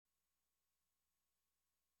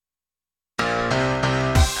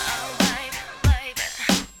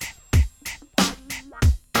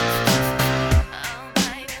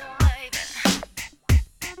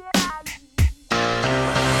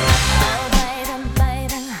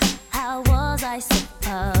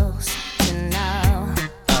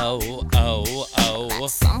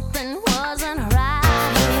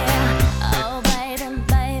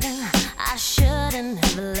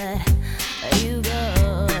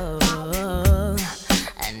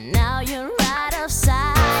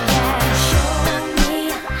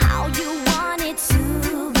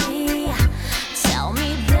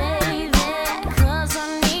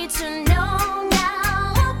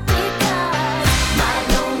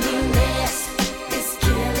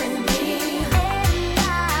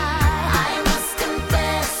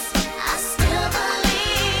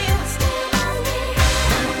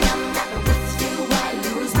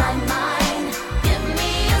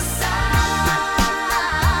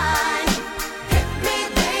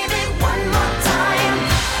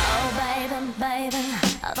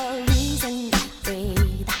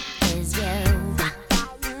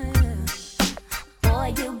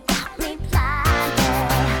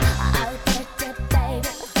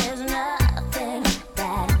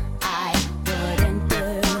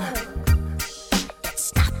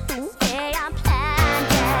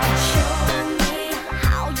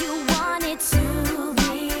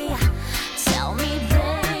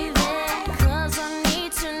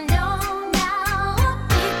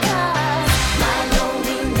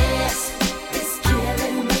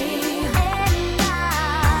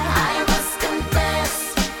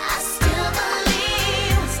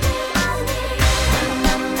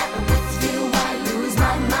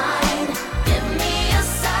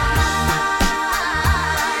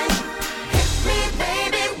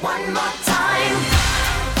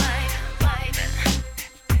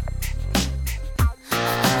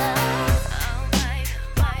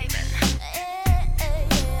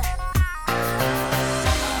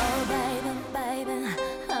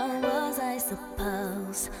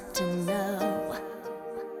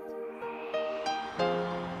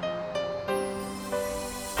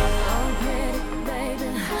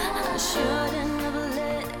shouldn't have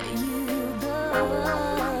let you go.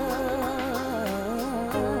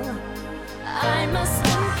 I must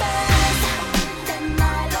confess that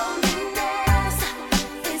my loneliness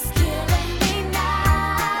is killing me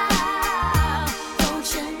now. Don't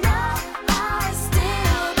you know I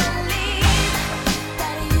still believe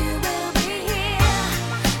that you will be here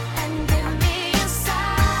and give me a sign.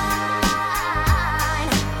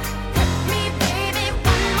 Hit me, baby,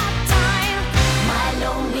 one more time. My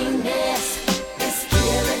loneliness is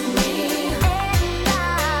killing me, and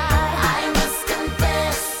I must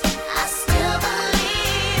confess I still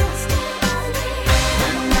believe.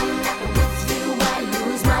 When I'm not with you, I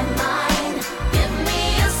lose my mind. Give me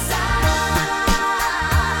a sign.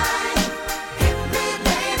 Hit me,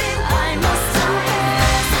 baby, I must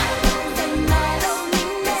confess that my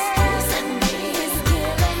loneliness is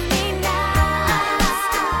killing me now.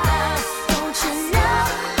 Don't you know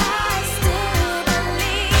I still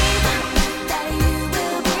believe that you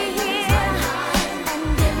will be here and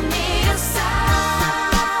give me a sign.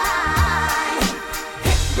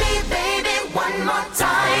 Hit me, baby, one more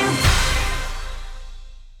time.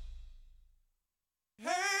 Hey,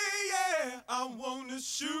 yeah, I wanna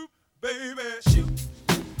shoot, baby. Shoot.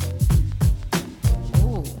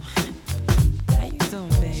 Ooh, how you doing,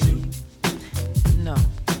 baby? No,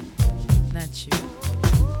 not you.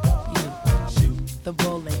 You, the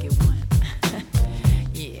bow-legged one.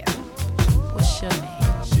 Yeah. What's your name?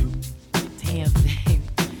 Damn, baby,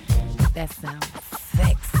 that sounds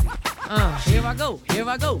sexy. Here I go, here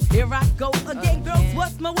I go, here I go again, girls.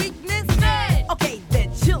 What's my weakness? Okay, then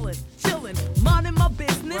chillin', minding my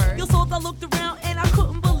business. Word. You saw I looked around and I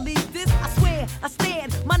couldn't believe this. I swear, I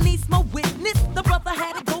stand, my niece, my witness. The brother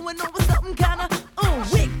had it going on with something kinda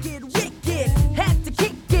wicked. Had to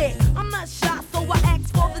kick it. I'm not shy, so I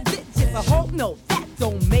asked for the digits. I hope no, that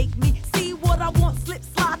don't make me see what I want. Slip,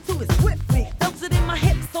 slide to it swiftly. Felt it in my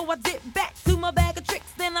hips, so I dip back to my bag of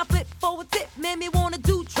tricks. Then I flip for a tip, made me wanna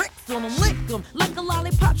do tricks on them, lick them like a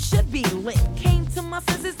lollipop should be licked. Came to my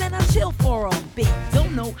senses and I chill for a bit.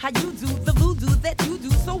 Don't know how you do the voodoo that you do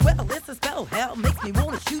so well. It's a spell, hell makes me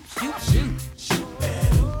wanna shoot. You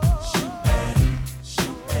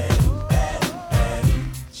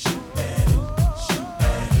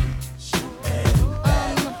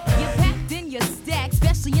packed in your stack,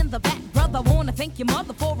 especially in the back, brother. Wanna thank your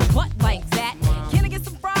mother for a butt like that. Can I get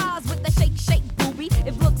some fries with the shake, booby?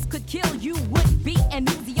 If looks could kill, you would be an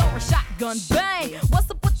Uzi or a shotgun. Bang! What's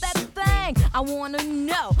up with that thing? I wanna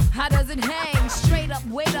know, how does it hang? Straight up,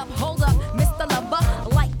 wait up, hold up, Mr. Lover.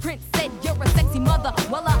 Like Prince said, you're a sexy mother.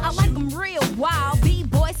 Well, I like them real wild.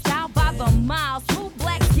 B-boy style by the mile. Smooth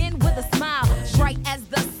black skin with a smile. Bright as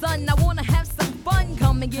the sun, I wanna have some fun.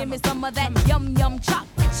 Come and give me some of that yum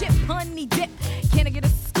chocolate chip honey dip. Can I get a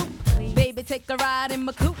scoop? Baby, take a ride in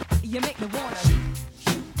my coupe. You make me wanna.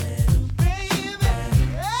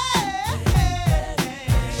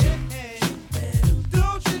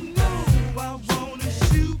 Don't you know I wanna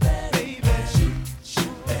shoot, baby?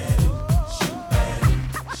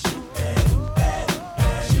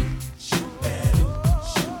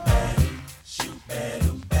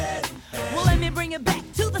 Well, let me bring it back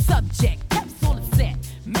to the subject. That's all it said.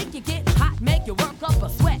 Make you get hot, make you work up a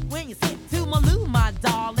sweat. When you sit to my loo, my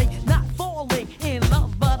darling. Not falling in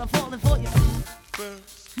love, but I'm falling for you.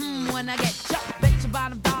 When I get chucked, bet your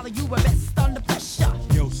bottom dollar you were best under pressure.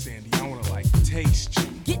 Yo, Sandy, I wanna like taste you.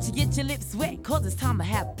 Get your lips wet, cause it's time to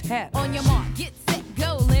have pep. On your mark, get set,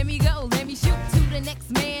 go, let me shoot to the next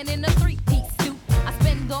man in a three-piece suit. I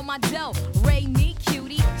spend all my dough, Ray me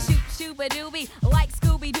cutie, shoot-a-doobie, like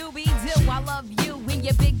Scooby-Dooby-Doo. I love you in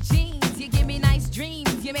your big jeans, you give me nice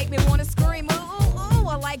dreams, you make me wanna scream, ooh,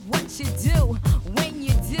 I like what you do, when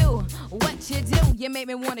you do, what you do, you make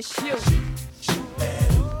me wanna shoot.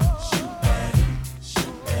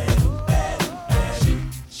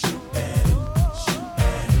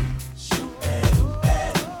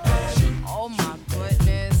 Oh my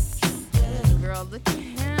goodness. Girl, look at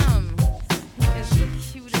him. He is the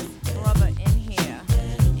cutest brother in here.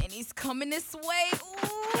 And he's coming this way.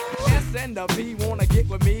 Ooh. S and the P wanna get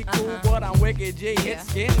with me, cool, but I'm wicked G. Yeah. Hit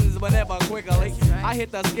skins, but never quickly. That's right. I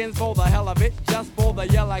hit the skins for the hell of it, just for the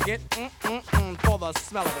yell I get, for the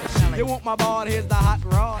smell of it. You want my ball, here's the hot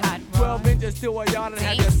rod. 12 inches to a yard and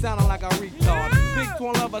have you sounding like a retard. Big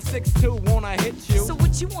 12 of 6'2", wanna hit you. So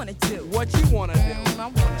what you wanna do? What you wanna do? I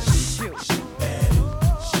wanna shoot.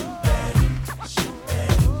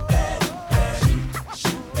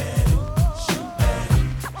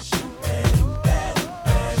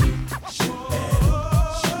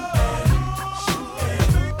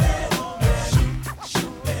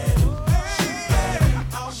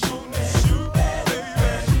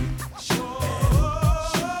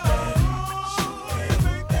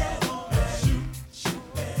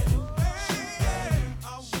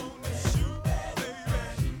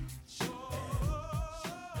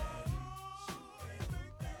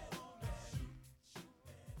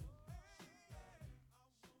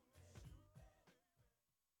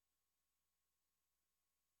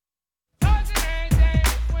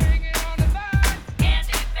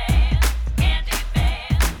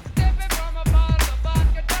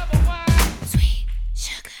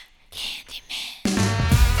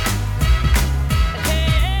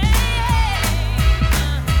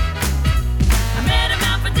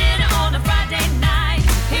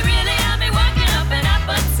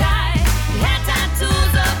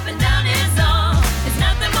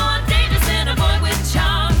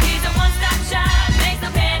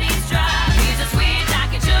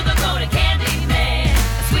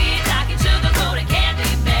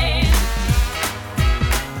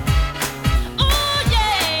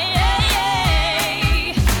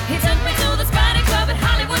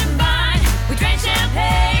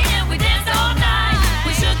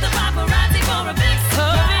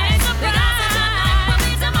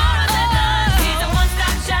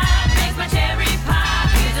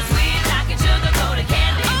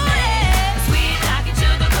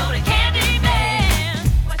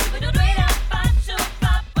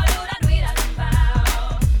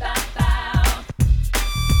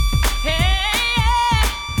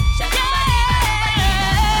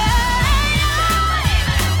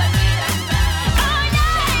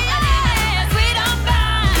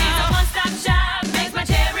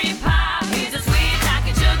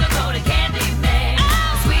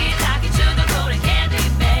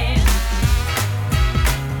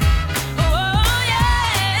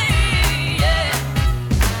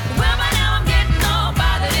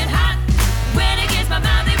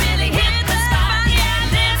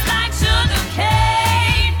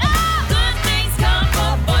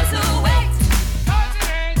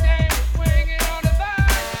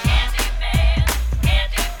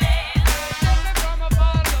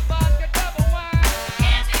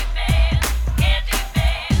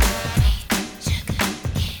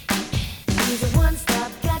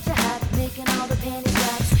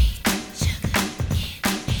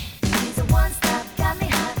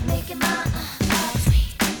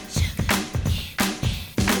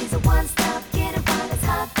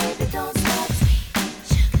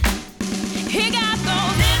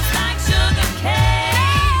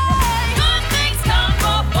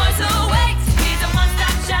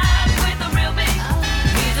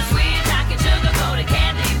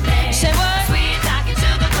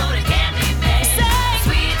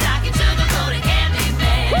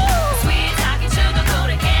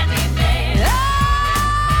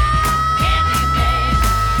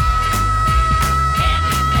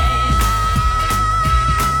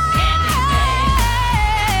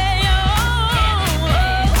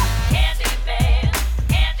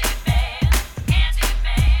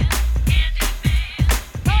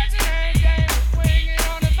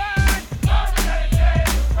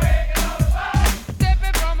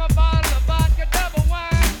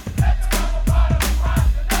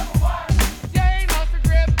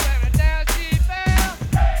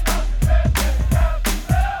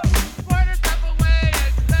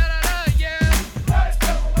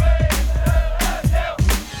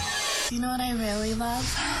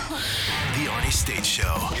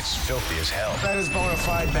 Show. It's filthy as hell. That is bona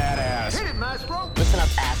fide badass. Listen up,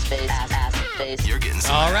 ass face, ass face. You're getting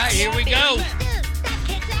some All right, ass. here we go.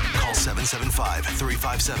 Call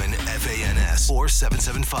 775-357-FANS or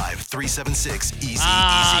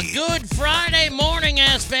 775-376-EASY. Good Friday morning,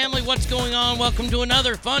 ass family. What's going on? Welcome to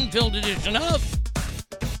another fun-filled edition of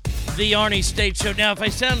the Arnie State Show. Now, if I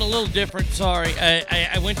sound a little different, sorry.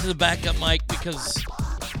 I went to the backup mic because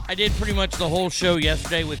I did pretty much the whole show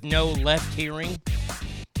yesterday with no left hearing.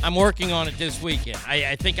 I'm working on it this weekend.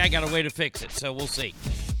 I think I got a way to fix it, so we'll see.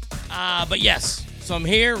 But yes, so I'm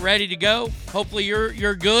here, ready to go. Hopefully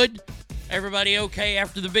you're good. Everybody okay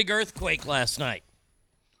after the big earthquake last night?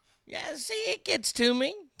 Yeah, see, it gets to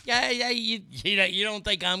me. Yeah, you don't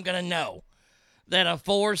think I'm gonna know that a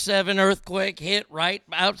 4.7 earthquake hit right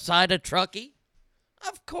outside of Truckee?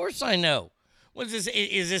 Of course I know.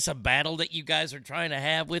 Is this a battle that you guys are trying to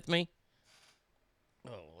have with me?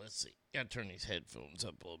 Oh, let's see. Gotta turn these headphones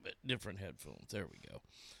up a little bit. Different headphones. There we go.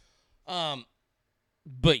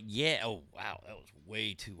 But yeah, oh wow, that was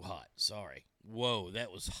way too hot. Sorry. Whoa,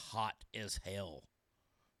 that was hot as hell.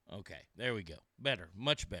 Okay, there we go. Better,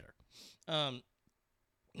 much better.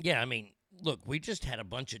 Yeah, I mean, look, we just had a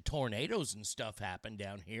bunch of tornadoes and stuff happen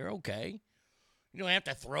down here, okay? You don't have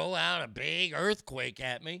to throw out a big earthquake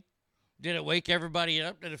at me. Did it wake everybody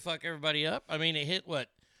up? Did it fuck everybody up? I mean, it hit what?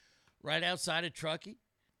 Right outside of Truckee?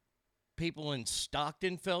 People in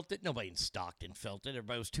Stockton felt it? Nobody in Stockton felt it.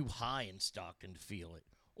 Everybody was too high in Stockton to feel it.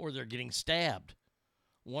 Or they're getting stabbed.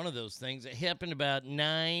 One of those things. It happened about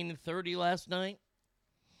 9:30 last night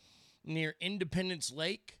near Independence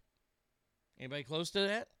Lake. Anybody close to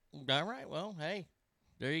that? All right, well, hey,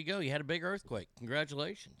 there you go. You had a big earthquake.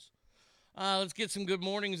 Congratulations. Let's get some good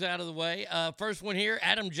mornings out of the way. First one here,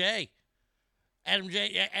 Adam J. Adam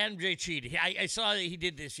J cheated. I saw that he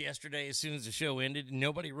did this yesterday as soon as the show ended, and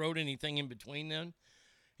nobody wrote anything in between then.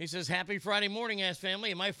 He says, happy Friday morning, ass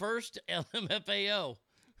family. My first LMFAO.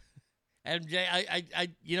 Adam J, I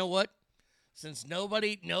you know what? Since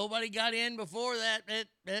nobody got in before that,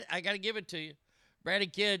 I got to give it to you. Brady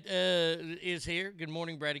Kid is here. Good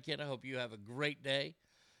morning, Brady Kid. I hope you have a great day.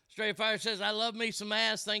 Straight Fire says, I love me some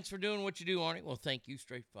ass. Thanks for doing what you do, Arnie. Well, thank you,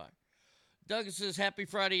 Straight Fire. Douglas says, happy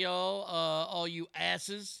Friday, y'all. All you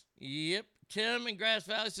asses. Yep. Tim in Grass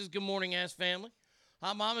Valley says, good morning, ass family.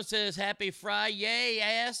 Hot Mama says, happy Friday, yay,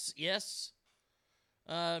 ass. Yes.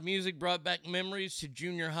 Music brought back memories to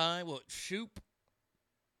junior high. Well, shoop.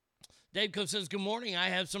 Dave Coe says, good morning. I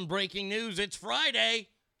have some breaking news. It's Friday.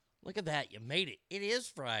 Look at that. You made it. It is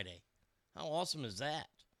Friday. How awesome is that?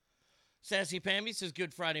 Sassy Pammy says,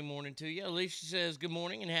 good Friday morning to you. Alicia says, good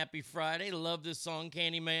morning and happy Friday. Love this song,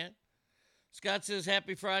 Candyman. Scott says,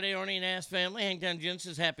 happy Friday, Arnie and Ass Family. Hangtown Jen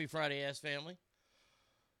says, happy Friday, Ass Family.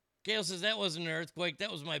 Gail says, that wasn't an earthquake.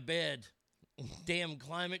 That was my bed. Damn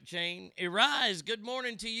climate change. Arise, good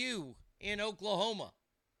morning to you in Oklahoma.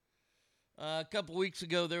 A couple weeks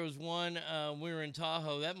ago, there was one. We were in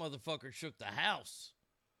Tahoe. That motherfucker shook the house.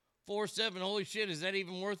 4.7, holy shit, is that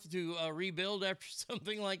even worth to rebuild after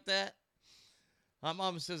something like that? My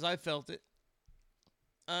mama says I felt it.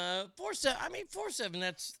 4.7, I mean, 4.7,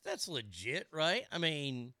 that's legit, right? I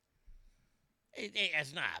mean,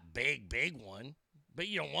 it's not a big one, but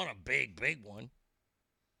you don't want a big one.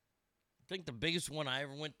 I think the biggest one I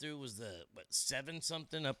ever went through was the,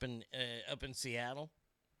 7-something up in Seattle.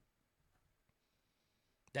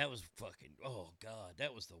 That was fucking, oh, God,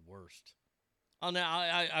 that was the worst.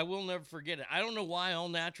 I will never forget it. I don't know why all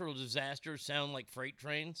natural disasters sound like freight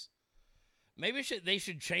trains. Maybe they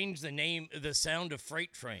should change the sound of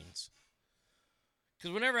freight trains.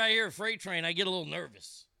 Because whenever I hear a freight train, I get a little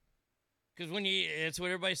nervous. Because it's what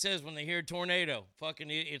everybody says when they hear a tornado. Fucking,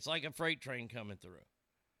 it's like a freight train coming through.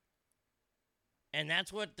 And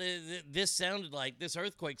that's what this sounded like. This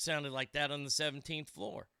earthquake sounded like that on the 17th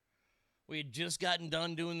floor. We had just gotten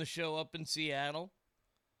done doing the show up in Seattle.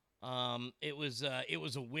 It was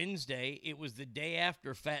a Wednesday. It was the day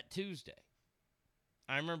after Fat Tuesday.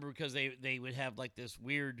 I remember because they would have like this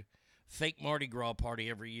weird fake Mardi Gras party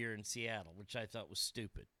every year in Seattle, which I thought was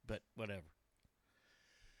stupid, but whatever.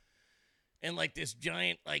 And like this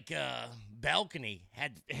giant balcony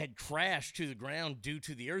had crashed to the ground due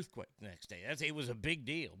to the earthquake the next day. It was a big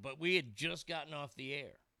deal, but we had just gotten off the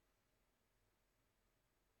air.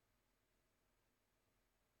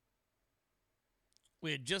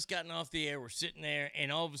 We had just gotten off the air. We're sitting there,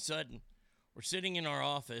 and all of a sudden, we're sitting in our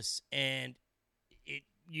office, and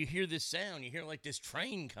you hear this sound. You hear like this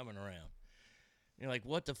train coming around. You're like,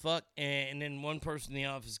 what the fuck? And then one person in the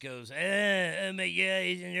office goes, yeah,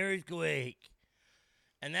 it's an earthquake.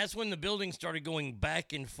 And that's when the building started going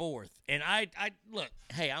back and forth. And I look,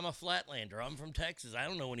 hey, I'm a flatlander. I'm from Texas. I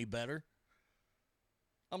don't know any better.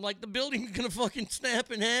 I'm like, the building's going to fucking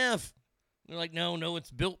snap in half. They're like, no,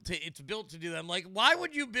 it's built to do that. I'm like, why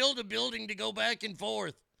would you build a building to go back and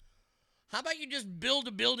forth? How about you just build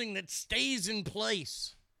a building that stays in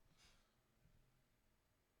place?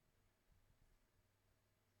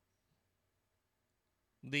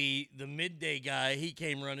 The midday guy, he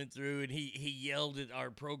came running through and he yelled at our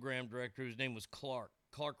program director, whose name was Clark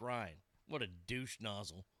Ryan. What a douche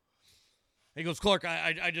nozzle. He goes, Clark,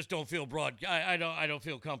 I just don't feel I don't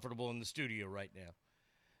feel comfortable in the studio right now.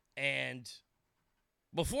 And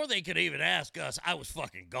before they could even ask us, I was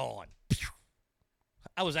fucking gone.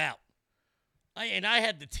 I was out. I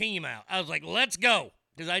had the team out. I was like, let's go.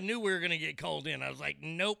 Because I knew we were going to get called in. I was like,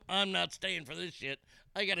 nope, I'm not staying for this shit.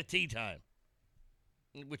 I got a tea time.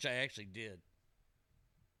 Which I actually did.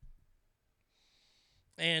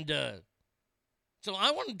 And so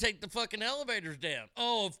I want to take the fucking elevators down.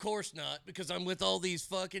 Oh, of course not, because I'm with all these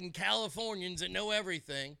fucking Californians that know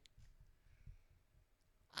everything.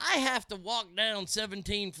 I have to walk down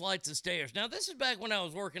 17 flights of stairs. Now, this is back when I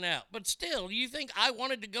was working out, but still, do you think I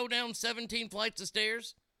wanted to go down 17 flights of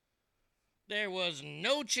stairs? There was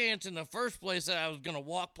no chance in the first place that I was going to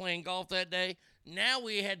walk playing golf that day. Now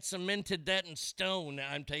we had cemented that in stone. Now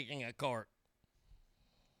I'm taking a cart.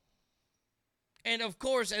 And of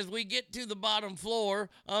course, as we get to the bottom floor,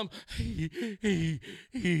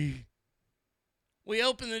 we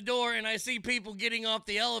open the door and I see people getting off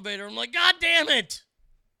the elevator. I'm like, God damn it!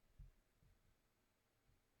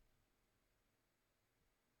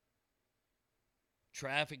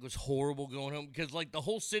 Traffic was horrible going home because, like, the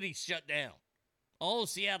whole city shut down. All of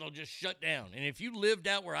Seattle just shut down. And if you lived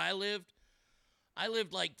out where I lived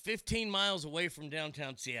like 15 miles away from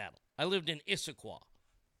downtown Seattle. I lived in Issaquah.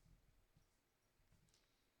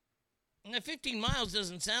 Now, 15 miles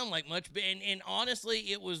doesn't sound like much, but and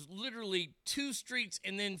honestly, it was literally 2 streets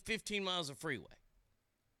and then 15 miles of freeway.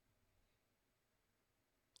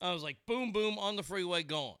 I was like, boom, boom, on the freeway,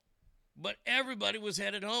 gone. But everybody was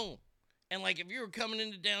headed home. And, like, if you were coming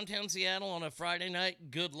into downtown Seattle on a Friday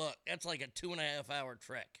night, good luck. That's like a 2.5-hour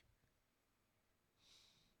trek.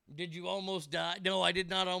 Did you almost die? No, I did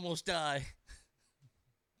not almost die.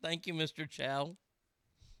 Thank you, Mr. Chow.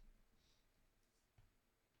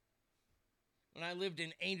 When I lived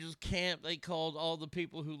in Angels Camp, they called all the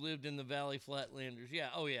people who lived in the Valley Flatlanders. Yeah,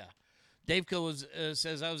 oh yeah. Dave Co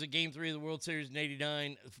says, I was at Game 3 of the World Series in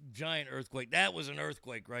 89. Giant earthquake. That was an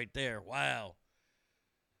earthquake right there. Wow.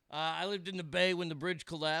 I lived in the Bay when the bridge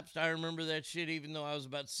collapsed. I remember that shit even though I was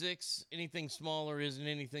about 6. Anything smaller isn't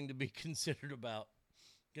anything to be concerned about.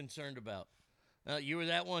 You were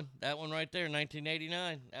that one right there,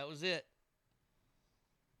 1989. That was it.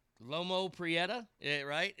 Loma Prieta,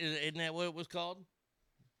 right? Isn't that what it was called?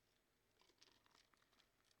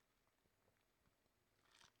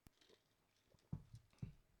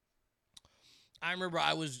 I remember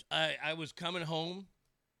I was coming home.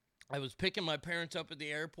 I was picking my parents up at the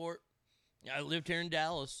airport. I lived here in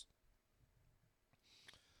Dallas.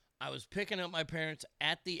 I was picking up my parents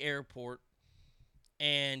at the airport,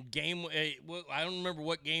 and I don't remember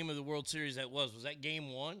what game of the World Series that was. Was that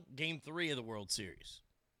Game 1? Game 3 of the World Series.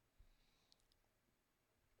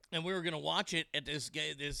 And we were going to watch it at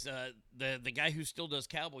the guy who still does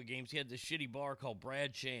Cowboy games. He had this shitty bar called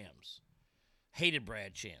Brad Shams. Hated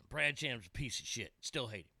Brad Sham. Brad Sham's a piece of shit. Still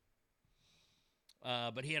hate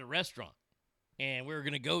him. But he had a restaurant. And we were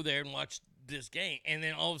going to go there and watch this game. And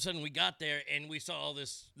then all of a sudden we got there and we saw all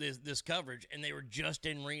this coverage. And they were just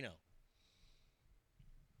in Reno.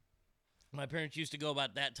 My parents used to go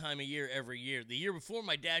about that time of year every year. The year before,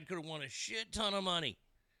 my dad could have won a shit ton of money.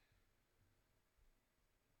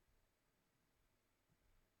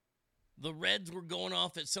 The Reds were going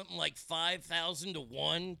off at something like 5,000 to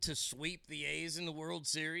 1 to sweep the A's in the World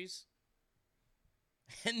Series.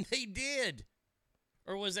 And they did.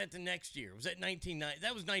 Or was that the next year? Was that 1990?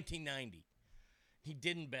 That was 1990. He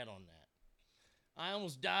didn't bet on that. I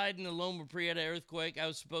almost died in the Loma Prieta earthquake. I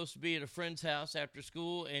was supposed to be at a friend's house after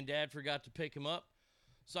school, and Dad forgot to pick him up.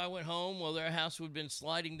 So I went home. Well, their house would have been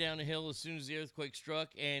sliding down a hill as soon as the earthquake struck,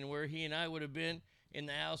 and where he and I would have been in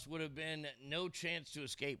the house would have been no chance to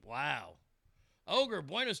escape. Wow. Ogre,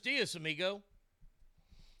 buenos dias, amigo.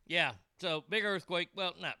 Yeah, so big earthquake.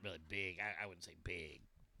 Well, not really big. I wouldn't say big.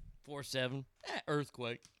 4.7.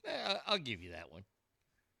 Earthquake. I'll give you that one.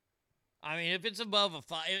 I mean, if it's above a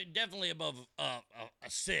 5, definitely above a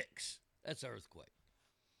 6. That's an earthquake.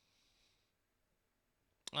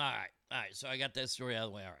 All right. So I got that story out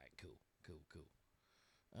of the way. All right, cool.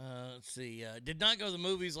 Let's see. Did not go to the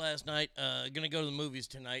movies last night. Gonna go to the movies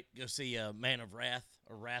tonight. Go see Man of Wrath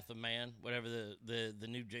or Wrath of Man, whatever the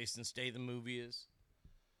new Jason Statham movie is.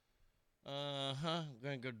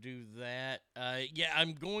 Gonna go do that. Yeah,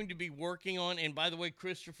 I'm going to be working on. And by the way,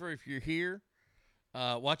 Christopher, if you're here,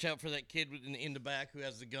 watch out for that kid in the back who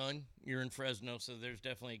has the gun. You're in Fresno, so there's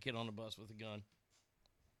definitely a kid on the bus with a gun.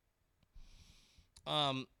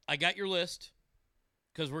 I got your list.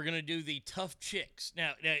 Because we're going to do the tough chicks.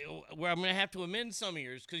 Now, where I'm going to have to amend some of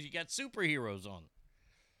yours because you got superheroes on.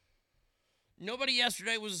 Nobody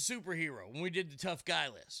yesterday was a superhero when we did the tough guy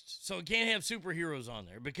list. So we can't have superheroes on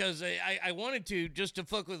there because I wanted to, just to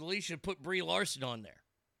fuck with Alicia, put Brie Larson on there.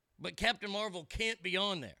 But Captain Marvel can't be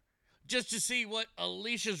on there. Just to see what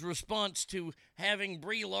Alicia's response to having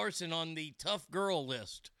Brie Larson on the tough girl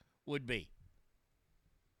list would be.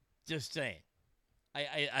 Just saying.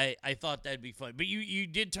 I thought that'd be fun. But you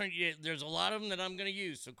did turn, there's a lot of them that I'm going to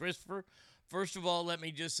use. So, Christopher, first of all, let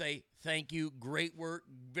me just say thank you. Great work.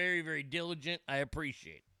 Very, very diligent. I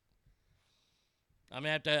appreciate it. I'm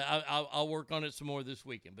going to have to, I'll work on it some more this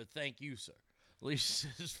weekend. But thank you, sir. Alicia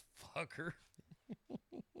says, fucker.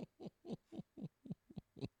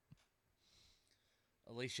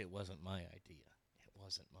 Alicia, it wasn't my idea. It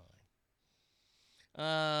wasn't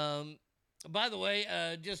mine. By the way,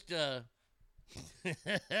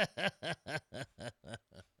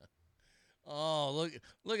 oh,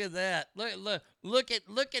 look at that. Look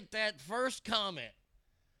at that first comment.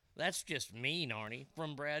 That's just mean, Arnie,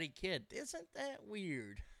 from Bratty Kid. Isn't that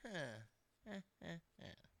weird?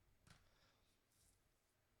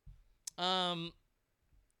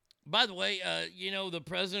 By the way, the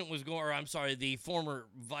president was going, or I'm sorry, the former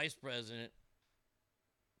vice president,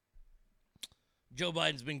 Joe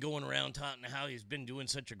Biden's been going around talking how he's been doing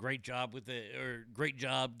such a great job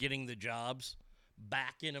getting the jobs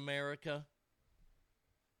back in America.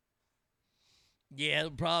 Yeah,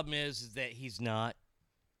 the problem is that he's not.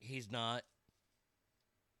 He's not.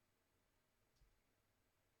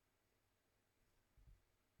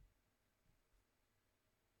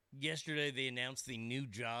 Yesterday they announced the new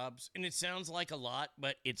jobs, and it sounds like a lot,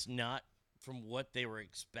 but it's not from what they were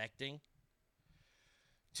expecting.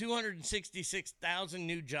 266,000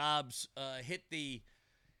 new jobs hit the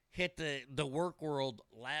work world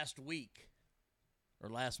last week or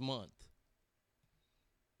last month.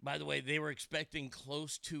 By the way, they were expecting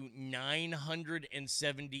close to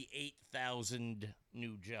 978,000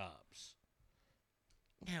 new jobs.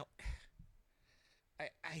 Now,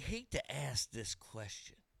 I hate to ask this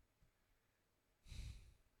question.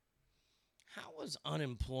 How was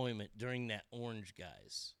unemployment during that orange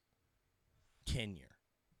guy's tenure?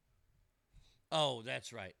 Oh,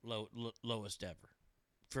 that's right, lowest ever,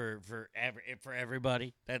 for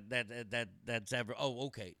everybody. That's ever. Oh,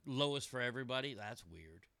 okay, lowest for everybody. That's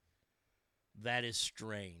weird. That is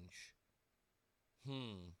strange.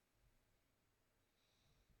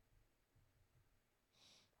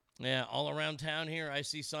 Yeah, all around town here, I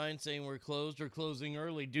see signs saying we're closed or closing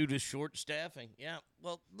early due to short staffing. Yeah,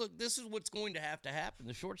 well, look, this is what's going to have to happen.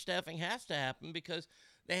 The short staffing has to happen because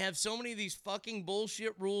they have so many of these fucking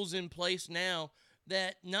bullshit rules in place now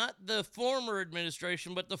that not the former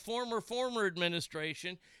administration, but the former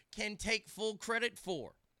administration can take full credit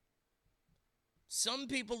for. Some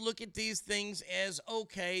people look at these things as,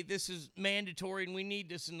 okay, this is mandatory and we need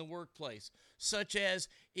this in the workplace. Such as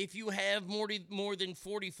if you have more than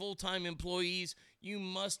 40 full-time employees, you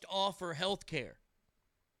must offer health care.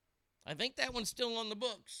 I think that one's still on the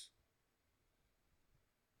books.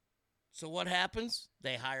 So what happens?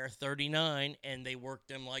 They hire 39 and they work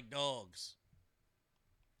them like dogs.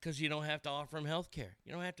 Because you don't have to offer them health care.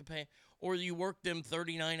 You don't have to pay. Or you work them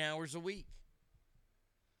 39 hours a week.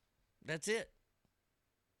 That's it.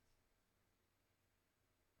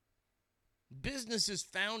 Businesses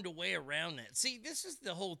found a way around that. See, this is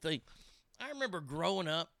the whole thing. I remember growing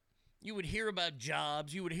up, you would hear about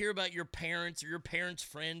jobs. You would hear about your parents or your parents'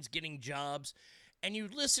 friends getting jobs. And you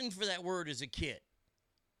listened for that word as a kid.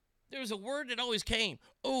 There was a word that always came.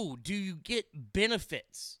 Oh, do you get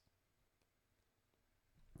benefits?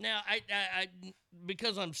 Now, I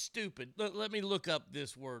because I'm stupid, let me look up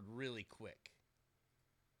this word really quick.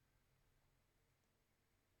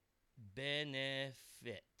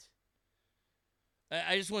 Benefit.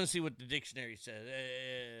 I just want to see what the dictionary says.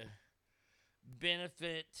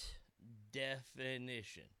 Benefit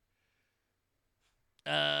definition.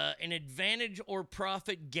 An advantage or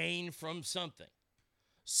profit gain from something.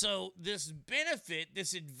 So this benefit,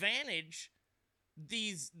 this advantage,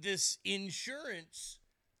 this insurance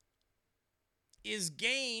is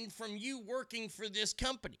gained from you working for this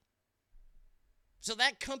company. So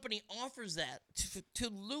that company offers that to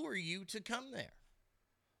lure you to come there.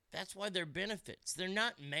 That's why they're benefits. They're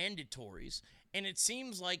not mandatories. And it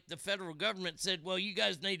seems like the federal government said, well, you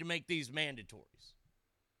guys need to make these mandatories.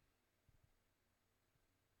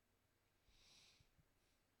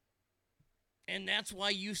 And that's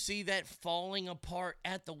why you see that falling apart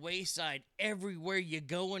at the wayside everywhere you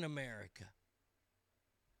go in America.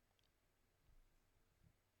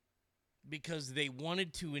 Because they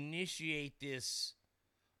wanted to initiate this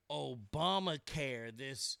Obamacare,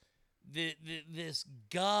 this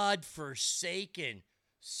God-forsaken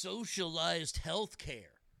socialized health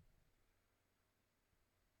care.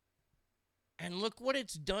 And look what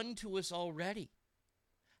it's done to us already.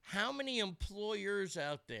 How many employers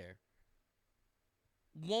out there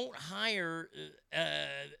won't hire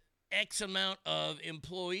X amount of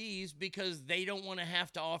employees because they don't want to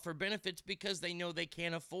have to offer benefits because they know they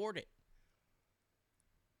can't afford it?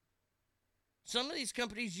 Some of these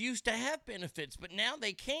companies used to have benefits, but now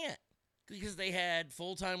they can't because they had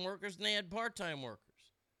full-time workers and they had part-time workers.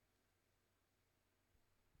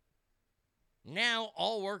 Now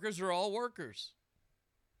all workers are all workers.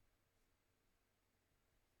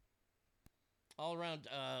 All around,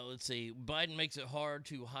 let's see, Biden makes it hard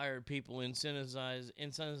to hire people,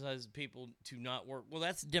 incentivize people to not work. Well,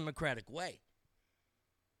 that's the Democratic way.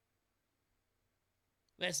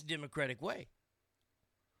 That's the Democratic way.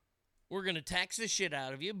 We're going to tax the shit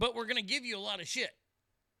out of you, but we're going to give you a lot of shit.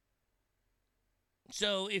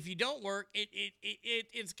 So if you don't work,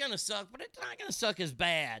 it's going to suck, but it's not going to suck as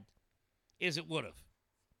bad as it would have.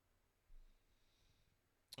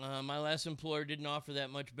 My last employer didn't offer that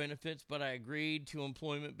much benefits, but I agreed to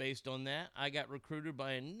employment based on that. I got recruited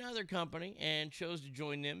by another company and chose to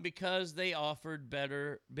join them because they offered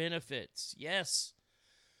better benefits. Yes,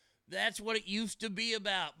 that's what it used to be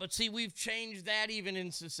about. But see, we've changed that even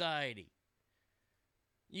in society.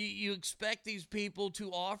 You expect these people to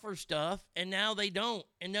offer stuff, and now they don't.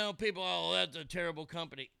 And now people, oh, that's a terrible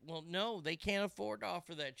company. Well, no, they can't afford to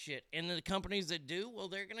offer that shit. And the companies that do, well,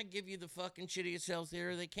 they're going to give you the fucking shittiest health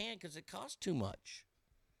care they can because it costs too much.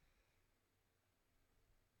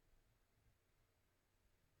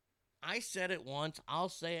 I said it once. I'll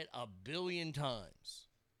say it 1 billion times.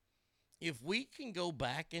 If we can go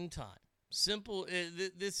back in time, simple.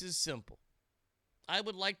 This is simple. I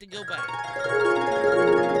would like to go back.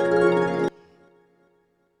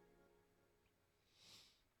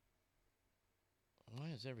 Why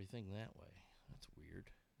is everything that way? That's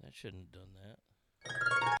weird. That shouldn't have done that.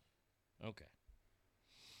 Okay.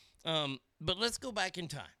 But let's go back in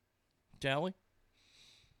time, shall we?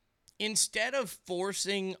 Instead of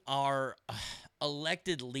forcing our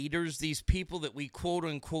elected leaders, these people that we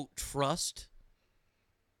quote-unquote trust,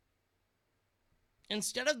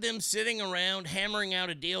 instead of them sitting around hammering out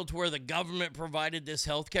a deal to where the government provided this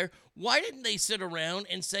health care, why didn't they sit around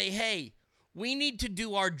and say, hey, we need to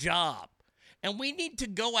do our job, and we need to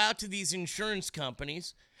go out to these insurance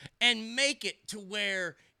companies and make it to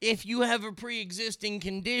where if you have a pre-existing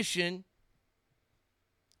condition,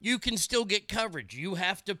 you can still get coverage. You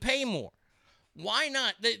have to pay more. Why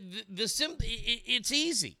not? It's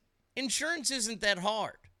easy. Insurance isn't that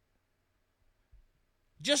hard.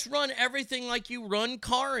 Just run everything like you run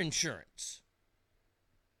car insurance.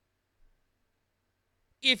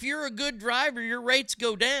 If you're a good driver, your rates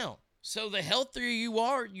go down. So the healthier you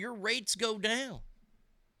are, your rates go down.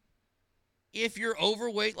 If you're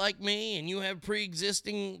overweight like me and you have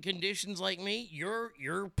pre-existing conditions like me,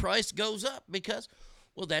 your price goes up because,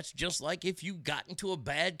 well, that's just like if you got into a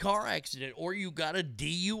bad car accident or you got a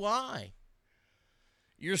DUI.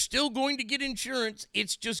 You're still going to get insurance.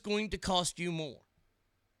 It's just going to cost you more.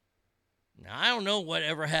 Now, I don't know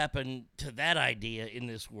whatever happened to that idea in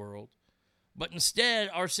this world, but instead,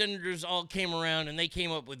 our senators all came around and they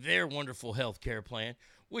came up with their wonderful health care plan,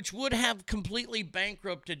 which would have completely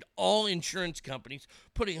bankrupted all insurance companies,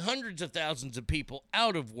 putting hundreds of thousands of people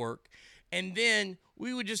out of work, and then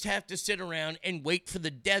we would just have to sit around and wait for the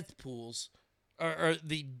death pools,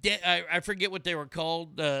 I forget what they were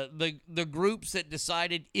called, the groups that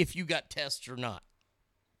decided if you got tests or not.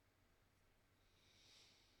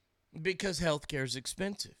 Because healthcare is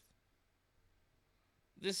expensive.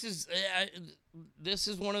 This is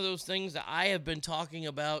one of those things that I have been talking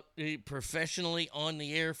about professionally on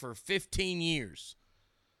the air for 15 years.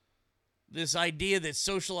 This idea that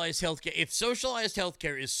socialized healthcare, if socialized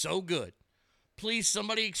healthcare is so good, please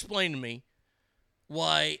somebody explain to me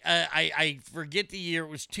why, I forget the year, it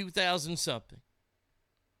was 2000 something.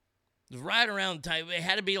 It was right around the time, it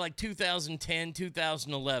had to be like 2010,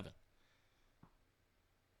 2011.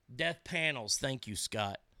 Death panels, thank you,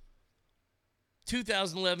 Scott.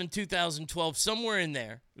 2011, 2012, somewhere in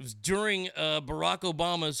there. It was during Barack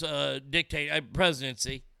Obama's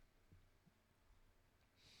presidency.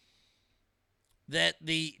 That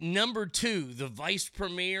the number 2, the vice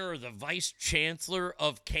premier or the vice chancellor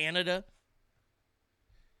of Canada,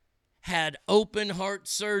 had open heart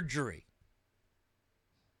surgery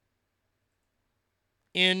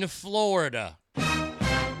in Florida.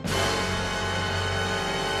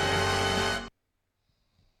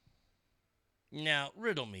 Now,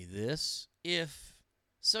 riddle me this. If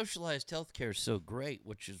socialized healthcare is so great,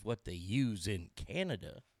 which is what they use in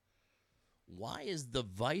Canada, why is the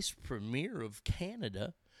vice premier of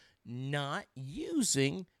Canada not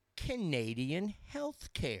using Canadian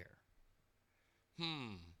healthcare?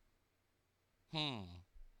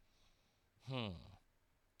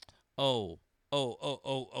 Oh,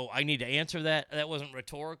 I need to answer that? That wasn't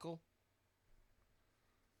rhetorical?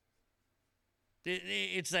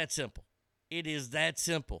 It's that simple. It is that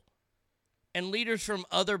simple. And leaders from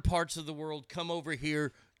other parts of the world come over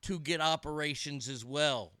here to get operations as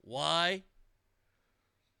well. Why?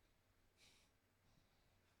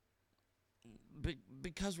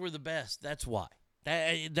 Because we're the best. That's why.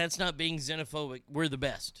 That's not being xenophobic. We're the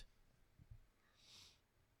best.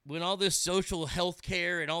 When all this social health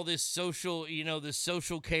care and all this social, this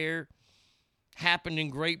social care happened in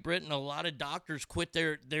Great Britain, a lot of doctors quit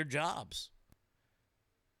their jobs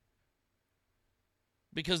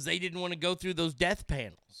because they didn't want to go through those death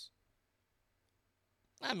panels.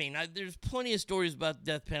 I mean, there's plenty of stories about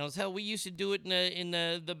death panels. Hell, we used to do it in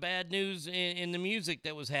the bad news in the music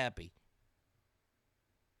that was happy.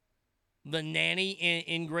 The nanny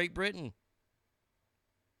in Great Britain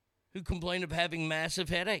who complained of having massive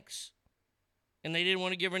headaches. And they didn't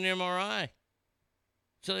want to give her an MRI.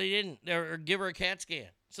 So they didn't. Or give her a CAT scan.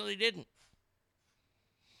 So they didn't.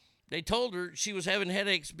 They told her she was having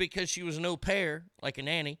headaches because she was an au pair, like a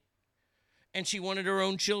nanny, and she wanted her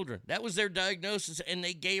own children. That was their diagnosis, and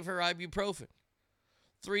they gave her ibuprofen.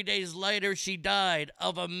 3 days later, she died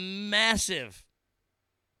of a massive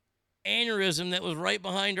aneurysm that was right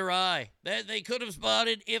behind her eye. That they could have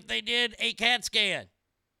spotted if they did a CAT scan.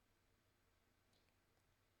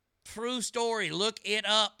 True story. Look it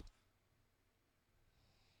up.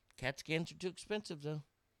 CAT scans are too expensive, though.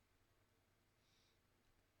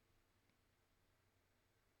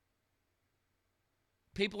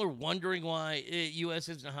 People are wondering why U.S.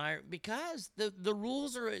 isn't higher. Because the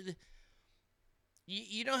rules are...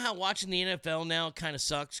 You know how watching the NFL now kind of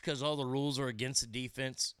sucks because all the rules are against the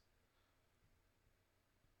defense?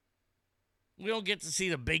 We don't get to see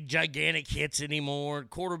the big, gigantic hits anymore.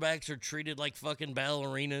 Quarterbacks are treated like fucking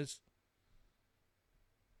ballerinas.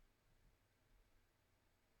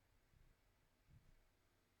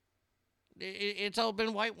 It's all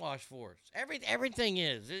been whitewashed for us. Everything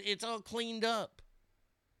is. It's all cleaned up.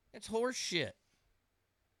 It's horse shit.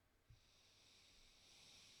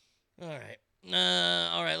 All right,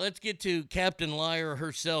 let's get to Captain Liar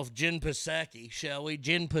herself, Jen Psaki, shall we?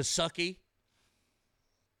 Jen Psaki.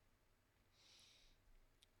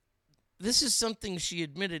 This is something she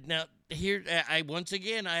admitted. Now, here, once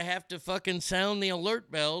again, I have to fucking sound the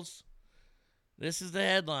alert bells. This is the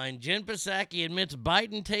headline. Jen Psaki admits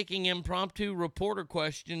Biden taking impromptu reporter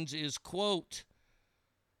questions is, quote,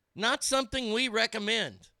 not something we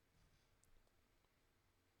recommend.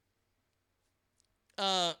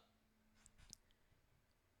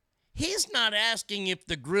 He's not asking if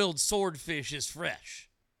the grilled swordfish is fresh.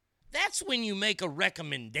 That's when you make a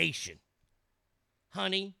recommendation.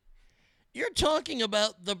 Honey, you're talking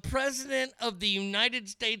about the President of the United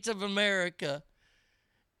States of America,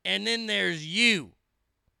 and then there's you,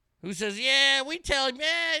 who says, yeah, we tell him,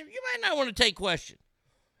 yeah, you might not want to take question.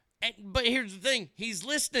 But here's the thing, he's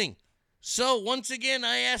listening. So, once again,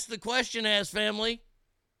 I ask the question, ass family.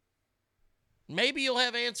 Maybe you'll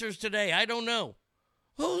have answers today, I don't know.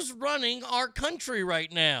 Who's running our country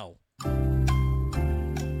right now?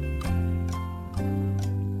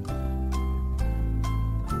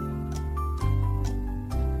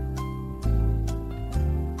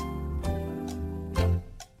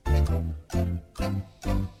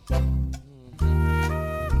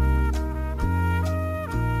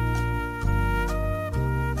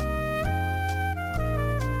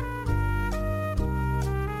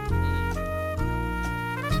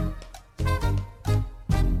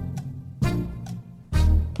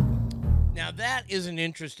 That is an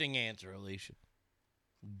interesting answer, Alicia.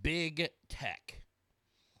 Big tech.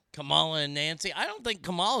 Kamala and Nancy. I don't think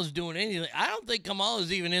Kamala's doing anything. I don't think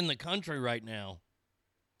Kamala's even in the country right now.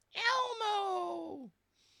 Elmo!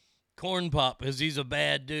 Corn Pop, because he's a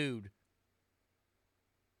bad dude.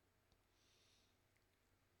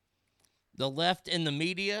 The left and the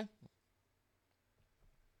media.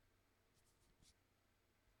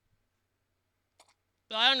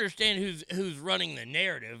 I understand who's running the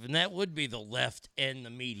narrative, and that would be the left and the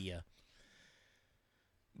media.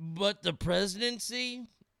 But the presidency,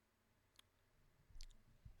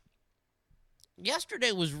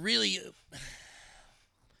 yesterday was really,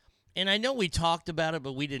 and I know we talked about it,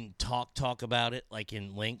 but we didn't talk about it like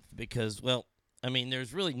in length because, well, I mean,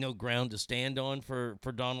 there's really no ground to stand on for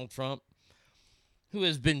Donald Trump, who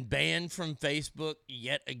has been banned from Facebook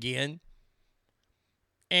yet again.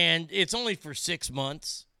 And it's only for 6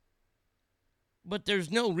 months, but there's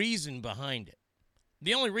no reason behind it.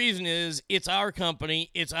 The only reason is it's our company,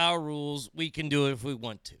 it's our rules, we can do it if we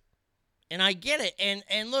want to. And I get it.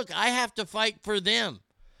 And look, I have to fight for them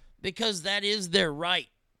because that is their right.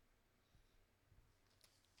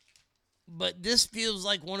 But this feels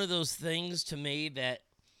like one of those things to me that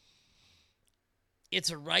it's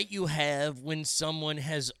a right you have when someone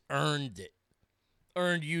has earned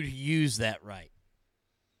you to use that right.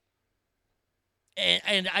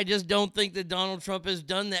 And I just don't think that Donald Trump has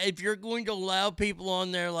done that. If you're going to allow people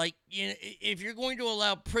on there, like, you know, if you're going to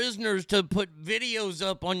allow prisoners to put videos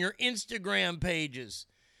up on your Instagram pages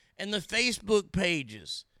and the Facebook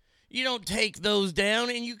pages, you don't take those down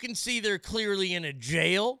and you can see they're clearly in a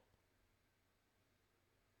jail.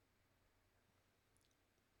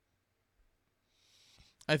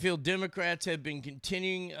 I feel Democrats have been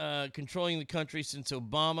continuing controlling the country since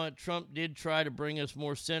Obama. Trump did try to bring us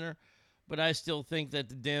more center, but I still think that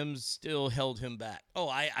the Dems still held him back. Oh,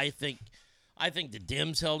 I think the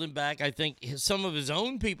Dems held him back. I think some of his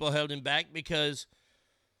own people held him back because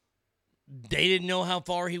they didn't know how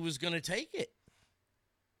far he was going to take it.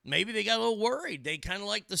 Maybe they got a little worried. They kind of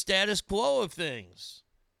like the status quo of things.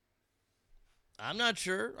 I'm not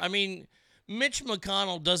sure. I mean, Mitch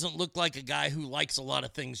McConnell doesn't look like a guy who likes a lot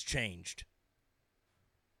of things changed.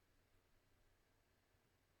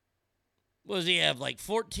 What does he have? Like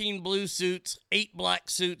 14 blue suits, 8 black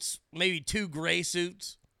suits, maybe 2 gray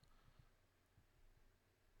suits?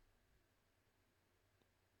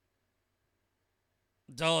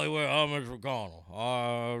 Tell you what, I'm Mitch McConnell.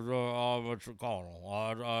 I'm Mitch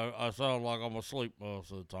McConnell. I sound like I'm asleep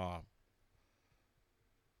most of the time.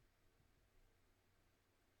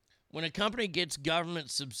 When a company gets government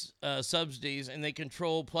subsidies and they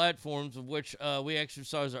control platforms of which we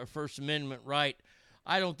exercise our First Amendment right,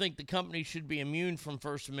 I don't think the company should be immune from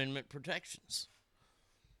First Amendment protections.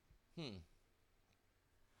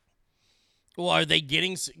 Well, are they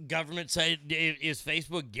getting government? Is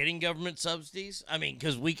Facebook getting government subsidies? I mean,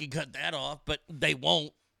 because we could cut that off, but they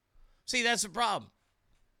won't. See, that's the problem.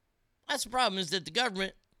 That's the problem is that the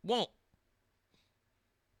government won't.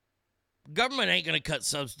 Government ain't going to cut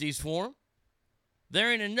subsidies for them.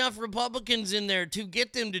 There ain't enough Republicans in there to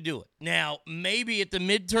get them to do it. Now, maybe at the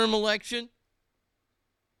midterm election,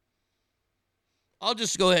 I'll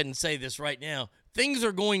just go ahead and say this right now. Things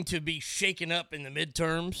are going to be shaken up in the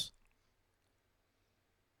midterms.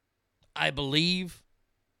 I believe.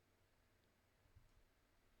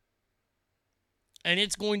 And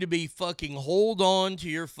it's going to be fucking hold on to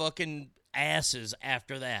your fucking asses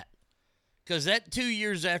after that. Because that 2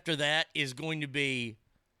 years after that is going to be...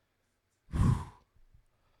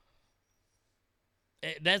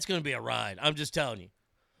 That's going to be a ride. I'm just telling you.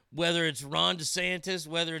 Whether it's Ron DeSantis,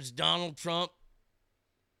 whether it's Donald Trump,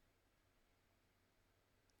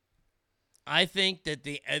 I think that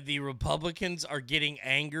the Republicans are getting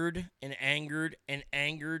angered and angered and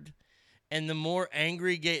angered. And the more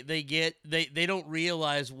angry they get, they don't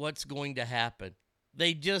realize what's going to happen.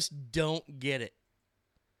 They just don't get it.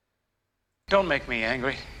 Don't make me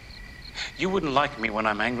angry. You wouldn't like me when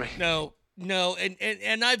I'm angry. No,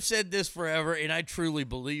 and I've said this forever, and I truly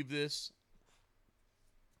believe this.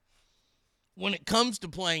 When it comes to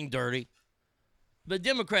playing dirty, the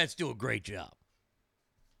Democrats do a great job.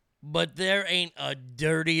 But there ain't a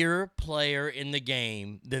dirtier player in the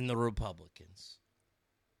game than the Republicans.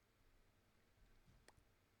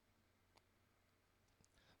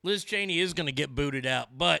 Liz Cheney is going to get booted out,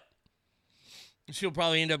 but she'll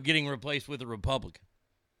probably end up getting replaced with a Republican.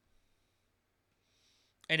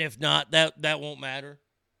 And if not, that won't matter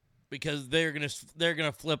because they're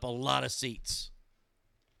gonna flip a lot of seats.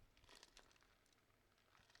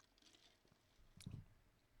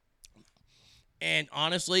 And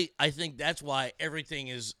honestly, I think that's why everything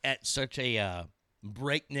is at such a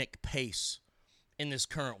breakneck pace in this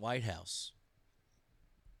current White House.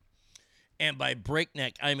 And by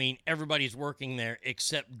breakneck, I mean everybody's working there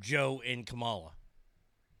except Joe and Kamala.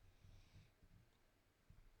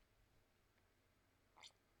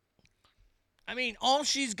 I mean, all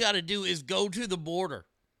she's got to do is go to the border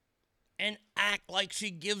and act like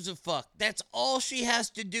she gives a fuck. That's all she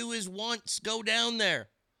has to do is once go down there.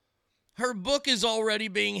 Her book is already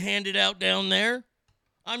being handed out down there.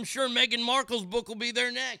 I'm sure Meghan Markle's book will be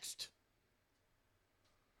there next.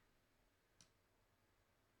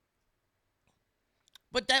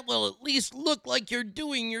 But that will at least look like you're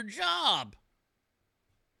doing your job.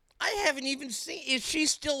 I haven't even seen. Is she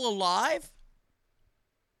still alive?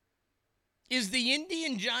 Is the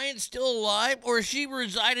Indian giant still alive, or has she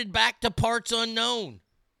resided back to parts unknown?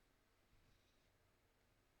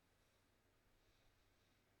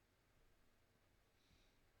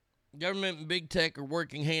 Government and big tech are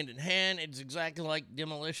working hand in hand. It's exactly like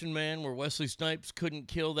Demolition Man, where Wesley Snipes couldn't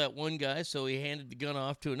kill that one guy, so he handed the gun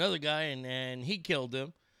off to another guy, and he killed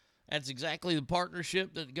him. That's exactly the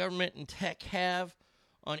partnership that the government and tech have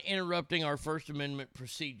on interrupting our First Amendment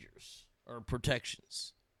procedures or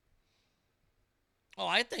protections. Oh,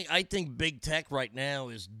 I think big tech right now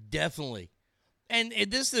is definitely, and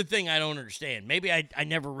this is the thing I don't understand. Maybe I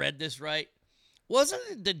never read this right. Wasn't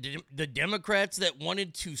it the Democrats that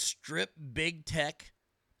wanted to strip big tech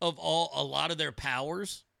of a lot of their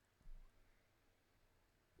powers?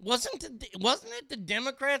 Wasn't it the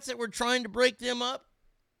Democrats that were trying to break them up?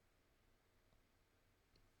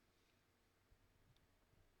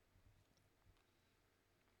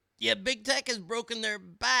 Yeah, big tech has broken their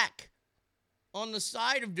back on the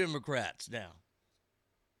side of Democrats now.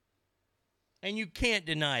 And you can't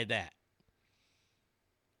deny that.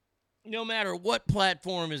 No matter what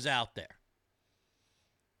platform is out there.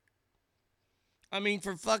 I mean,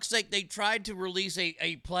 for fuck's sake, they tried to release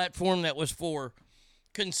a platform that was for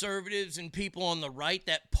conservatives and people on the right,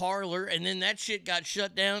 that Parler, and then that shit got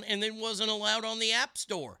shut down and then wasn't allowed on the App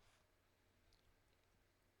Store.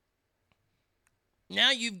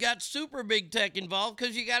 Now you've got super big tech involved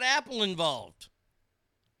because you got Apple involved.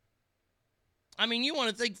 I mean, you want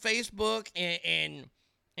to think Facebook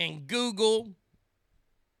and Google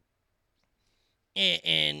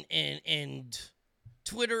and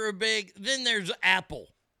Twitter are big. Then there's Apple.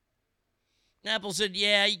 And Apple said,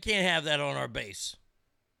 yeah, you can't have that on our base.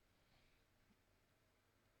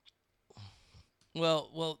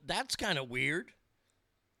 Well, that's kind of weird.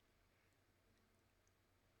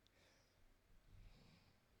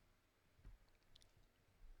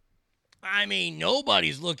 I mean,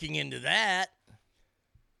 nobody's looking into that.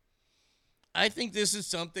 I think this is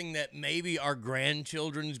something that maybe our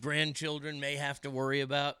grandchildren's grandchildren may have to worry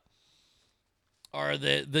about. Are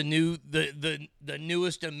the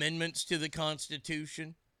newest amendments to the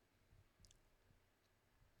Constitution?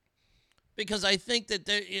 Because I think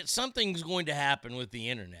that something's going to happen with the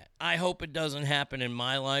internet. I hope it doesn't happen in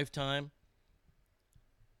my lifetime.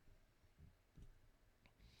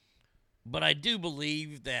 But I do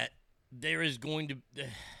believe that there is going to...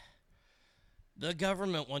 The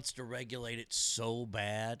government wants to regulate it so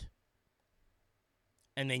bad,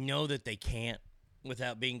 and they know that they can't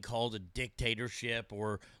without being called a dictatorship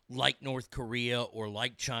or like North Korea or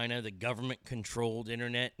like China, the government-controlled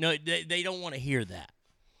internet. No, they don't want to hear that,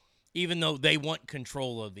 even though they want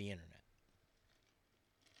control of the internet.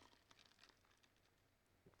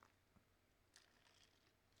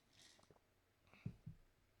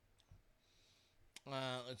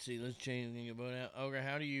 Let's see. Let's change anything about that. Okay,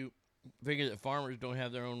 how do you figure that farmers don't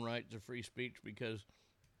have their own rights of free speech because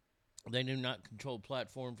they do not control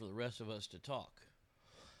platform for the rest of us to talk?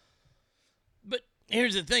 But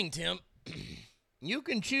here's the thing, Tim. You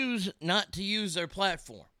can choose not to use their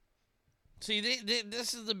platform. See,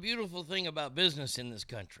 this is the beautiful thing about business in this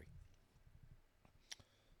country.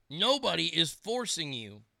 Nobody is forcing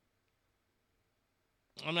you.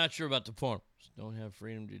 I'm not sure about the farmers. Don't have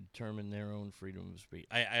freedom to determine their own freedom of speech.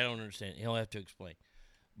 I don't understand. He'll have to explain.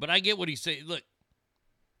 But I get what he's saying. Look,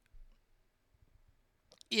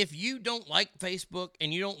 if you don't like Facebook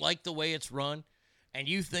and you don't like the way it's run and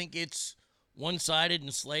you think it's one-sided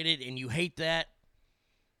and slated and you hate that,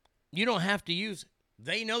 you don't have to use it.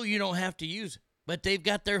 They know you don't have to use it, but they've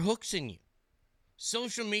got their hooks in you.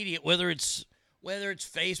 Social media, whether it's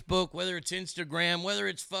Facebook, whether it's Instagram, whether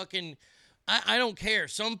it's fucking, I don't care,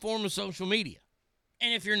 some form of social media.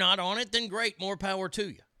 And if you're not on it, then great, more power to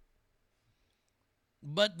you.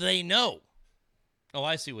 But they know. Oh,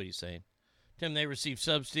 I see what he's saying. Tim, they receive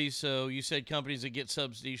subsidies, so you said companies that get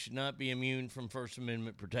subsidies should not be immune from First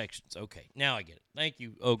Amendment protections. Okay, now I get it. Thank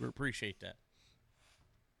you, Ogre. Appreciate that.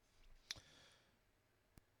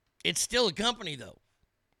 It's still a company, though.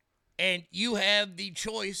 And you have the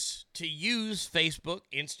choice to use Facebook,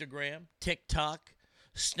 Instagram, TikTok,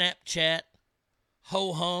 Snapchat,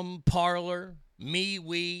 Ho-Hum, Parler,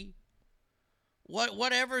 MeWe,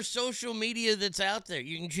 whatever social media that's out there.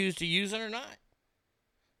 You can choose to use it or not.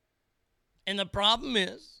 And the problem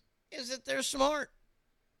is that they're smart.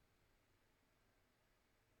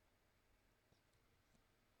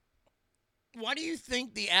 Why do you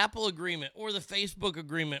think the Apple agreement or the Facebook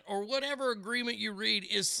agreement or whatever agreement you read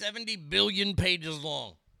is 70 billion pages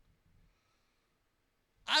long?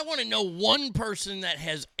 I want to know one person that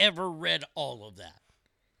has ever read all of that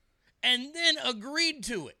and then agreed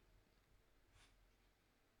to it.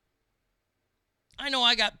 I know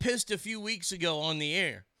I got pissed a few weeks ago on the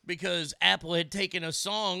air because Apple had taken a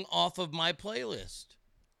song off of my playlist.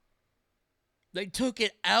 They took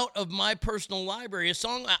it out of my personal library, a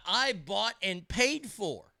song I bought and paid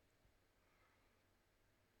for.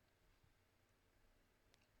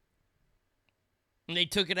 And they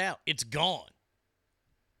took it out. It's gone.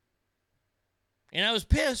 And I was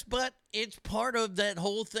pissed, but it's part of that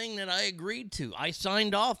whole thing that I agreed to. I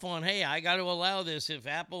signed off on, hey, I got to allow this. If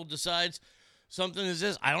Apple decides something is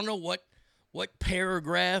this, I don't know what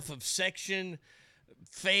paragraph of section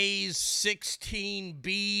phase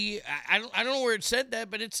 16B. I don't know where it said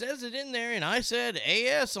that, but it says it in there, and I said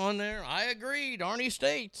AS on there. I agreed. Arnie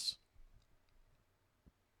states.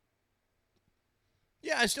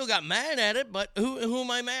 Yeah, I still got mad at it, but who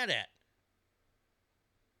am I mad at?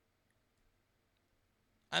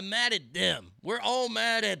 I'm mad at them. We're all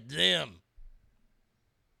mad at them.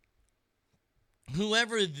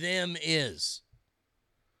 Whoever them is.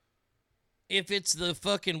 If it's the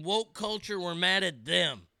fucking woke culture, we're mad at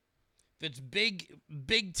them. If it's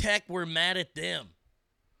big tech, we're mad at them.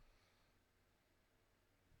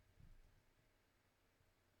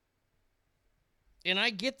 And I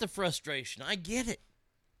get the frustration. I get it.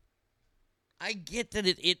 I get that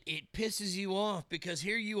it pisses you off because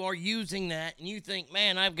here you are using that and you think,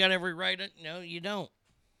 man, I've got every right. No, you don't.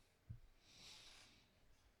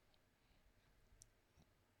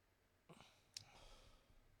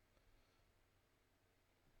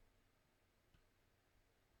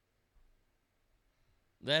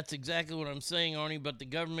 That's exactly what I'm saying, Arnie, but the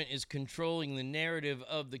government is controlling the narrative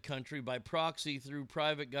of the country by proxy through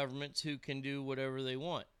private governments who can do whatever they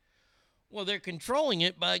want. Well, they're controlling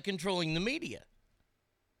it by controlling the media.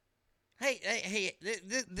 Hey,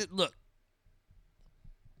 look.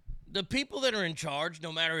 The people that are in charge,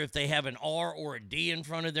 no matter if they have an R or a D in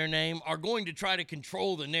front of their name, are going to try to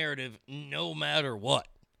control the narrative no matter what.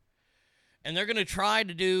 And they're going to try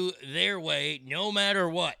to do their way no matter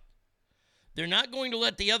what. They're not going to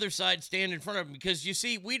let the other side stand in front of them because, you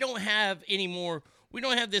see, we don't have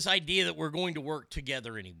this idea that we're going to work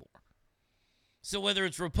together anymore. So whether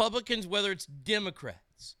it's Republicans, whether it's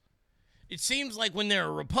Democrats, it seems like when there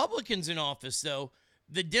are Republicans in office, though,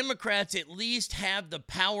 the Democrats at least have the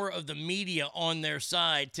power of the media on their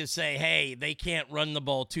side to say, hey, they can't run the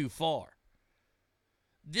ball too far.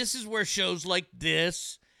 This is where shows like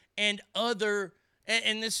this and other,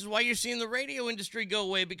 and this is why you're seeing the radio industry go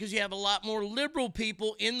away, because you have a lot more liberal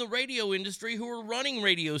people in the radio industry who are running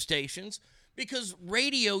radio stations, because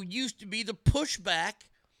radio used to be the pushback.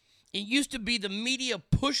 It used to be the media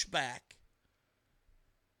pushback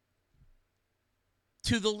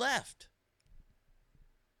to the left.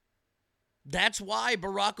 That's why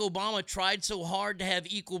Barack Obama tried so hard to have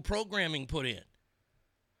equal programming put in.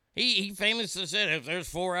 He famously said, if there's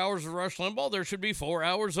 4 hours of Rush Limbaugh, there should be 4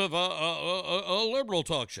 hours of a liberal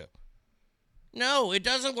talk show. No, it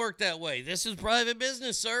doesn't work that way. This is private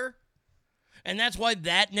business, sir. And that's why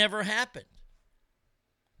that never happened.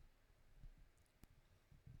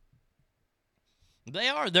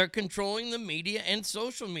 They're controlling the media and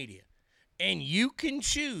social media. And you can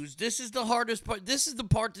choose. This is the hardest part. This is the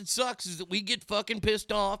part that sucks, is that we get fucking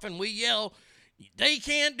pissed off and we yell. They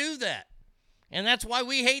can't do that. And that's why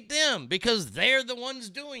we hate them, because they're the ones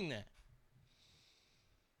doing that.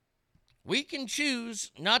 We can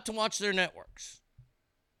choose not to watch their networks.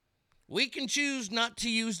 We can choose not to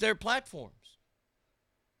use their platforms.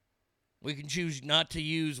 We can choose not to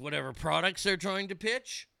use whatever products they're trying to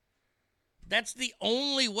pitch. That's the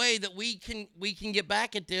only way that we can get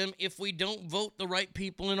back at them if we don't vote the right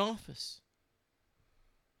people in office.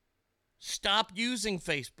 Stop using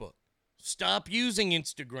Facebook. Stop using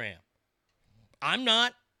Instagram. I'm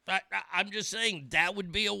just saying that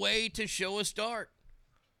would be a way to show a start.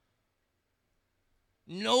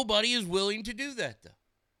 Nobody is willing to do that, though.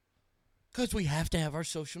 Because we have to have our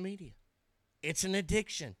social media. It's an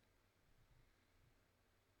addiction.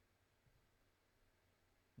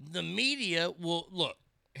 The media will, look,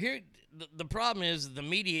 here, the problem is the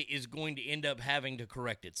media is going to end up having to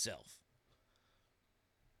correct itself.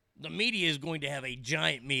 The media is going to have a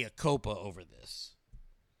giant mea culpa over this.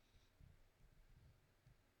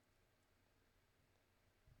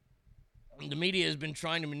 the media has been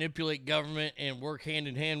trying to manipulate government and work hand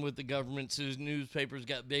in hand with the government since newspapers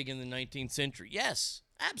got big in the 19th century. Yes,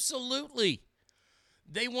 absolutely.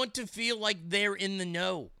 They want to feel like they're in the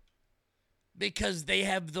know because they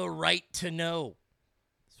have the right to know.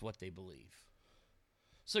 That's what they believe.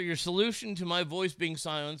 So your solution to my voice being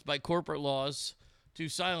silenced by corporate laws to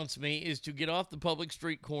silence me is to get off the public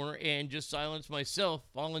street corner and just silence myself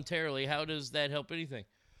voluntarily. How does that help anything?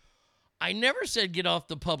 I never said get off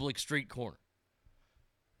the public street corner.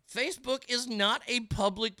 Facebook is not a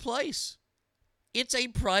public place. It's a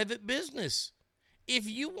private business. If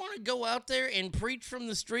you want to go out there and preach from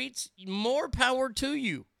the streets, more power to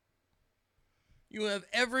you. You have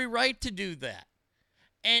every right to do that.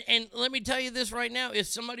 And let me tell you this right now. If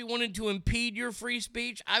somebody wanted to impede your free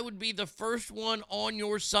speech, I would be the first one on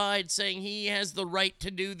your side saying he has the right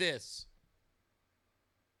to do this.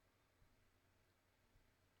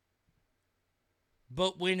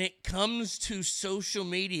 But when it comes to social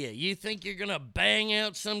media, you think you're going to bang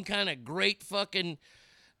out some kind of great fucking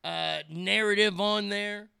narrative on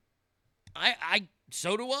there?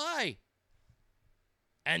 So do I.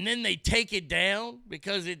 And then they take it down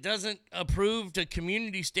because it doesn't approve to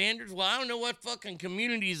community standards. Well, I don't know what fucking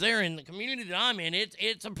communities they're in. The community that I'm in,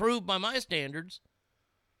 it's approved by my standards.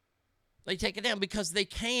 They take it down because they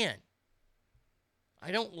can.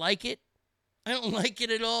 I don't like it. I don't like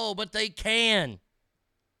it at all, but they can.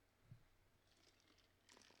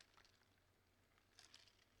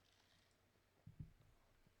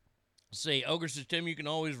 Say, Ogre says, Tim, you can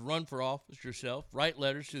always run for office yourself, write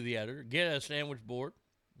letters to the editor, get a sandwich board,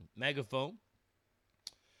 megaphone.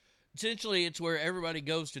 Essentially, it's where everybody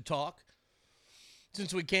goes to talk.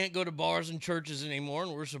 Since we can't go to bars and churches anymore,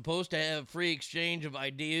 and we're supposed to have free exchange of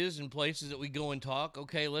ideas in places that we go and talk,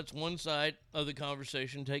 okay, let's one side of the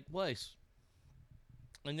conversation take place.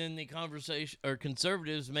 And then the conversation, or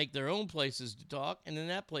conservatives make their own places to talk, and then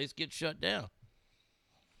that place gets shut down.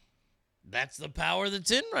 That's the power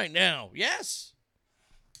that's in right now. Yes.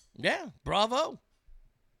 Yeah, bravo.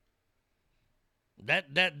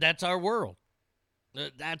 That's our world.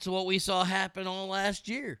 That's what we saw happen all last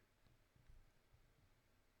year.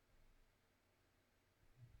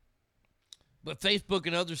 But Facebook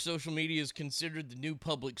and other social media is considered the new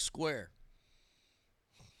public square.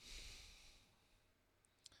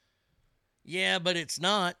 Yeah, but it's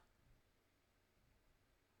not.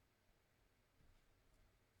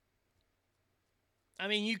 I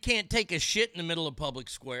mean, you can't take a shit in the middle of public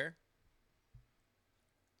square.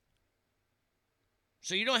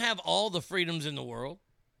 So you don't have all the freedoms in the world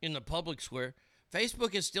in the public square.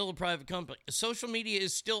 Facebook is still a private company. Social media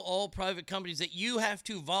is still all private companies that you have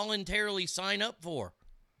to voluntarily sign up for.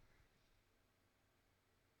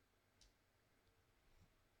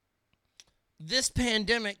 This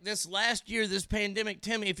pandemic, this last year, this pandemic,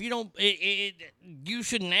 Tim, if you don't, you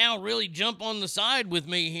should now really jump on the side with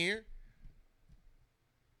me here.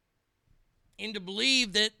 And to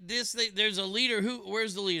believe that there's a leader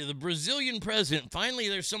where's the leader? The Brazilian president. Finally,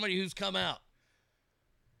 there's somebody who's come out.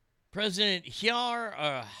 President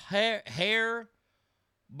Jair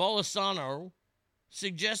Bolsonaro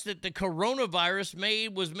suggests that the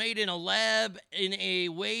coronavirus was made in a lab in a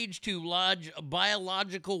wage to lodge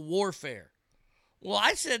biological warfare. Well,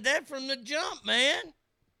 I said that from the jump, man.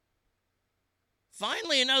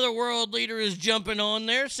 Finally, another world leader is jumping on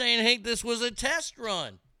there saying, hey, this was a test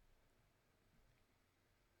run.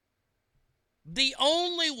 The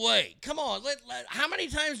only way, come on, how many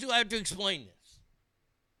times do I have to explain this?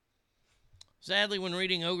 Sadly, when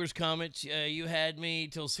reading Ogre's comments, you had me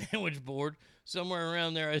till sandwich board. Somewhere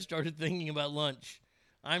around there, I started thinking about lunch.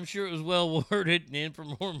 I'm sure it was well worded and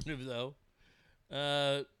informative, though.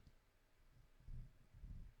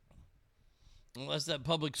 Unless that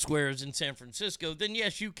public square is in San Francisco, then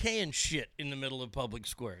yes, you can shit in the middle of public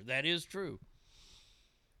square. That is true.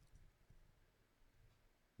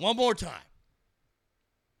 One more time.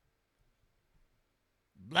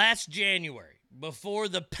 Last January, before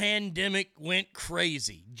the pandemic went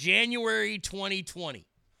crazy, January 2020,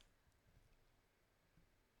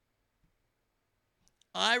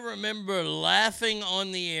 I remember laughing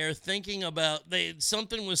on the air thinking about,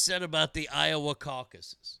 something was said about the Iowa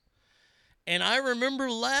caucuses. And I remember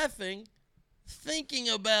laughing, thinking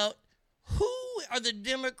about who are the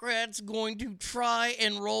Democrats going to try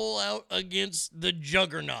and roll out against the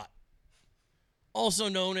juggernaut, also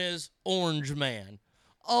known as Orange Man.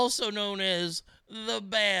 Also known as the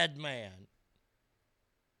bad man.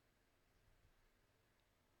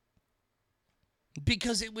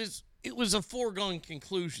 Because it was a foregone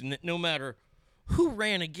conclusion that no matter who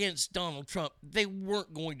ran against Donald Trump, they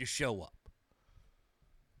weren't going to show up.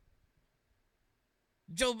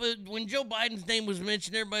 When Joe Biden's name was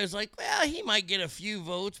mentioned, everybody was like, well, he might get a few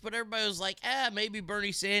votes, but everybody was like, maybe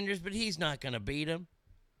Bernie Sanders, but he's not going to beat him.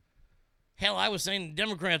 Hell, I was saying the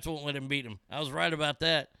Democrats won't let him beat him. I was right about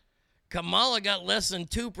that. Kamala got less than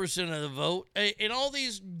 2% of the vote, and all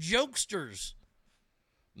these jokesters,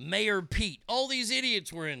 Mayor Pete, all these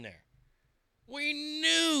idiots were in there. We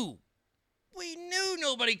knew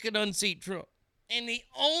nobody could unseat Trump. And the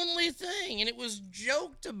only thing, and it was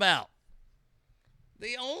joked about,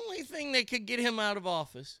 the only thing that could get him out of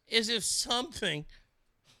office is if something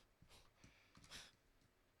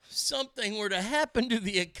were to happen to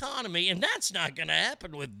the economy, and that's not going to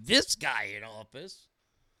happen with this guy in office.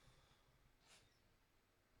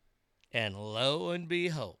 And lo and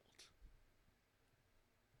behold,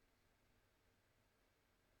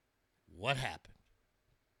 what happened?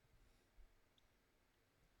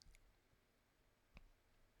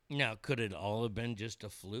 Now, could it all have been just a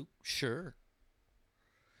fluke? Sure.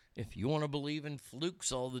 If you want to believe in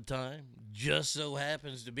flukes all the time, just so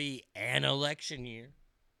happens to be an election year.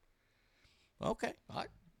 Okay, all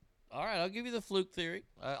right, I'll give you the fluke theory.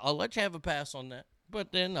 I'll let you have a pass on that.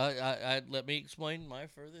 But then let me explain my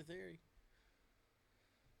further theory.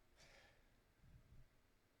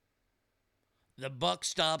 The buck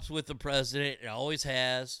stops with the president. It always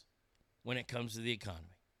has when it comes to the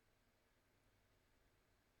economy.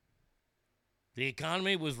 The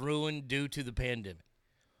economy was ruined due to the pandemic.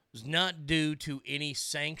 It was not due to any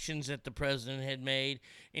sanctions that the president had made,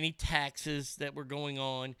 any taxes that were going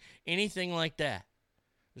on, anything like that.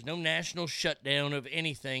 There's no national shutdown of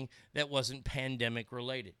anything that wasn't pandemic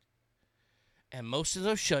related. And most of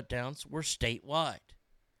those shutdowns were statewide,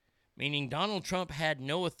 meaning Donald Trump had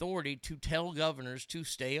no authority to tell governors to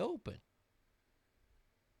stay open.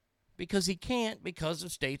 Because he can't because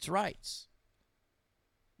of states' rights.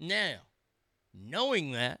 Now,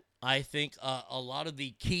 knowing that, I think a lot of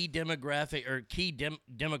the key demographic or key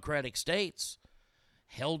Democratic states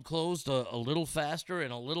held closed a little faster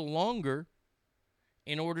and a little longer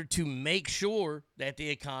in order to make sure that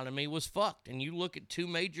the economy was fucked. And you look at two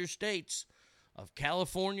major states of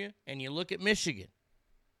California and you look at Michigan.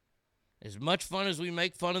 As much fun as we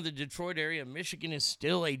make fun of the Detroit area, Michigan is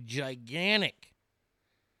still a gigantic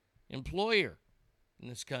employer in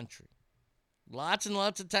this country. Lots and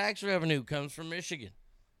lots of tax revenue comes from Michigan.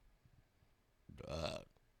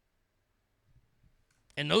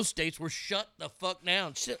 And those states were shut the fuck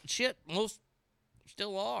down. Shit, most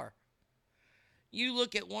still are. You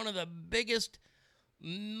look at one of the biggest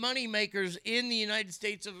money makers in the United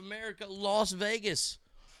States of America, Las Vegas.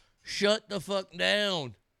 Shut the fuck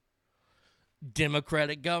down.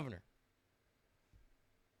 Democratic governor.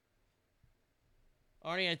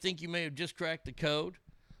 Arnie, I think you may have just cracked the code.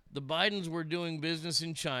 The Bidens were doing business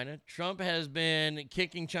in China. Trump has been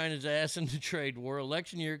kicking China's ass in the trade war.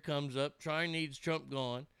 Election year comes up. China needs Trump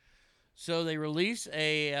gone. So they release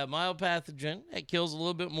a mild pathogen that kills a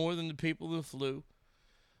little bit more than the people of the flu.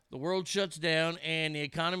 The world shuts down and the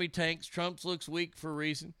economy tanks. Trump looks weak for a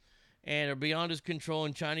reason and are beyond his control.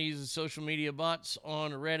 And China uses social media bots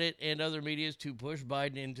on Reddit and other medias to push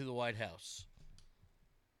Biden into the White House.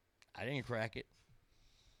 I didn't crack it.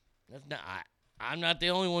 That's not... I'm not the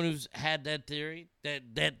only one who's had that theory,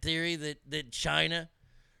 that theory that China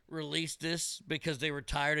released this because they were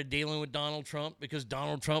tired of dealing with Donald Trump because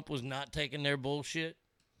Donald Trump was not taking their bullshit.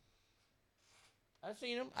 I've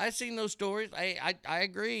seen them. I've seen those stories. I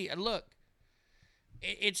agree. And look,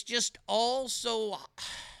 it's just all so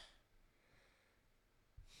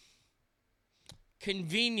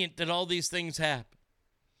convenient that all these things happen.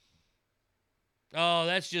 Oh,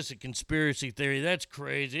 that's just a conspiracy theory. That's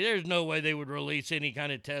crazy. There's no way they would release any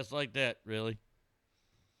kind of test like that. Really?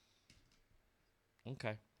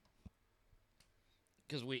 Okay.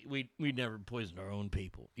 Because we never poisoned our own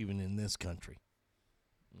people, even in this country.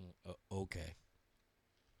 Okay.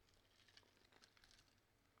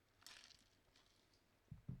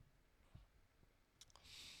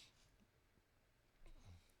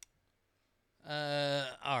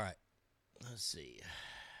 All right. Let's see.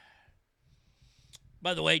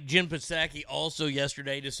 By the way, Jen Psaki also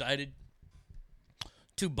yesterday decided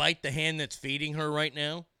to bite the hand that's feeding her right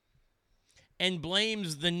now and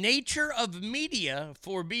blames the nature of media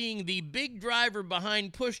for being the big driver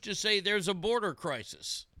behind push to say there's a border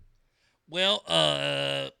crisis. Well,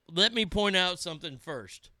 let me point out something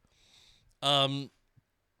first.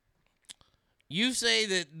 You say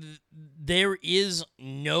that there is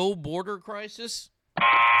no border crisis?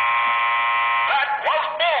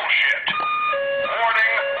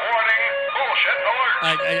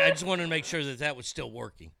 I just wanted to make sure that was still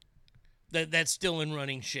working. That's still in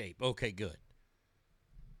running shape. Okay, good.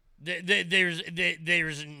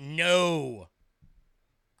 There's no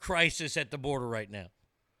crisis at the border right now.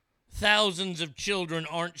 Thousands of children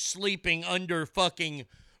aren't sleeping under fucking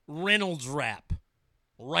Reynolds wrap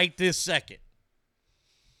right this second.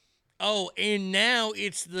 Oh, and now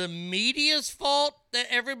it's the media's fault that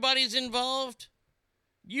everybody's involved?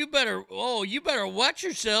 You better watch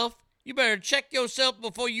yourself. You better check yourself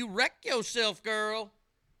before you wreck yourself, girl.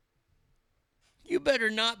 You better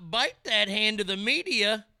not bite that hand of the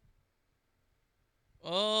media.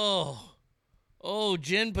 Oh,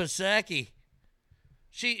 Jen Psaki.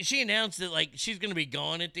 She announced that, like, she's going to be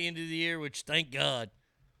gone at the end of the year, which, thank God.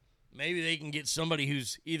 Maybe they can get somebody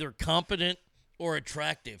who's either competent or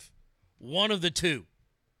attractive. One of the two.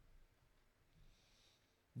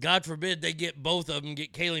 God forbid they get both of them,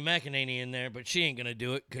 get Kayleigh McEnany in there, but she ain't going to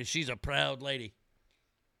do it because she's a proud lady.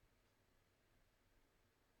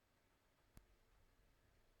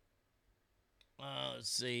 Let's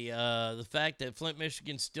see. The fact that Flint,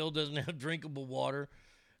 Michigan still doesn't have drinkable water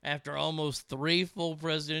after almost 3 full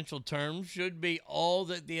presidential terms should be all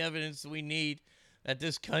that the evidence we need that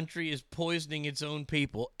this country is poisoning its own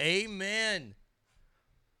people. Amen.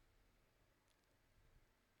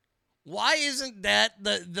 Why isn't that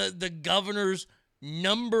the governor's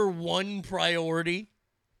number one priority?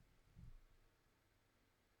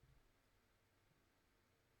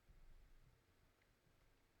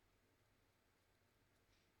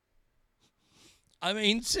 I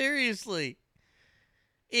mean, seriously.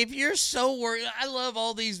 If you're so worried, I love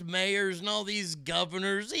all these mayors and all these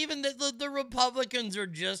governors, even the Republicans are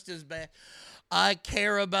just as bad. I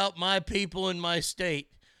care about my people in my state.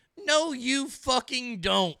 No, you fucking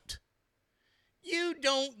don't. You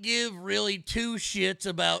don't give really 2 shits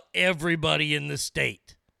about everybody in the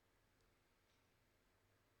state.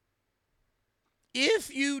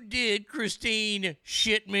 If you did, Christine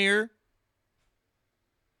Shitmere,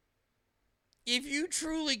 if you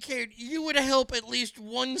truly cared, you would help at least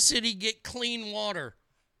one city get clean water.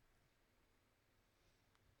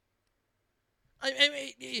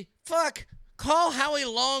 I mean, fuck, call Howie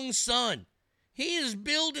Long's son. He is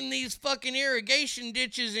building these fucking irrigation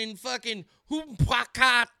ditches in fucking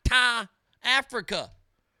Humpakata, Africa,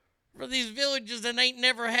 for these villages that ain't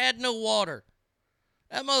never had no water.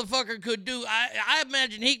 That motherfucker could do, I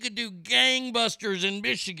imagine he could do gangbusters in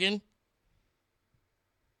Michigan.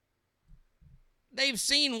 They've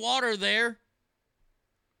seen water there.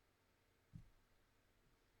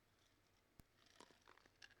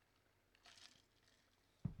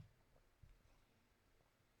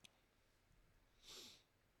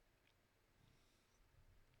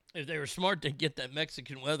 If they were smart, they'd get that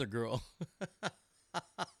Mexican weather girl.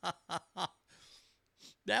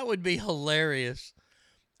 That would be hilarious.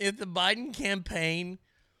 If the Biden campaign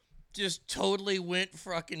just totally went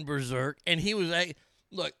fucking berserk and he was...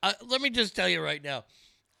 Look, let me just tell you right now.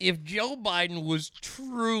 If Joe Biden was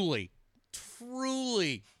truly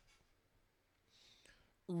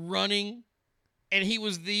running and he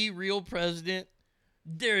was the real president,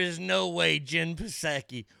 there is no way Jen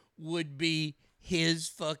Psaki would be his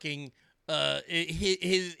fucking,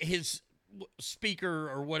 his speaker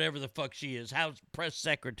or whatever the fuck she is, House press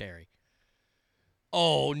secretary.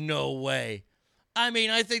 Oh, no way. I mean,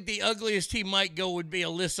 I think the ugliest he might go would be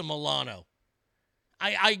Alyssa Milano.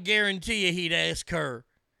 I guarantee you he'd ask her.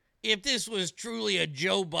 If this was truly a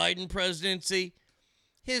Joe Biden presidency,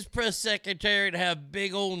 his press secretary would have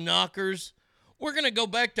big old knockers. We're going to go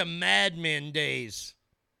back to Mad Men days.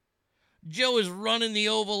 Joe is running the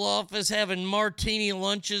Oval Office, having martini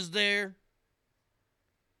lunches there.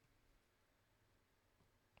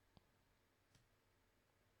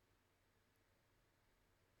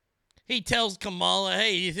 He tells Kamala,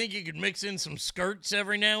 hey, you think you could mix in some skirts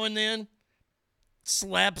every now and then?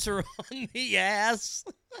 Slaps her on the ass.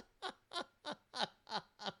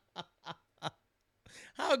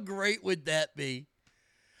 How great would that be?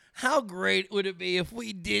 How great would it be if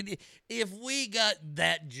we got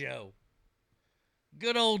that Joe?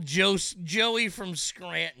 Good old Joey from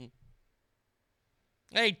Scranton.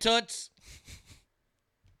 Hey, Toots.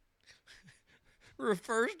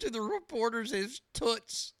 Refers to the reporters as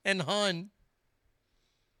Toots and Hun.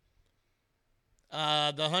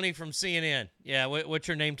 The honey from CNN. Yeah, what's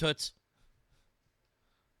your name, Toots?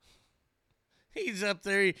 He's up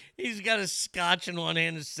there. He's got a scotch in one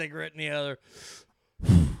hand and a cigarette in the other.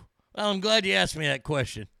 Well, I'm glad you asked me that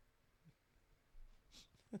question.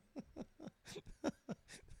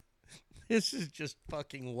 This is just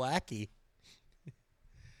fucking wacky.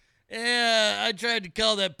 Yeah, I tried to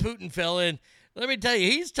call that Putin fella in. Let me tell you,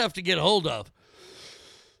 he's tough to get a hold of.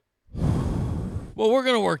 Well, we're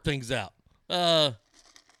going to work things out.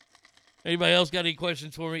 Anybody else got any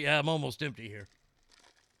questions for me? Yeah, I'm almost empty here.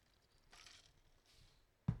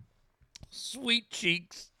 Sweet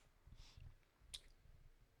cheeks.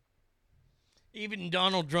 Even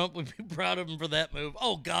Donald Trump would be proud of him for that move.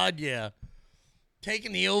 Oh, God, yeah.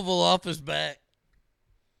 Taking the Oval Office back.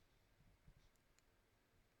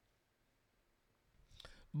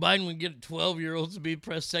 Biden would get 12-year-olds to be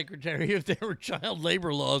press secretary if there were child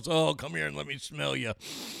labor laws. Oh, come here and let me smell you.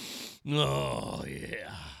 Oh,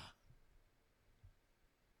 yeah.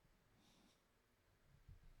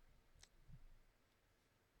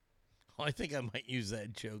 Oh, I think I might use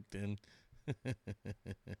that joke then.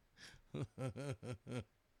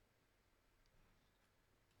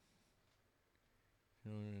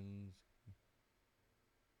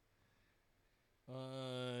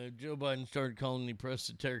 Joe Biden started calling the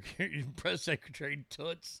press secretary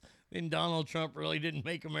toots. Then Donald Trump really didn't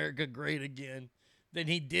make America great again. Then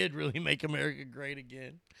he did really make America great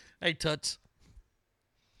again. Hey, toots.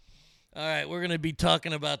 All right, we're going to be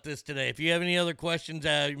talking about this today. If you have any other questions,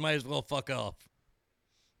 you might as well fuck off.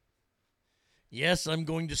 Yes, I'm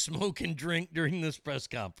going to smoke and drink during this press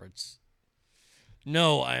conference.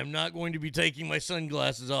 No, I am not going to be taking my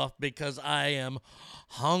sunglasses off because I am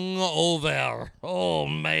hungover. Oh,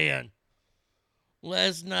 man.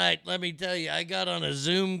 Last night, let me tell you, I got on a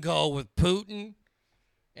Zoom call with Putin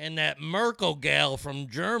and that Merkel gal from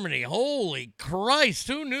Germany. Holy Christ,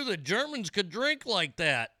 who knew the Germans could drink like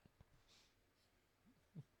that?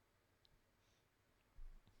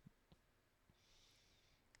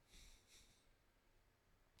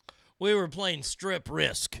 We were playing strip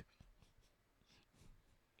risk.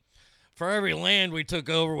 For every land we took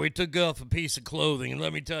over, we took off a piece of clothing. And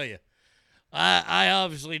let me tell you, I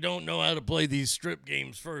obviously don't know how to play these strip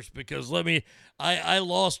games first because I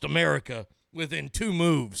lost America within 2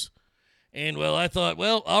 moves. And, well, I thought,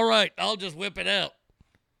 well, all right, I'll just whip it out.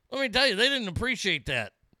 Let me tell you, they didn't appreciate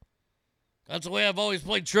that. That's the way I've always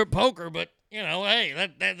played strip poker, but, you know, hey,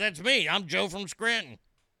 that's me. I'm Joe from Scranton.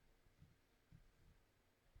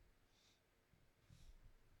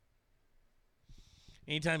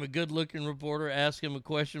 Anytime a good-looking reporter asks him a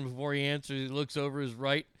question before he answers, he looks over his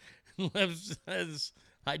right and left.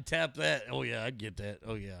 I'd tap that. Oh, yeah, I'd get that.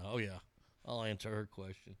 Oh, yeah. I'll answer her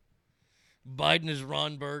question. Biden is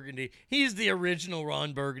Ron Burgundy. He's the original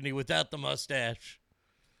Ron Burgundy without the mustache.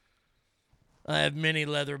 I have many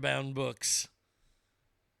leather-bound books.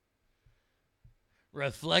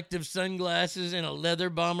 Reflective sunglasses and a leather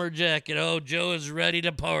bomber jacket. Oh, Joe is ready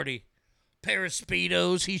to party. Pair of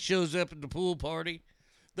Speedos. He shows up at the pool party.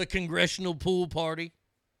 The congressional pool party.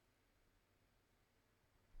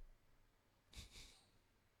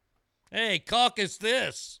 Hey, caucus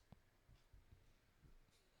this.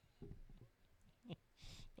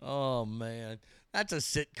 Oh, man. That's a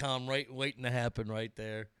sitcom waiting to happen right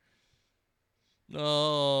there.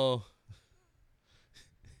 Oh.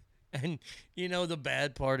 And, you know, the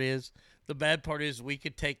bad part is we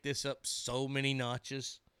could take this up so many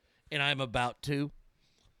notches, and I'm about to.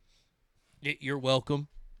 You're welcome.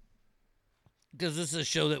 Because this is a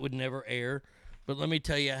show that would never air. But let me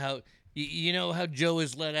tell you how, you know how Joe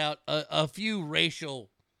has let out a few racial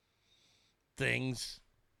things.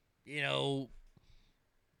 You know,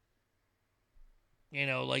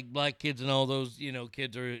 like black kids and all those,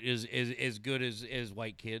 kids are as good as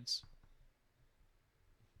white kids.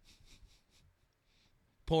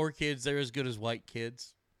 Poor kids, they're as good as white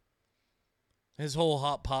kids. His whole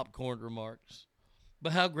hot popcorn remarks.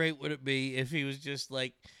 But how great would it be if he was just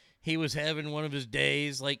like, he was having one of his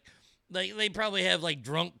days, like they probably have like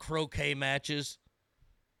drunk croquet matches.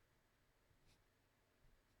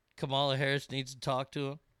 Kamala Harris needs to talk to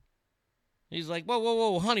him. He's like,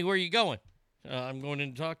 whoa, honey, where are you going? I'm going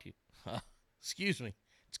in to talk to you. Excuse me.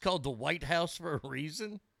 It's called the White House for a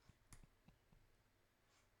reason?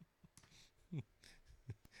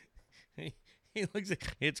 He looks at,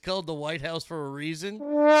 it's called the White House for a reason?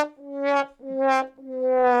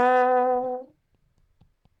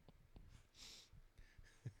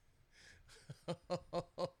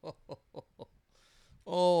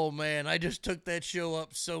 Oh, man, I just took that show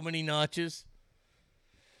up so many notches.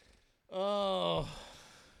 Oh.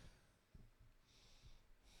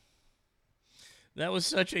 That was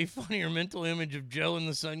such a funnier mental image of Joe in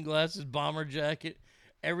the sunglasses, bomber jacket.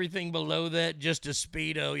 Everything below that, just a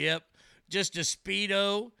Speedo. Yep, just a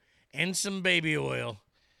Speedo and some baby oil.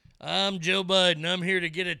 I'm Joe Biden. I'm here to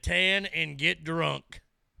get a tan and get drunk.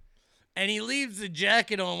 And he leaves the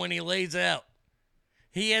jacket on when he lays out.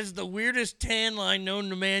 He has the weirdest tan line known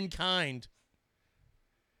to mankind.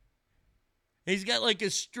 He's got like a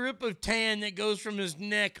strip of tan that goes from his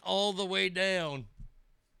neck all the way down.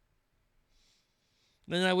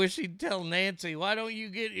 Then I wish he'd tell Nancy, why don't you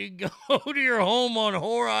go to your home on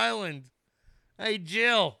Whore Island? Hey,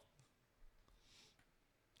 Jill.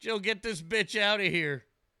 Jill, get this bitch out of here.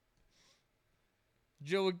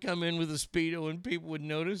 Joe would come in with a Speedo and people would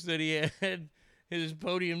notice that he had his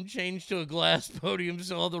podium changed to a glass podium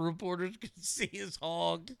so all the reporters could see his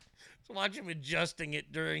hog. So watch him adjusting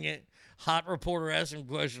it during it. Hot reporter asked him a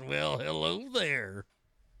question. Well, hello there.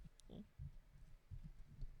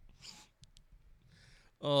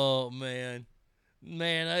 Oh, man.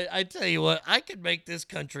 Man, I tell you what, I could make this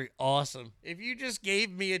country awesome. If you just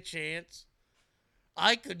gave me a chance,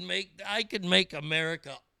 I could make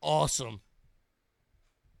America awesome.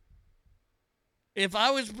 If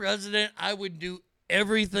I was president, I would do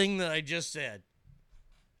everything that I just said,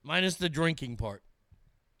 minus the drinking part.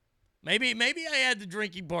 Maybe I add the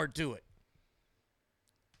drinking part to it.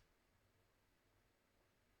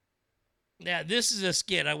 Yeah, this is a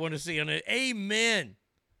skit I want to see on it. Amen.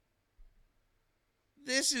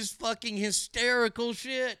 This is fucking hysterical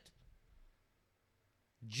shit.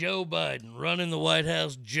 Joe Biden running the White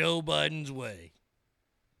House Joe Biden's way.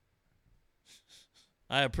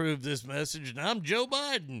 I approve this message, and I'm Joe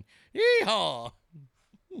Biden. Yeehaw!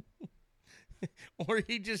 Or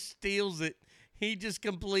he just steals it. He just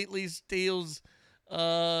completely steals.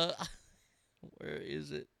 Where is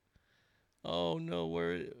it? Oh no,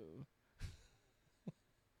 where?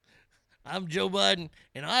 I'm Joe Biden,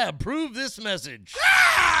 and I approve this message.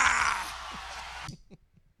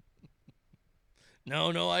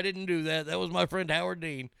 No, I didn't do that. That was my friend Howard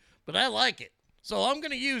Dean, but I like it, so I'm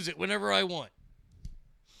gonna use it whenever I want.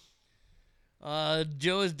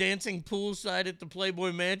 Joe is dancing poolside at the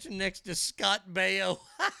Playboy Mansion next to Scott Baio.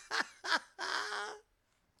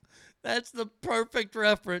 That's the perfect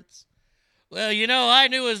reference. Well, you know, I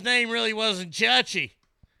knew his name really wasn't Chachi.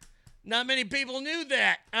 Not many people knew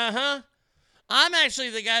that. Uh-huh. I'm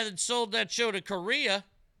actually the guy that sold that show to Korea.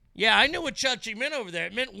 Yeah, I knew what Chachi meant over there.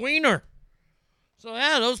 It meant wiener. So,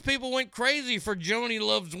 yeah, those people went crazy for Joni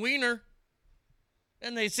Loves Wiener.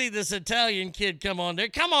 And they see this Italian kid come on there.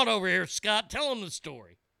 Come on over here, Scott. Tell him the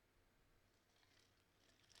story.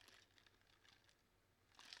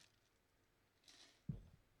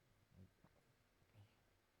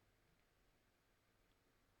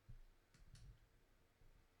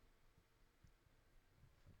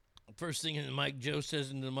 First thing in the mic, Joe says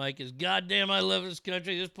into the mic is, God damn, I love this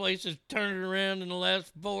country. This place has turned around in the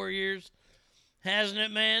last 4 years. Hasn't it,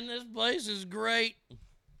 man? This place is great.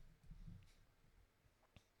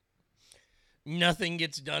 Nothing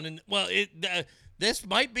gets done. This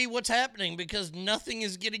might be what's happening because nothing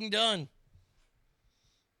is getting done.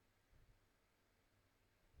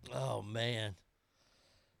 Oh, man.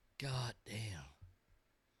 God damn.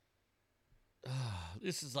 Oh,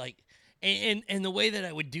 this is like... And the way that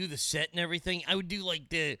I would do the set and everything, I would do like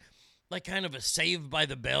kind of a Saved by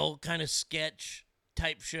the Bell kind of sketch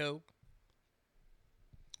type show.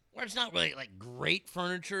 Where it's not really like great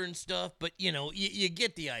furniture and stuff, but you know, you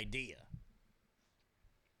get the idea.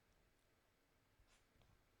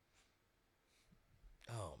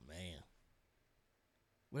 Oh man.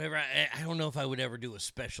 Whatever, I don't know if I would ever do a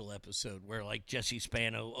special episode where like Jesse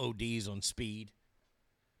Spano ODs on speed.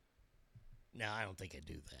 No, I don't think I'd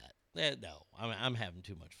do that. No, I'm having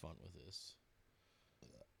too much fun with this.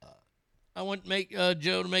 I want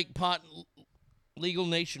Joe to make pot legal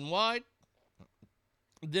nationwide.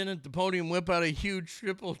 Then at the podium, whip out a huge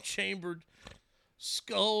triple-chambered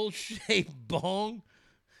skull-shaped bong.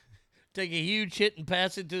 Take a huge hit and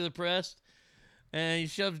pass it to the press. And he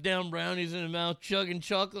shoves down brownies in his mouth, chugging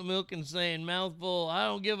chocolate milk and saying, mouthful, I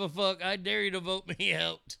don't give a fuck. I dare you to vote me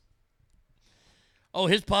out. Oh,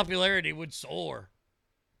 his popularity would soar.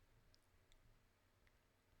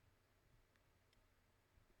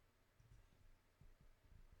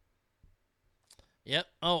 Yep.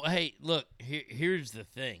 Oh, hey, look, here's the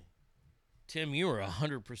thing. Tim, you are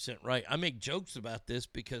 100% right. I make jokes about this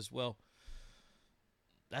because, well,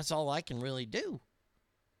 that's all I can really do.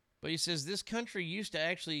 But he says this country used to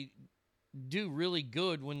actually do really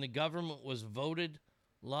good when the government was voted,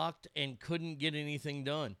 locked, and couldn't get anything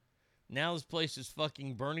done. Now this place is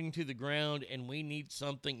fucking burning to the ground, and we need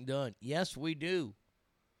something done. Yes, we do.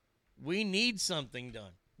 We need something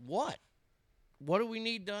done. What? What do we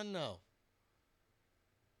need done, though?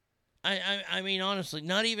 I mean, honestly,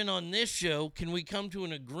 not even on this show can we come to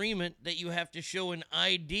an agreement that you have to show an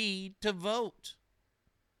ID to vote.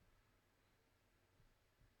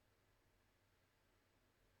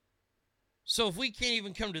 So if we can't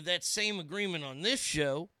even come to that same agreement on this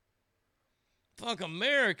show, fuck,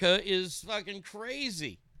 America is fucking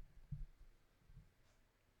crazy.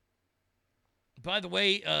 By the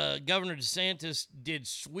way, Governor DeSantis did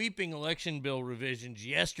sweeping election bill revisions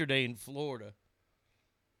yesterday in Florida.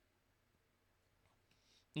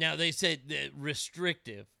 Now, they said that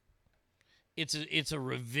restrictive. It's a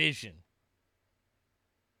revision.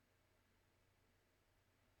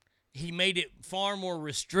 He made it far more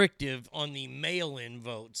restrictive on the mail-in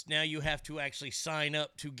votes. Now you have to actually sign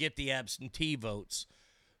up to get the absentee votes,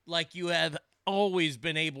 like you have always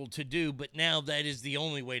been able to do, but now that is the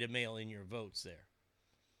only way to mail in your votes there.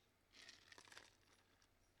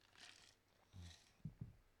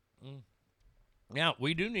 Now,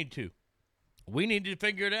 we do need to. We need to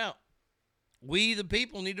figure it out. We, the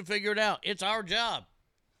people, need to figure it out. It's our job.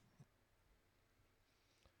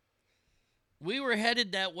 We were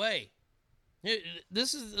headed that way.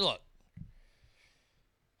 This is, look.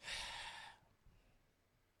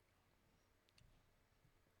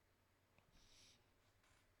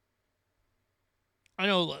 I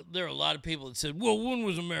know there are a lot of people that said, well, when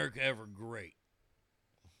was America ever great?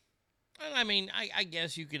 And I mean, I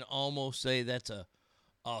guess you can almost say that's a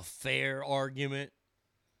fair argument.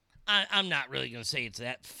 I'm not really going to say it's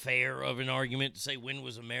that fair of an argument to say when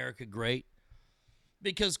was America great.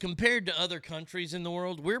 Because compared to other countries in the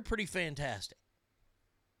world, we're pretty fantastic.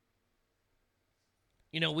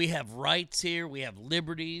 You know, we have rights here. We have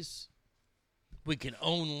liberties. We can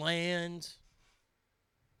own land.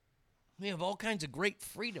 We have all kinds of great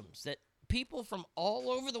freedoms that people from all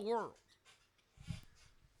over the world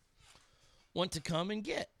want to come and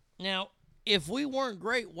get. Now, if we weren't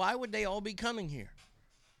great, why would they all be coming here?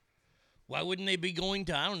 Why wouldn't they be going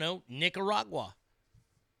to, I don't know, Nicaragua?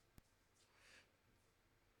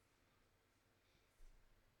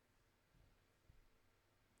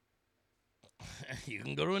 You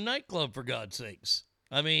can go to a nightclub, for God's sakes.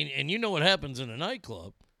 I mean, and you know what happens in a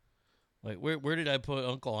nightclub. Like, where did I put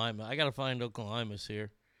Uncle Imus? I got to find Uncle Imus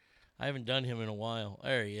here. I haven't done him in a while.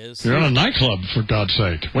 There he is. You're in a nightclub, for God's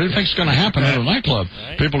sake. What do you think's going to happen at a nightclub?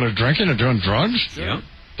 Right. People are drinking and doing drugs. Sure. Yeah.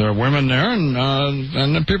 There are women there, and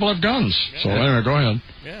then people have guns. Yeah. So anyway, go ahead.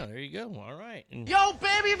 Yeah, there you go. All right. And Yo,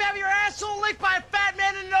 baby, you've had your asshole licked by a fat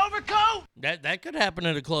man in an overcoat? that could happen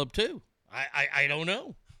at a club, too. I don't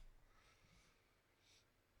know.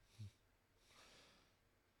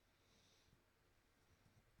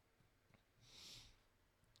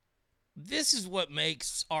 This is what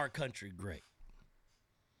makes our country great,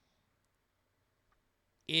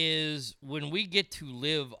 is when we get to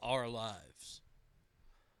live our lives.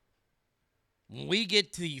 When we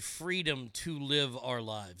get the freedom to live our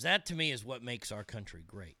lives. That, to me, is what makes our country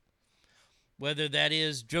great. Whether that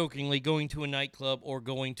is, jokingly, going to a nightclub or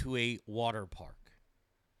going to a water park.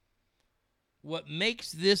 What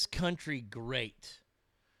makes this country great.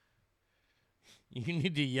 You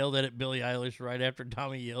need to yell that at Billie Eilish right after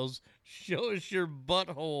Tommy yells, "Show us your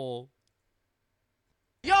butthole."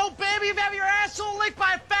 Yo, baby, you've had your asshole licked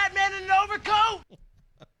by a fat man in an overcoat?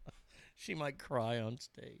 She might cry on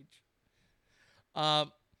stage.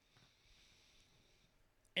 And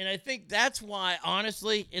I think that's why,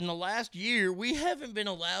 honestly, in the last year, we haven't been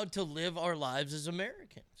allowed to live our lives as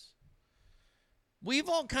Americans. We've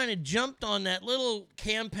all kind of jumped on that little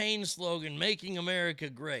campaign slogan, "Making America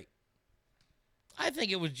Great." I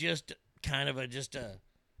think it was just kind of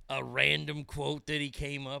a random quote that he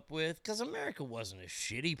came up with, because America wasn't a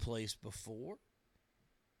shitty place before.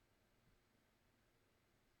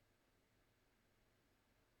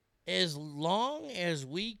 As long as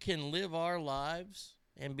we can live our lives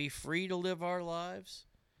and be free to live our lives,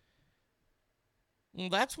 well,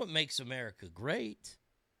 that's what makes America great.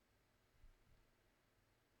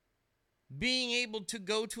 Being able to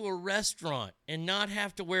go to a restaurant and not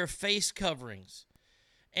have to wear face coverings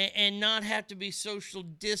and not have to be social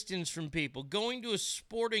distance from people. Going to a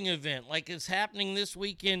sporting event like is happening this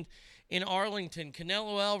weekend in Arlington.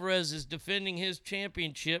 Canelo Alvarez is defending his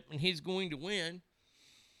championship, and he's going to win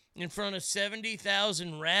in front of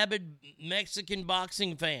 70,000 rabid Mexican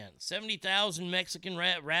boxing fans. 70,000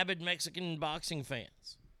 rabid Mexican boxing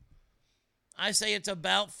fans. I say it's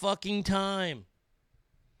about fucking time.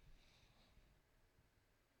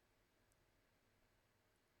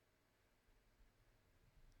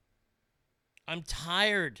 I'm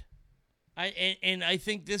tired. And I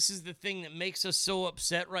think this is the thing that makes us so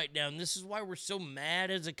upset right now, and this is why we're so mad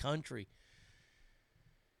as a country,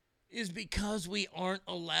 is because we aren't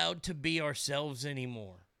allowed to be ourselves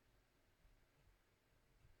anymore.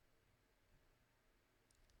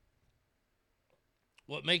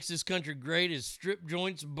 What makes this country great is strip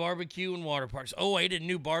joints, barbecue, and water parks. Oh, I ate a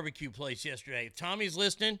new barbecue place yesterday. If Tommy's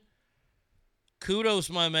listening, kudos,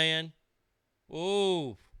 my man.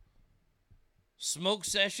 Oh, smoke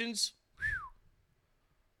sessions.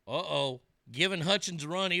 Uh-oh. giving Hutchins a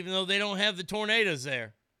run, even though they don't have the tornadoes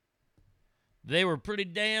there. They were pretty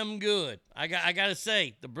damn good. I got to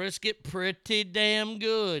say, the brisket, pretty damn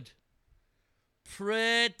good.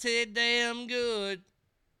 Pretty damn good.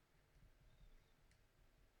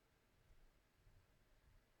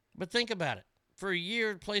 But think about it. For a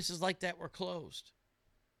year, places like that were closed.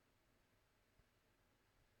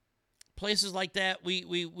 Places like that,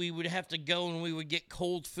 we would have to go and we would get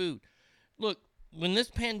cold food. Look, when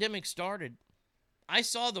this pandemic started, I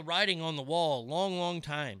saw the writing on the wall a long, long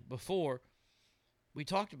time before we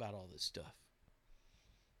talked about all this stuff.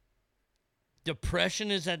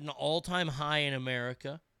 Depression is at an all-time high in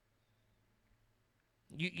America.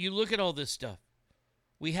 You look at all this stuff.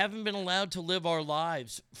 We haven't been allowed to live our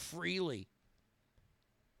lives freely.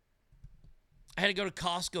 I had to go to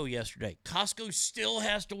Costco yesterday. Costco still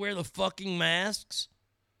has to wear the fucking masks.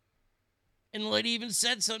 And the lady even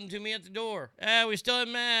said something to me at the door. We still have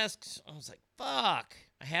masks. I was like, fuck.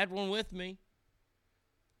 I had one with me.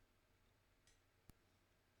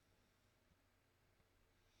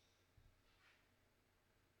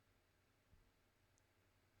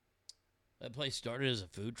 That place started as a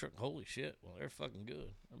food truck. Holy shit. Well, they're fucking good.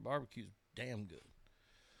 Their barbecue's damn good.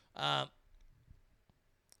 And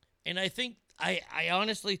I think, I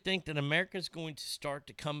honestly think that America's going to start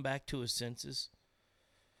to come back to its senses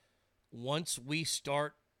once we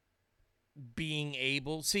start being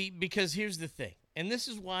able. See, because here's the thing. And this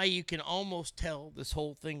is why you can almost tell this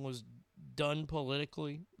whole thing was done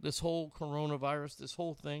politically. This whole coronavirus, this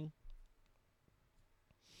whole thing.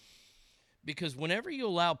 Because whenever you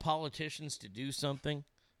allow politicians to do something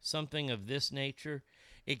of this nature,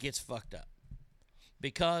 it gets fucked up.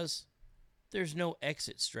 Because there's no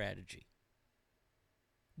exit strategy.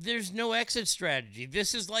 There's no exit strategy.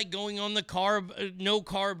 This is like going on the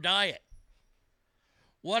no-carb diet.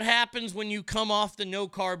 What happens when you come off the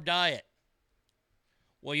no-carb diet?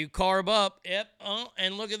 Well, you carb up,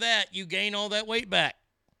 and look at that. You gain all that weight back.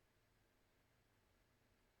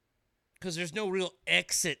 Because there's no real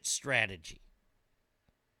exit strategy.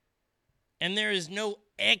 And there is no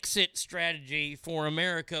exit strategy for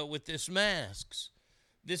America with this masks.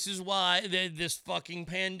 This is why this fucking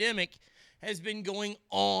pandemic has been going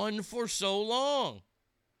on for so long.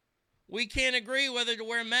 We can't agree whether to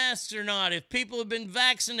wear masks or not. If people have been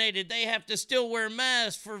vaccinated, they have to still wear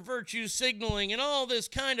masks for virtue signaling and all this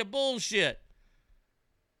kind of bullshit.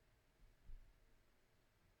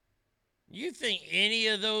 You think any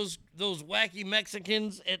of those wacky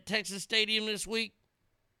Mexicans at Texas Stadium this week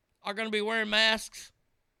are going to be wearing masks?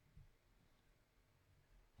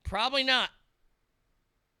 Probably not.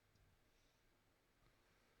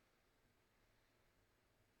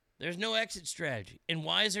 There's no exit strategy. And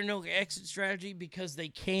why is there no exit strategy? Because they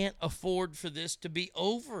can't afford for this to be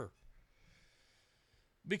over.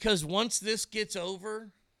 Because once this gets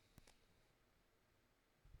over,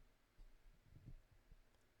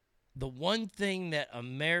 the one thing that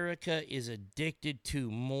America is addicted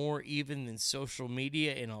to more even than social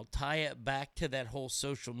media, and I'll tie it back to that whole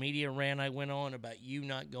social media rant I went on about you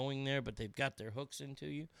not going there, but they've got their hooks into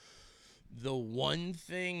you. The one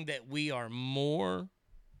thing that we are more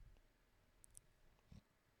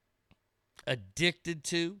addicted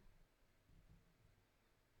to,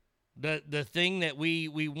 the thing that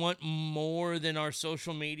we want more than our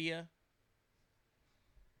social media,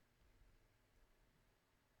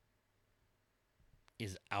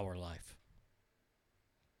 is our life.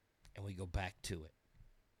 And we go back to it.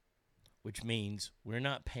 Which means we're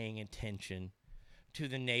not paying attention to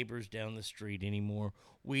the neighbors down the street anymore.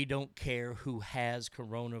 We don't care who has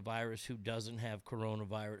coronavirus, who doesn't have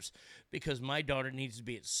coronavirus, because my daughter needs to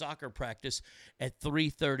be at soccer practice at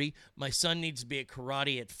 3:30. My son needs to be at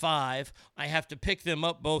karate at 5. I have to pick them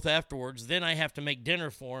up both afterwards. Then I have to make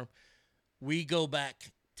dinner for them. We go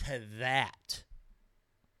back to that,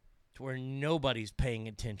 to where nobody's paying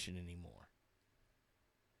attention anymore.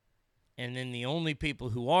 And then the only people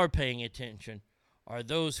who are paying attention are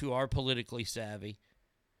those who are politically savvy,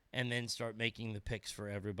 and then start making the picks for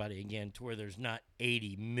everybody again, to where there's not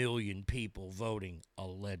 80 million people voting,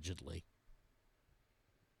 allegedly.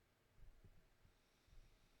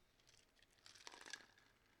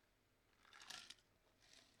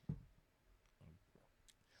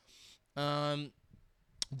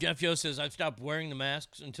 Jeff Yo says, I've stopped wearing the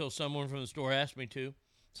masks until someone from the store asked me to.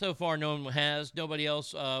 So far, no one has. Nobody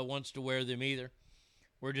else wants to wear them either.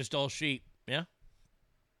 We're just all sheep. Yeah?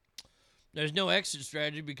 There's no exit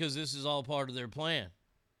strategy because this is all part of their plan.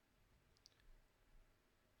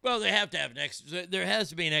 Well, they have to have an exit. There has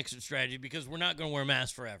to be an exit strategy because we're not going to wear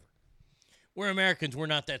masks forever. We're Americans. We're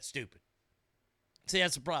not that stupid. See,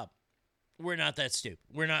 that's the problem. We're not that stupid.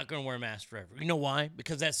 We're not going to wear masks forever. You know why?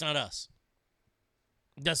 Because that's not us.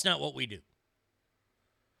 That's not what we do.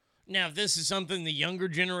 Now, if this is something the younger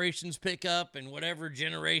generations pick up and whatever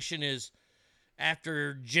generation is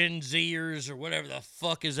after Gen Zers or whatever the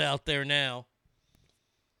fuck is out there now,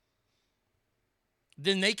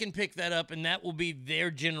 then they can pick that up and that will be their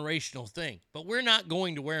generational thing. But we're not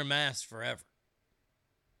going to wear masks forever.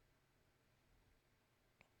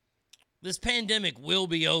 This pandemic will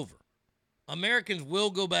be over. Americans will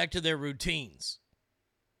go back to their routines.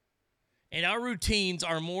 And our routines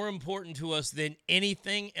are more important to us than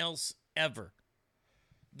anything else ever.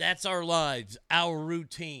 That's our lives, our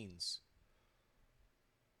routines.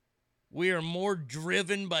 We are more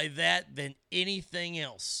driven by that than anything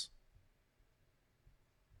else.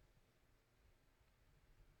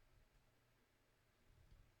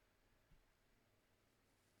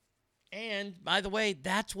 And, by the way,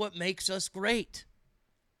 that's what makes us great.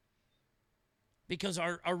 Because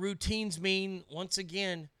our routines mean, once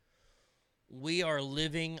again, we are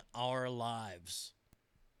living our lives.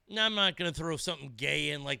 Now, I'm not going to throw something gay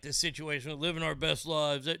in like this situation of living our best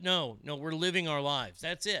lives. No, we're living our lives.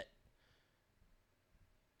 That's it.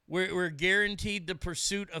 We're guaranteed the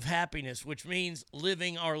pursuit of happiness, which means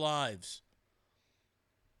living our lives.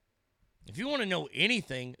 If you want to know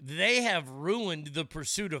anything, they have ruined the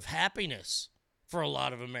pursuit of happiness for a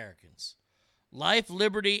lot of Americans. Life,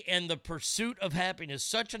 liberty, and the pursuit of happiness.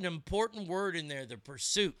 Such an important word in there, the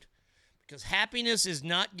pursuit. Because happiness is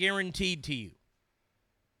not guaranteed to you.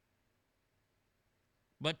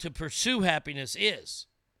 But to pursue happiness is.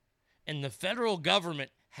 And the federal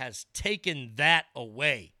government has taken that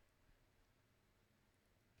away.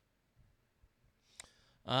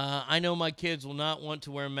 I know my kids will not want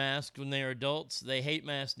to wear masks when they are adults. They hate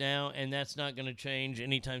masks now, and that's not going to change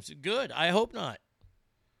anytime soon. Good. I hope not.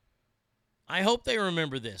 I hope they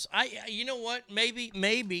remember this. You know what? Maybe,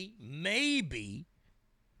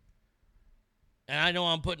 and I know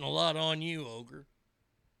I'm putting a lot on you, Ogre,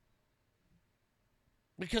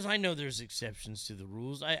 because I know there's exceptions to the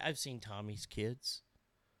rules. I've seen Tommy's kids.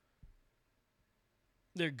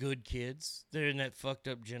 They're good kids. They're in that fucked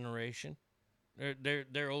up generation.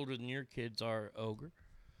 They're older than your kids are, Ogre.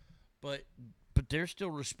 But they're still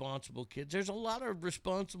responsible kids. There's a lot of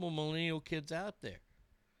responsible millennial kids out there.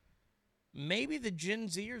 Maybe the Gen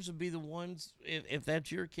Zers will be the ones, if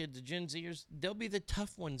that's your kid, the Gen Zers, they'll be the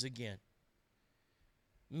tough ones again.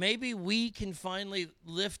 Maybe we can finally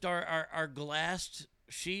lift our glassed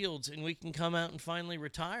shields and we can come out and finally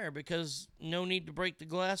retire because no need to break the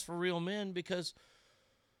glass for real men because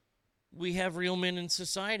we have real men in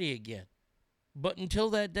society again. But until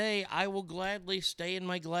that day, I will gladly stay in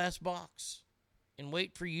my glass box and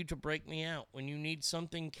wait for you to break me out. When you need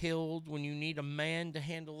something killed, when you need a man to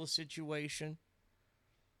handle a situation,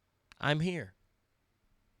 I'm here.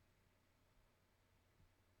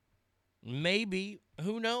 Maybe,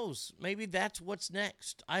 who knows? Maybe that's what's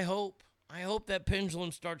next. I hope that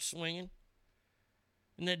pendulum starts swinging.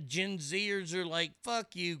 And that Gen Zers are like,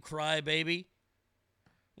 fuck you, crybaby.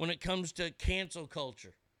 When it comes to cancel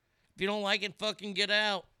culture. If you don't like it, fucking get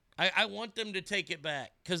out. I want them to take it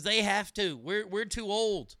back because they have to. We're too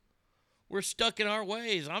old. We're stuck in our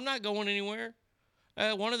ways. I'm not going anywhere.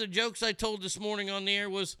 One of the jokes I told this morning on the air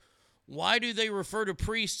was, why do they refer to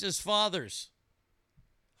priests as fathers?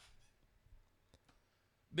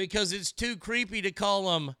 Because it's too creepy to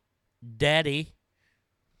call them daddy.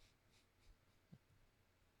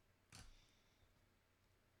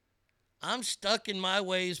 I'm stuck in my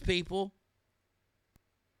ways, people.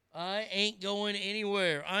 I ain't going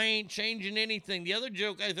anywhere. I ain't changing anything. The other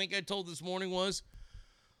joke I think I told this morning was,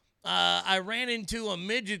 I ran into a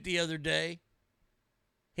midget the other day.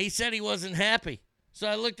 He said he wasn't happy. So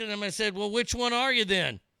I looked at him and I said, well, which one are you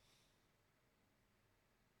then?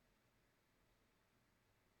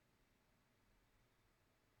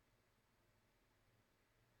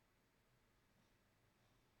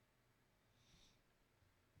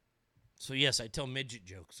 So yes, I tell midget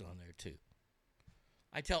jokes on there too.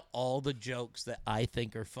 I tell all the jokes that I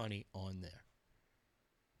think are funny on there.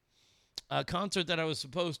 A concert that I was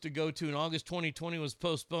supposed to go to in August 2020 was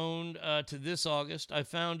postponed to this August. I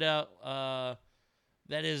found out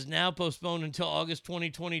that is now postponed until August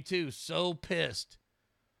 2022. So pissed.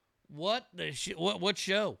 What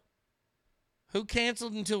show? Who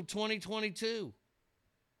canceled until 2022?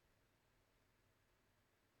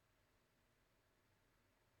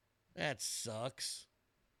 That sucks.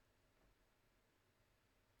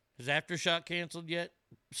 Is Aftershock canceled yet?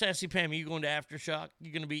 Sassy Pam, are you going to Aftershock?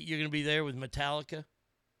 You're gonna be there with Metallica?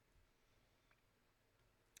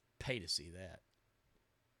 Pay to see that.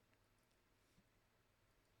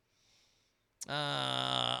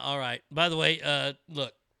 All right. By the way,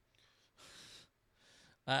 look,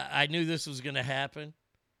 I knew this was going to happen.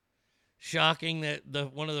 Shocking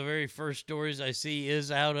that one of the very first stories I see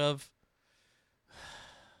is out of.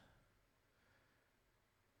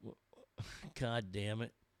 God damn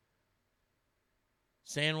it.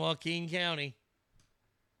 San Joaquin County.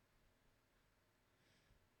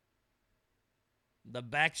 The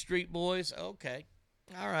Backstreet Boys. Okay.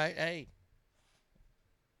 All right. Hey.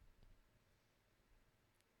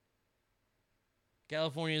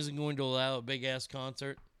 California isn't going to allow a big-ass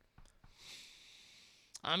concert.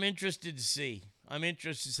 I'm interested to see.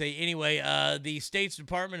 Anyway, the state's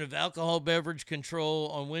Department of Alcohol Beverage Control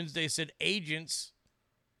on Wednesday said agents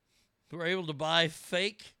who were able to buy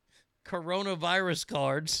fake coronavirus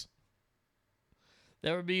cards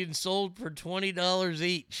that were being sold for $20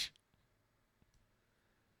 each.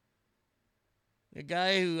 The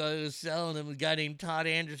guy who was selling them was a guy named Todd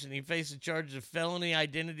Anderson. He faces charges of felony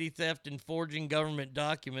identity theft and forging government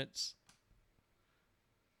documents.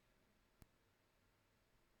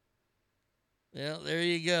 Well, there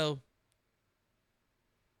you go.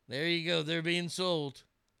 They're being sold.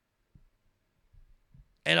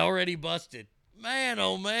 And already busted. Man,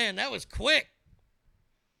 oh man, that was quick.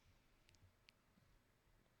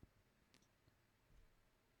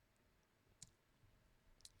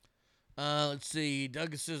 Let's see.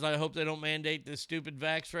 Douglas says, I hope they don't mandate this stupid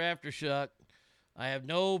vax for Aftershock. I have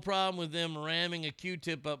no problem with them ramming a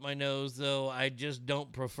Q-tip up my nose, though I just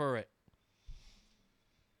don't prefer it.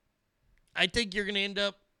 I think you're going to end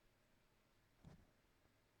up...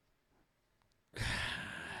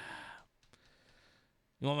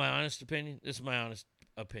 You want my honest opinion? This is my honest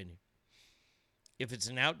opinion. If it's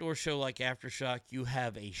an outdoor show like Aftershock, you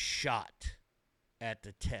have a shot at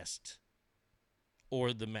the test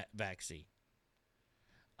or the vaccine.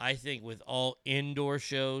 I think with all indoor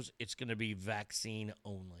shows, it's going to be vaccine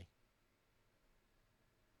only.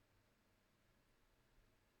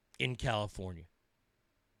 In California.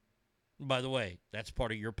 By the way, that's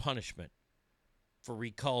part of your punishment for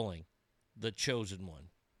recalling the chosen one,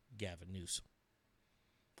 Gavin Newsom.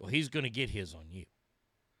 Well, he's going to get his on you.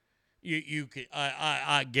 You could,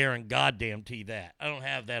 I guarantee that. I don't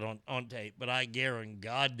have that on tape, but I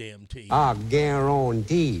guarantee. I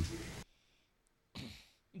guarantee.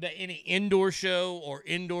 That any indoor show or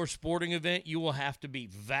indoor sporting event, you will have to be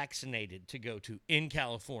vaccinated to go to in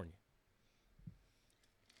California.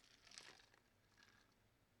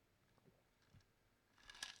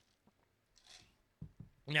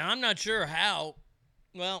 Now, I'm not sure how.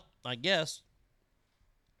 Well, I guess.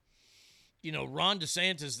 You know, Ron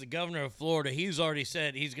DeSantis, the governor of Florida, he's already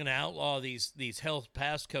said he's going to outlaw these health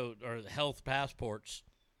passcode or health passports.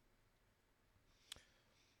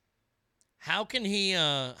 How can he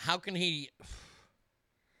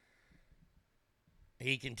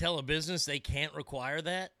can tell a business they can't require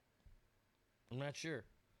that? I'm not sure.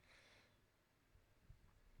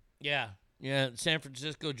 Yeah, San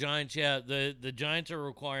Francisco Giants, the Giants are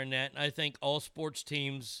requiring that, and I think all sports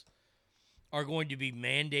teams are going to be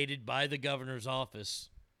mandated by the governor's office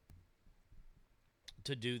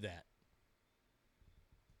to do that.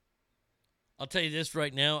 I'll tell you this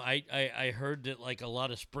right now. I heard that like a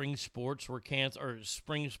lot of spring sports were canceled, or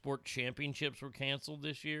spring sport championships were canceled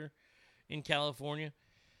this year in California.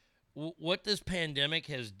 What this pandemic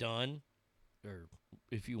has done, or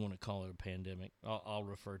if you want to call it a pandemic, I'll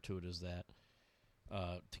refer to it as that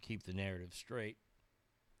to keep the narrative straight.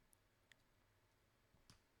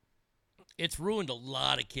 It's ruined a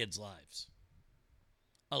lot of kids' lives.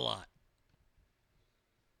 A lot.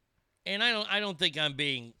 And I don't think I'm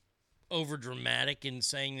being over dramatic in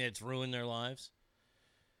saying that it's ruined their lives.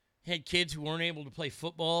 Had kids who weren't able to play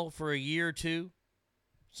football for a year or two.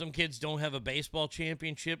 Some kids don't have a baseball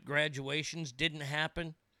championship. Graduations didn't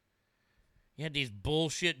happen. You had these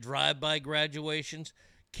bullshit drive-by graduations.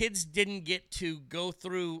 Kids didn't get to go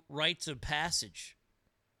through rites of passage.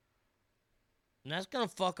 And that's going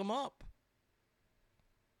to fuck them up.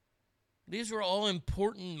 These were all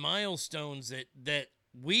important milestones that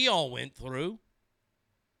we all went through.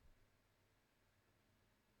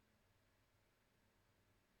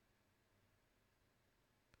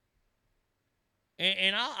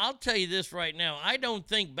 And I'll tell you this right now. I don't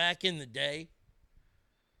think back in the day,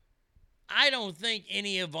 I don't think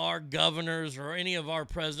any of our governors or any of our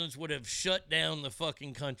presidents would have shut down the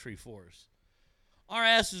fucking country for us. Our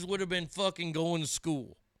asses would have been fucking going to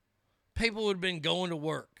school. People would have been going to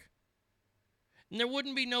work. And there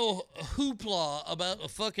wouldn't be no hoopla about a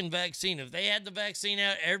fucking vaccine. If they had the vaccine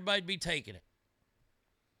out, everybody'd be taking it.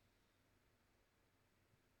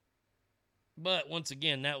 But once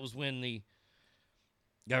again, that was when the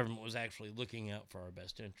government was actually looking out for our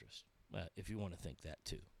best interest, if you want to think that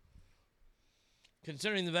too.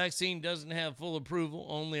 Considering the vaccine doesn't have full approval,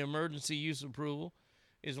 only emergency use approval,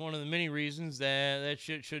 is one of the many reasons that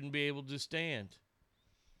shit shouldn't be able to stand.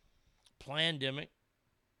 Plandemic.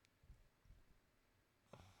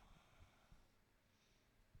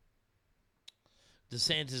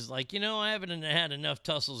 DeSantis is like, I haven't had enough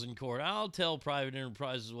tussles in court. I'll tell private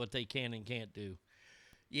enterprises what they can and can't do.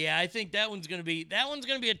 Yeah, I think that one's gonna be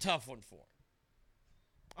a tough one for him.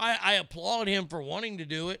 I applaud him for wanting to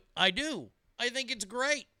do it. I do. I think it's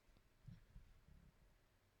great.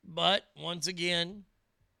 But once again,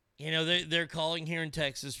 they're calling here in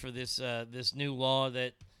Texas for this new law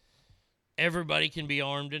that everybody can be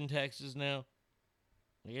armed in Texas now.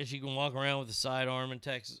 I guess you can walk around with a sidearm in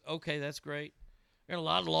Texas. Okay, that's great. There are a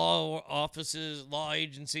lot of law offices, law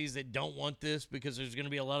agencies that don't want this because there's going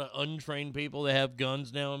to be a lot of untrained people that have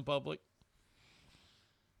guns now in public.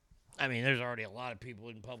 I mean, there's already a lot of people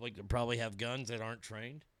in public that probably have guns that aren't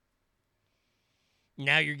trained.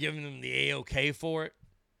 Now you're giving them the A-OK for it.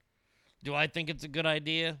 Do I think it's a good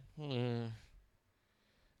idea? I'm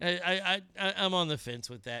on the fence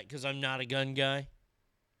with that because I'm not a gun guy.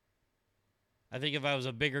 I think if I was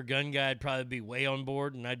a bigger gun guy, I'd probably be way on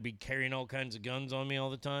board and I'd be carrying all kinds of guns on me all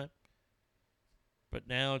the time. But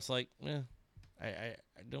now it's like, I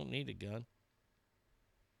don't need a gun.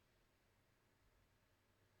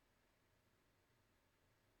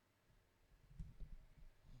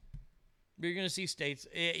 But you're going to see states.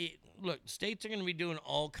 Look, states are going to be doing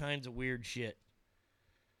all kinds of weird shit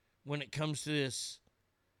when it comes to this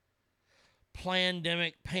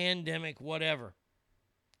pandemic, whatever.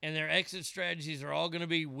 And their exit strategies are all going to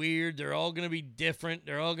be weird. They're all going to be different.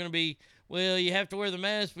 They're all going to be, well, you have to wear the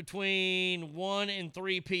mask between 1 and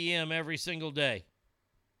 3 p.m. every single day.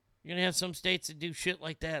 You're going to have some states that do shit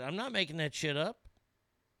like that. I'm not making that shit up.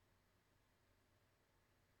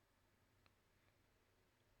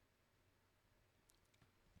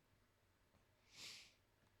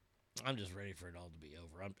 I'm just ready for it all to be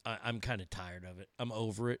over. I'm kind of tired of it. I'm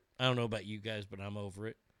over it. I don't know about you guys, but I'm over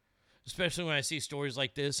it. Especially when I see stories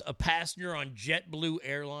like this. A passenger on JetBlue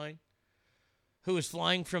airline who is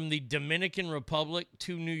flying from the Dominican Republic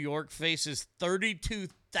to New York faces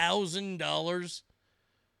 $32,000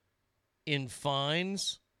 in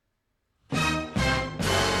fines.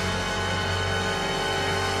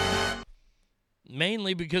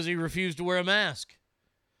 Mainly because he refused to wear a mask.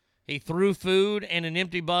 He threw food and an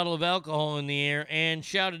empty bottle of alcohol in the air and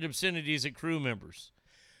shouted obscenities at crew members.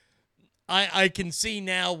 I can see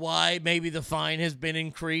now why maybe the fine has been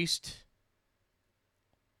increased.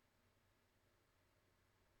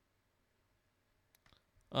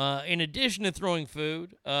 In addition to throwing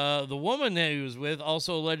food, the woman that he was with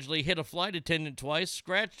also allegedly hit a flight attendant twice,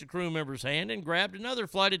 scratched a crew member's hand, and grabbed another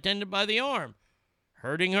flight attendant by the arm,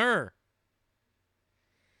 hurting her.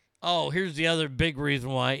 Oh, here's the other big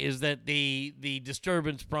reason why, is that the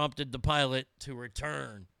disturbance prompted the pilot to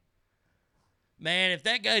return. Man, if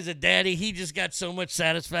that guy's a daddy, he just got so much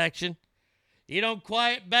satisfaction. You don't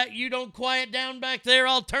quiet down back there,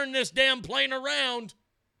 I'll turn this damn plane around.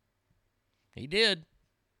 He did.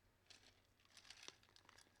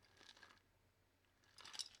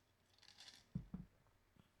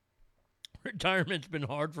 Retirement's been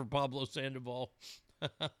hard for Pablo Sandoval.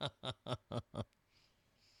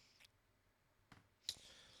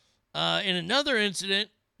 In another incident,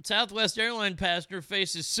 Southwest Airline passenger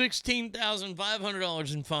faces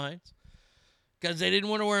 $16,500 in fines because they didn't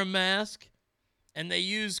want to wear a mask and they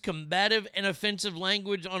used combative and offensive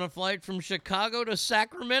language on a flight from Chicago to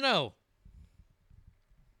Sacramento.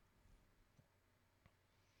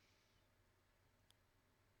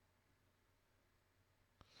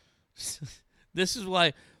 This is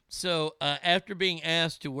why. So after being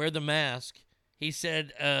asked to wear the mask, he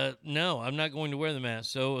said, no, I'm not going to wear the mask.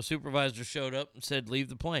 So a supervisor showed up and said, leave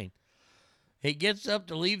the plane. He gets up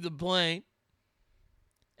to leave the plane.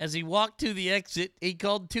 As he walked to the exit, he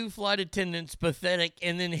called 2 flight attendants pathetic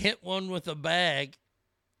and then hit one with a bag.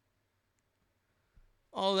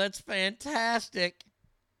 Oh, that's fantastic.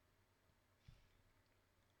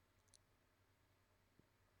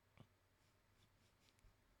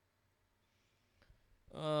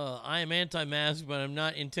 I am anti-mask, but I'm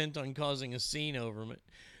not intent on causing a scene over it.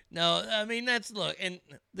 No, I mean, look, and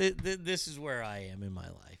this is where I am in my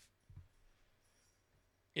life.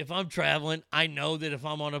 If I'm traveling, I know that if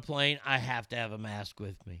I'm on a plane, I have to have a mask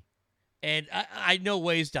with me. And I know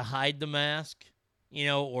ways to hide the mask,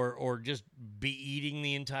 or just be eating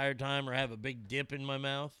the entire time or have a big dip in my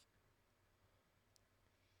mouth.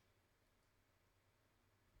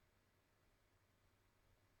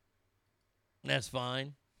 That's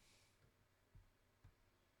fine.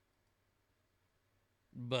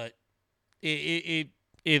 But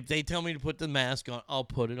if they tell me to put the mask on, I'll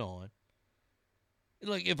put it on.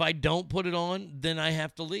 Like, if I don't put it on, then I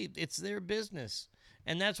have to leave. It's their business.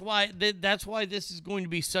 And that's why this is going to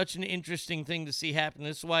be such an interesting thing to see happen.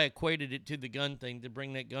 This is why I equated it to the gun thing, to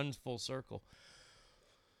bring that guns full circle.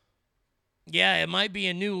 Yeah, it might be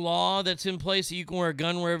a new law that's in place that you can wear a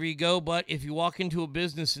gun wherever you go, but if you walk into a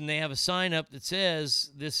business and they have a sign up that says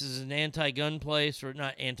this is an anti-gun place, or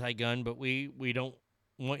not anti-gun, but we don't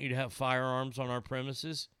want you to have firearms on our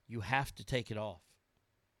premises, you have to take it off.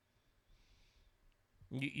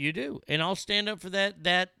 You do. And I'll stand up for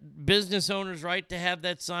that business owner's right to have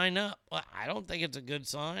that sign up. Well, I don't think it's a good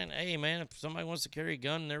sign. Hey, man, if somebody wants to carry a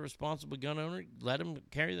gun and they're a responsible gun owner, let them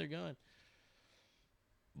carry their gun.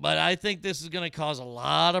 But I think this is going to cause a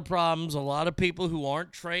lot of problems, a lot of people who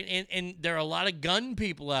aren't trained, and there are a lot of gun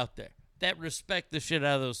people out there that respect the shit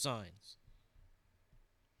out of those signs.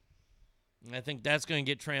 And I think that's going to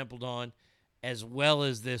get trampled on, as well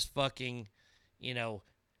as this fucking,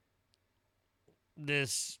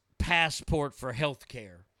 this passport for health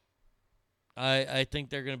care. I think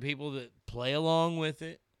there are going to be people that play along with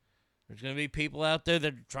it. There's going to be people out there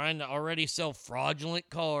that are trying to already sell fraudulent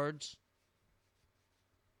cards.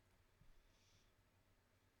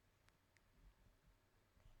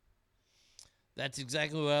 That's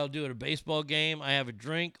exactly what I'll do at a baseball game. I have a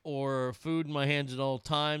drink or food in my hands at all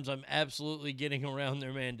times. I'm absolutely getting around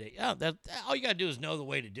their mandate. Yeah, all you got to do is know the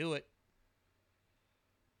way to do it.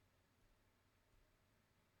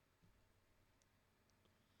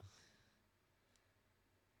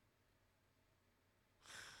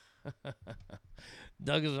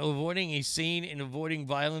 Doug is avoiding a scene, and avoiding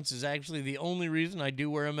violence is actually the only reason I do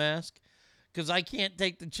wear a mask. Because I can't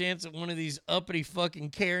take the chance that one of these uppity fucking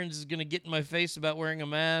Karens is going to get in my face about wearing a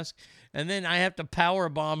mask, and then I have to power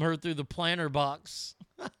bomb her through the planter box.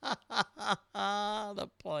 The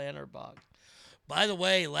planter box. By the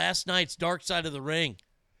way, last night's Dark Side of the Ring,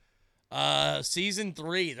 season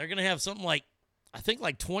 3. They're going to have something like, I think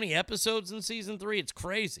like 20 episodes in season 3. It's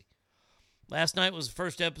crazy. Last night was the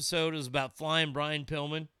first episode. It was about Flying Brian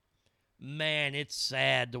Pillman. Man, it's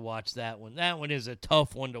sad to watch that one. That one is a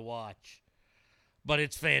tough one to watch. But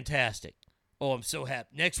it's fantastic. Oh, I'm so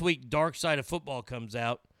happy. Next week, Dark Side of Football comes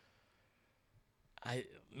out.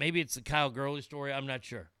 Maybe it's the Kyle Gurley story. I'm not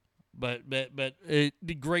sure. But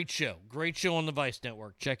great show. Great show on the Vice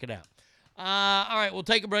Network. Check it out. All right, we'll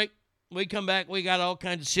take a break. We come back. We got all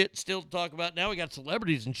kinds of shit still to talk about. Now we got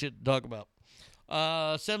celebrities and shit to talk about.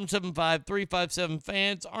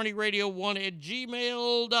 775-357-FANS,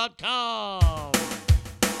 ArnieRadio1@gmail.com.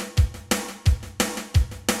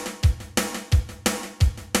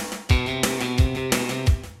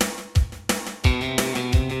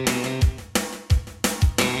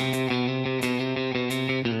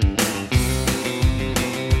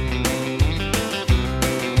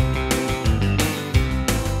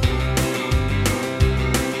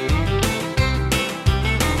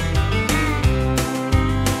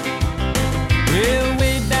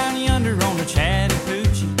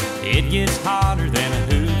 Gets hotter than a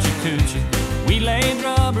hoochie coochie. We laid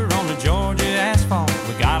rubber on the Georgia asphalt.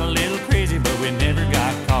 We got a little crazy, but we never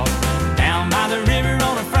got caught. Down by the river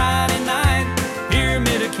on a Friday night,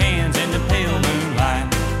 pyramid of cans in the pale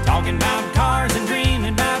moonlight. Talking about cars and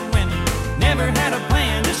dreaming about women. Never had a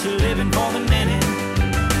plan, just living for the minute.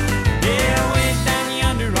 Yeah, way down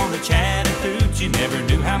yonder on the Chattahoochee. Never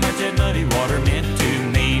knew how much that muddy water meant to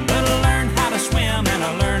me. But I learned how to swim and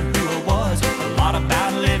I learned who I was. A lot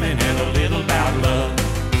about living and a little about love.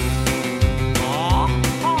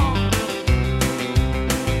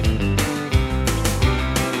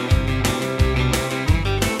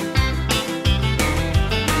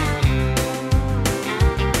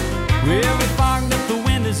 Well, we fogged up the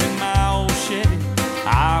windows in my old Chevy.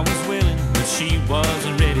 I was willing, but she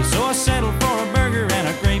wasn't ready. So I settled for a burger and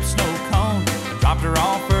a grape snow cone. I dropped her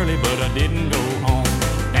off early, but I didn't go home.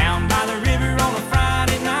 Down by the river on a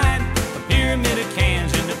Friday night, a pyramid of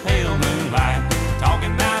cans in the pale moonlight.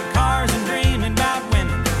 Talking about cars and dreaming about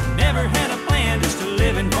women. Never had a plan, just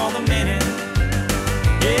living for the minute.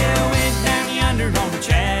 Yeah, went down yonder on the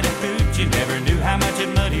Chattahoochee. Never knew how much that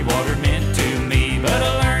muddy water meant to me. But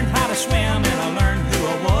I learned how to swim and I learned who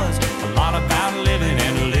I was. A lot about living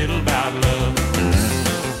and a little about love.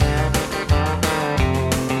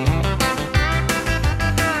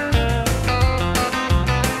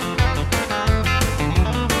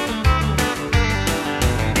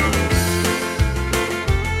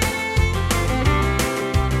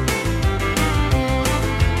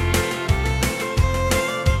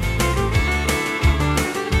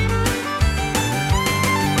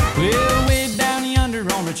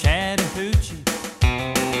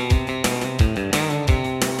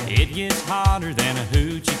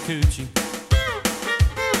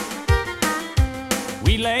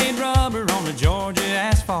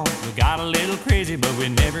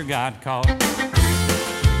 got caught.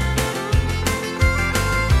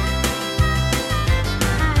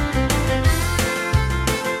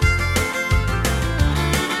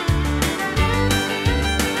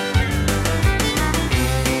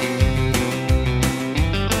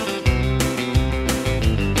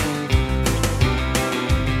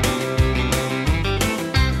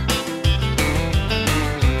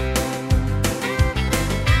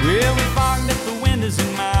 Well, we fogged up the windows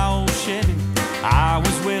in my old Chevy. I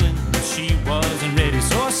was willing, but she wasn't ready.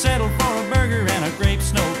 So I settled for a burger and a grape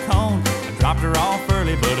snow cone. I dropped her off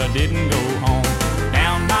early, but I didn't go home.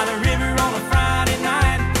 Down by the river on a Friday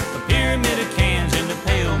night, a pyramid of cans in the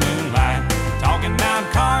pale moonlight. Talking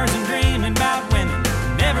about cars and dreaming about women.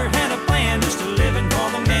 Never had a plan, just a living for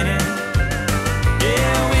the minute.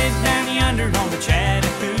 Yeah, I went down yonder on the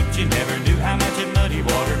Chattahoochee. Never knew how much that muddy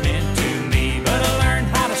water meant to me. But I learned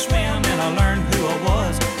how to swim and I learned who I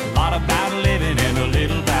was. A lot about living and a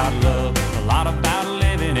little about love. A lot about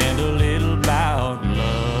living and a little about love.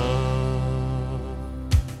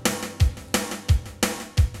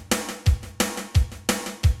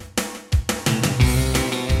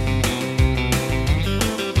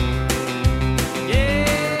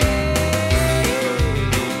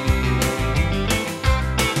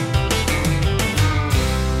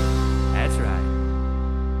 That's right.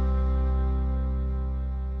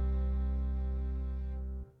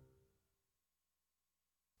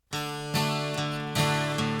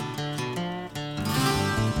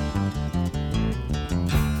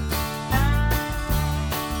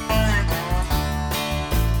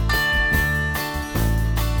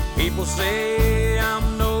 People say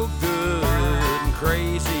I'm no good and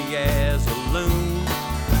crazy as a loon,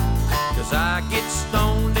 'cause I get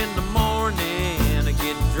stoned in the morning and I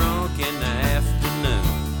get drunk in the afternoon.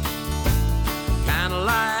 Kinda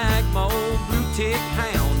like my old blue tick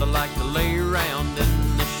hound, I like to lay around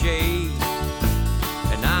in the shade.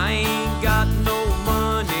 And I ain't got no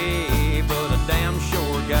money, but I damn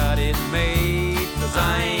sure got it made, 'cause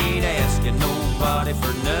I ain't asking nobody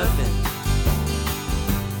for nothing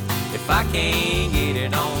if I can't get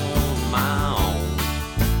it on my own.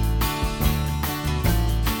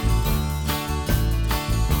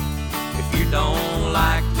 If you don't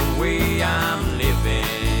like the way I'm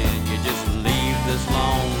living, you just leave this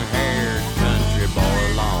long-haired country boy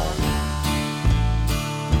alone.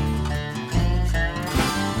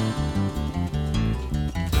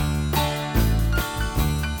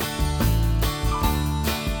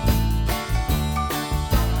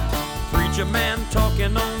 Preacher man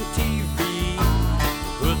talking on TV,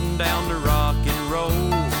 putting down the rock and roll,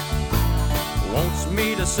 wants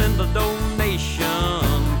me to send a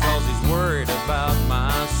donation 'cause he's worried about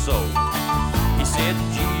my soul. He said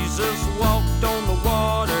Jesus walked on the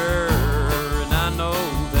water, and I know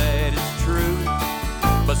that it's true,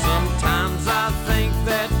 but sometimes I think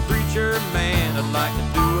that preacher man would like to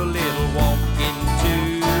do a little walking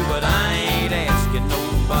too. But I ain't asking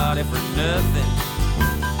nobody for nothing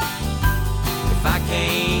if I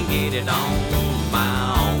can't get it on my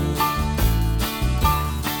own.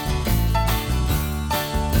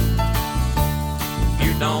 If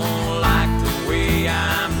you don't like the way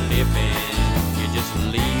I'm living, you just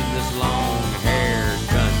leave this long-haired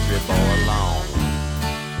country boy alone.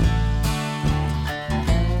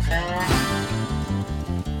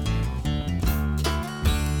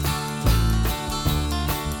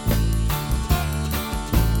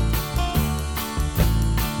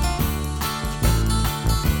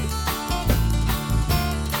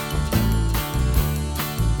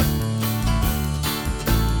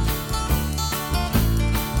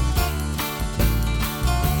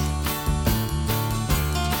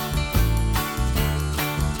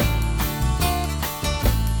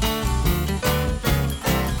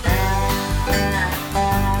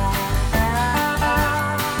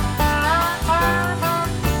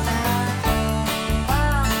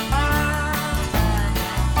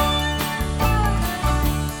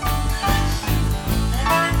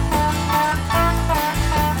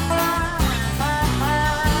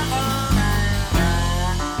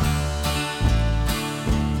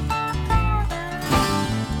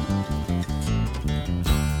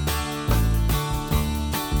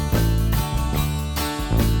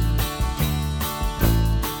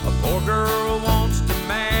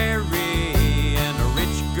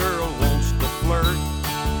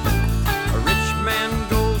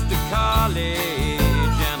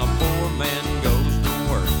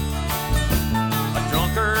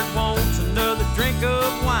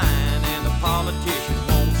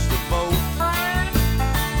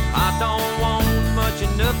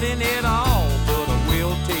 nothing at all, but I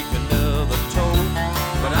will take another toll.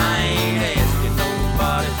 But I ain't asking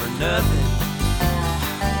nobody for nothing.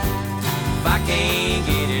 can't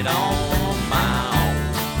get it on my own.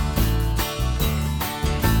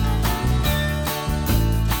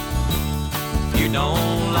 If you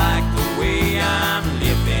don't like the way I'm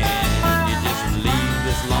living, you just leave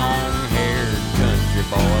this long-haired country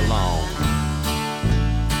boy alone.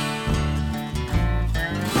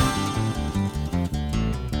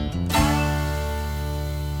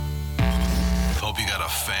 Hope you got a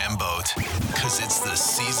fan boat, because it's the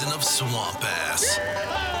season of swamp ass.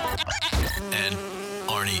 And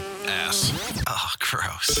Arnie ass. Oh,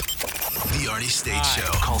 gross. The Arnie State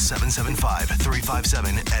Show. Call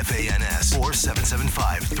 775-357-FANS or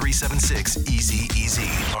 775-376-EASY-EASY.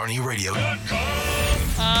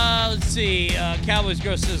 ArnieRadio.com. Let's see. Cowboys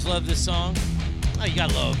Girl says, love this song. Oh, you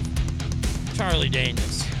gotta love Charlie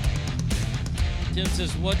Daniels. Tim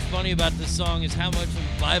says, what's funny about this song is how much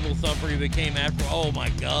of a Bible thumper he became after. Oh, my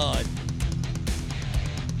God.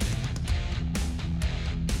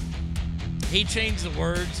 He changed the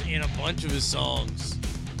words in a bunch of his songs.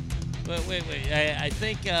 But wait. I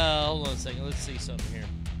think, hold on a second. Let's see something here.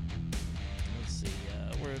 Let's see.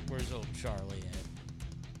 Where's old Charlie at?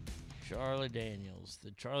 Charlie Daniels.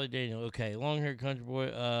 The Charlie Daniels. Okay, long-haired country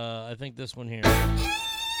boy. I think this one here.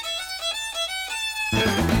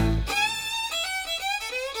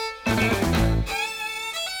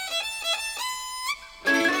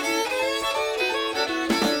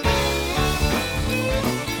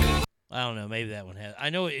 I don't know. Maybe that one has. I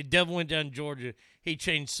know it. Devil Went Down to Georgia. He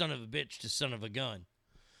changed son of a bitch to son of a gun.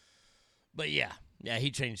 But yeah,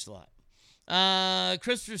 he changed a lot.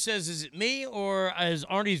 Christopher says, is it me or does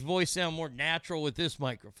Arnie's voice sound more natural with this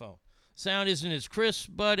microphone? Sound isn't as crisp,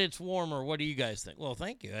 but it's warmer. What do you guys think? Well,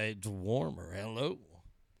 thank you. It's warmer. Hello.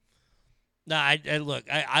 No,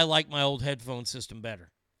 I like my old headphone system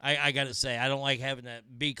better. I got to say, I don't like having to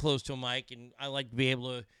be close to a mic, and I like to be able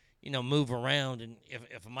to, move around. And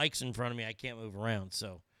if a mic's in front of me, I can't move around.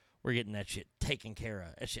 So we're getting that shit taken care of.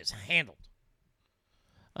 That shit's handled.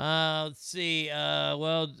 Let's see.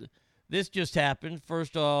 This just happened.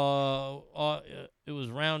 First, it was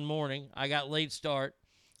round morning. I got late start.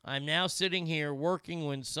 I'm now sitting here working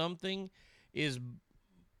when something is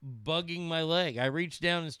bugging my leg. I reach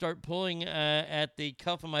down and start pulling at the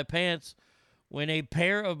cuff of my pants when a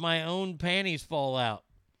pair of my own panties fall out.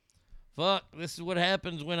 Fuck, this is what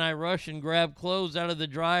happens when I rush and grab clothes out of the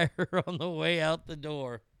dryer on the way out the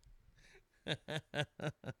door.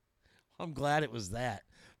 I'm glad it was that.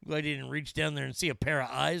 I'm glad you didn't reach down there and see a pair of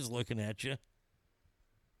eyes looking at you.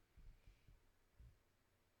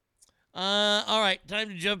 All right, time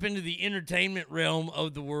to jump into the entertainment realm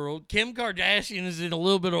of the world. Kim Kardashian is in a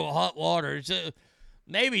little bit of hot water. So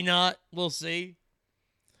maybe not. We'll see.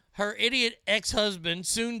 Her idiot ex-husband,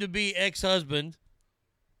 soon-to-be ex-husband,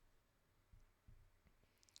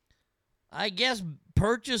 I guess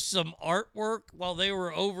purchased some artwork while they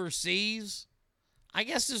were overseas. I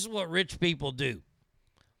guess this is what rich people do.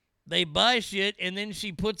 They buy shit, and then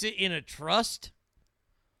she puts it in a trust.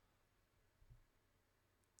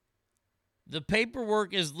 The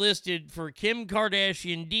paperwork is listed for Kim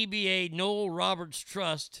Kardashian DBA Noel Roberts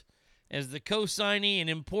Trust as the co-signee and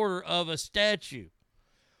importer of a statue.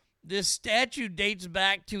 This statue dates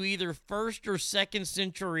back to either 1st or 2nd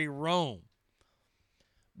century Rome.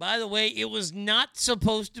 By the way, it was not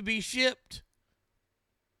supposed to be shipped.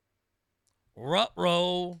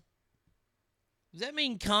 Ruh-roh. Does that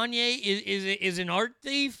mean Kanye is an art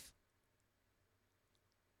thief?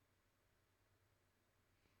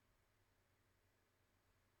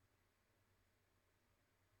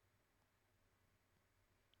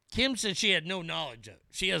 Kim said she had no knowledge of it.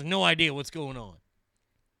 She has no idea what's going on.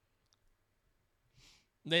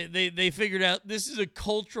 They figured out this is a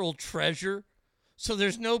cultural treasure, so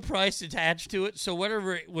there's no price attached to it. So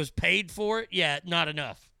whatever it was paid for it, not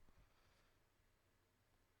enough.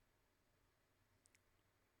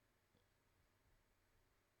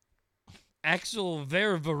 Axel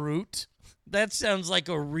Vervoordt. That sounds like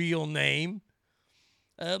a real name.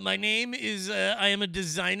 My name is, I am a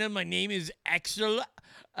designer. My name is Axel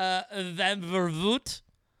Vervoordt.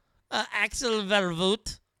 Axel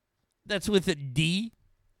Vervoordt. That's with a D.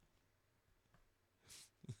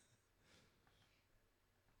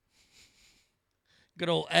 Good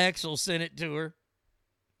old Axel sent it to her.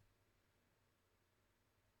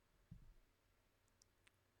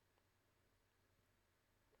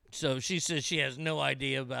 So she says she has no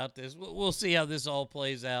idea about this. We'll see how this all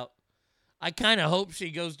plays out. I kind of hope she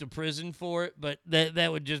goes to prison for it, but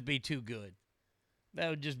that would just be too good. That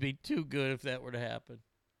would just be too good if that were to happen.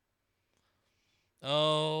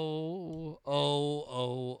 Oh,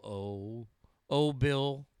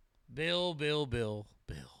 Bill. Bill.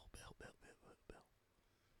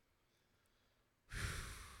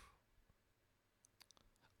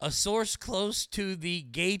 A source close to the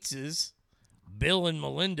Gateses, Bill and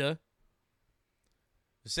Melinda,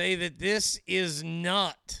 say that this is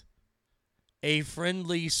not a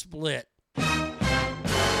friendly split.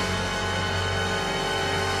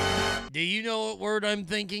 Do you know what word I'm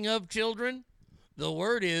thinking of, children? The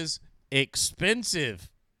word is expensive.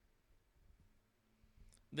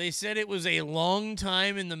 They said it was a long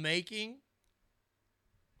time in the making.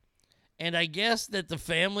 And I guess that the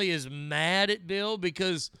family is mad at Bill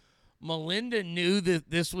because Melinda knew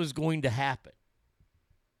that this was going to happen.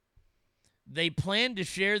 They planned to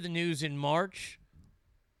share the news in March,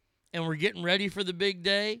 and we're getting ready for the big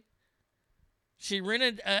day. She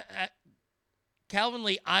rented a Calvin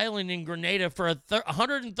Lee Island in Grenada for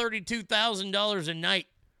 $132,000 a night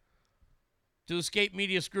to escape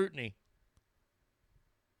media scrutiny.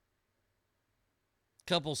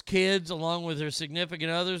 Couple's kids, along with her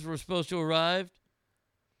significant others, were supposed to arrive.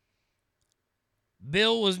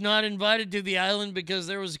 Bill was not invited to the island because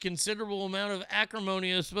there was a considerable amount of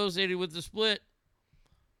acrimony associated with the split.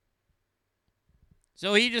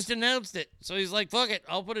 So he just announced it. So he's like, fuck it,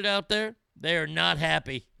 I'll put it out there. They are not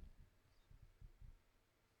happy.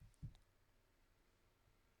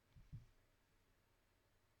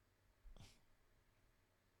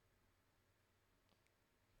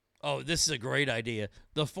 Oh, this is a great idea.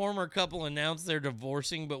 The former couple announced they're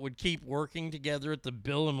divorcing but would keep working together at the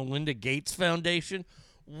Bill and Melinda Gates Foundation.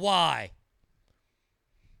 Why?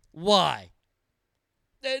 Why?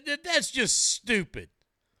 That's just stupid.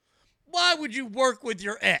 Why would you work with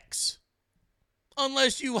your ex?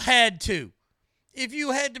 Unless you had to. If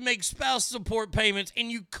you had to make spouse support payments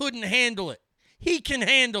and you couldn't handle it, he can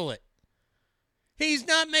handle it. He's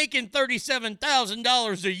not making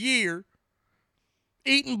 $37,000 a year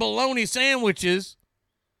eating bologna sandwiches.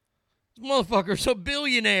 This motherfucker's a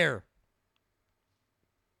billionaire.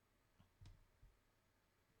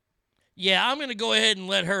 Yeah, I'm going to go ahead and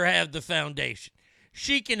let her have the foundation.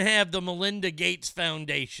 She can have the Melinda Gates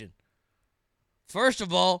Foundation. First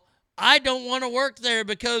of all, I don't want to work there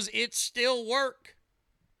because it's still work.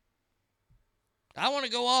 I want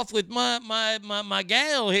to go off with my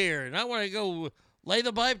gal here, and I want to go lay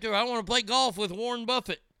the pipe to her. I want to play golf with Warren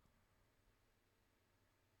Buffett.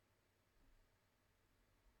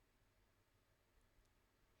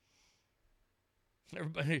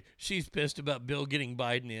 Everybody, she's pissed about Bill getting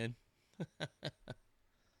Biden in.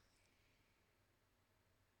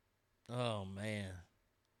 Oh, man.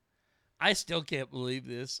 I still can't believe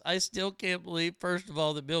this. I still can't believe, first of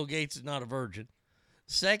all, that Bill Gates is not a virgin.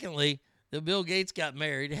 Secondly, that Bill Gates got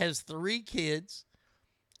married, has 3 kids,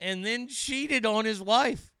 and then cheated on his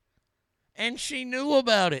wife. And she knew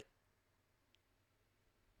about it.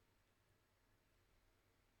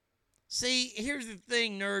 See, here's the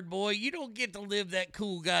thing, nerd boy. You don't get to live that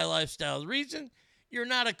cool guy lifestyle. The reason? You're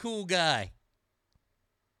not a cool guy.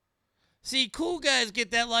 See, cool guys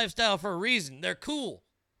get that lifestyle for a reason. They're cool.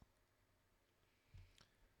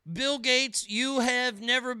 Bill Gates, you have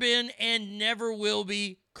never been and never will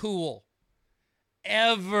be cool.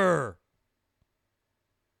 Ever.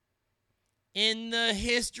 In the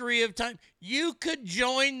history of time. You could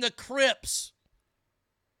join the Crips.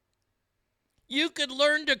 You could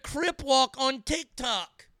learn to Crip walk on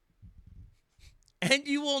TikTok. And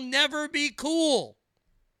you will never be cool.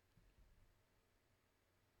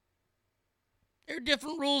 There are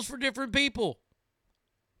different rules for different people.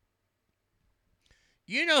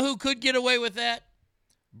 You know who could get away with that?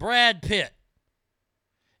 Brad Pitt.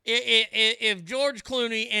 If George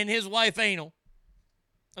Clooney and his wife Anal,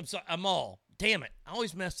 Amal, damn it, I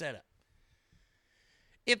always mess that up.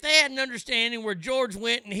 If they had an understanding where George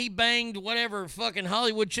went and he banged whatever fucking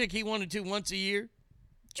Hollywood chick he wanted to once a year,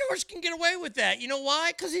 George can get away with that. You know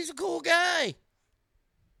why? Because he's a cool guy.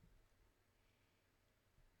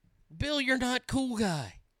 Bill, you're not cool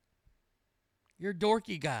guy. You're a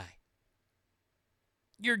dorky guy.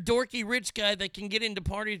 You're a dorky rich guy that can get into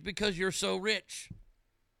parties because you're so rich.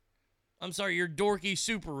 I'm sorry, you're a dorky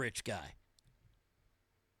super rich guy.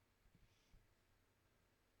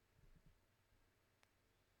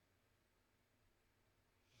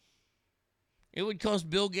 It would cost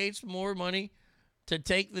Bill Gates more money to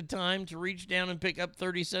take the time to reach down and pick up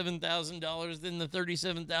 $37,000 than the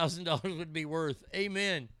 $37,000 would be worth.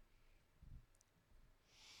 Amen.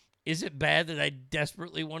 Is it bad that I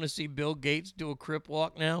desperately want to see Bill Gates do a Crip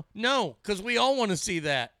walk now? No, because we all want to see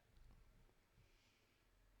that.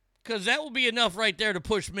 Because that will be enough right there to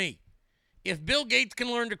push me. If Bill Gates can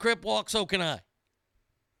learn to Crip walk, so can I.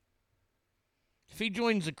 If he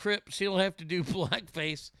joins the Crips, he'll have to do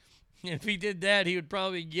blackface. And if he did that, he would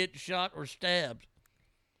probably get shot or stabbed.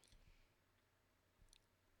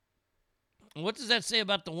 What does that say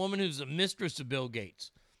about the woman who's the mistress of Bill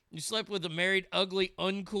Gates? You slept with a married, ugly,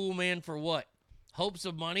 uncool man for what? Hopes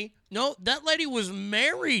of money? No, that lady was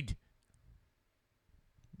married.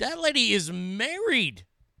 That lady is married.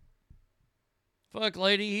 Fuck,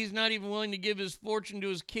 lady, he's not even willing to give his fortune to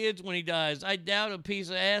his kids when he dies. I doubt a piece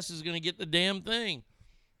of ass is going to get the damn thing.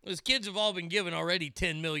 His kids have all been given already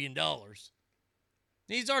 $10 million.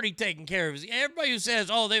 He's already taken care of his. Everybody who says,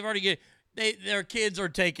 oh, they've already get, their kids are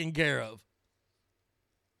taken care of.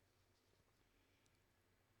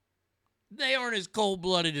 They aren't as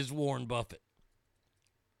cold-blooded as Warren Buffett.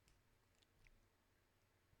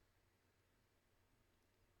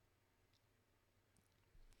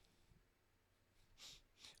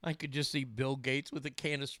 I could just see Bill Gates with a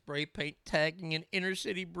can of spray paint tagging an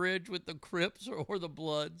inner-city bridge with the Crips or the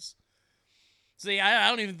Bloods. See, I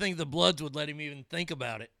don't even think the Bloods would let him even think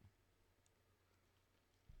about it.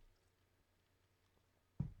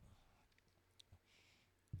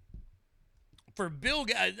 For Bill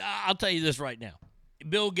Gates, I'll tell you this right now.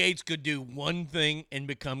 Bill Gates could do one thing and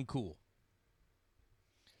become cool.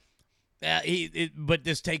 But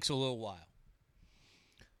this takes a little while.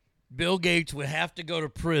 Bill Gates would have to go to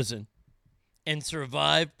prison and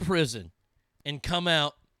survive prison and come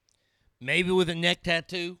out maybe with a neck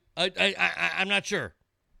tattoo. I'm not sure.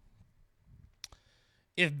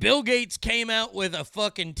 If Bill Gates came out with a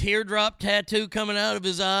fucking teardrop tattoo coming out of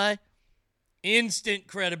his eye, instant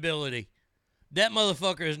credibility. That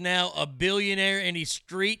motherfucker is now a billionaire and he's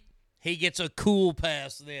street. He gets a cool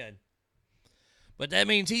pass then. But that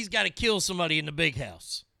means he's got to kill somebody in the big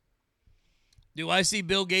house. Do I see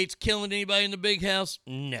Bill Gates killing anybody in the big house?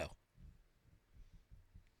 No.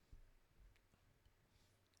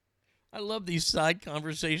 I love these side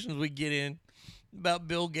conversations we get in about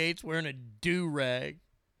Bill Gates wearing a do-rag.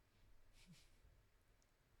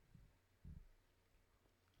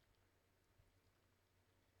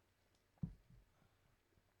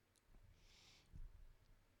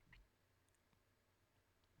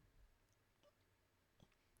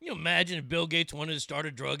 Can you imagine if Bill Gates wanted to start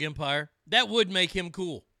a drug empire? That would make him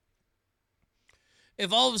cool.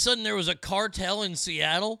 If all of a sudden there was a cartel in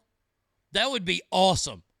Seattle, that would be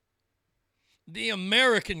awesome. The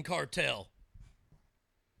American cartel.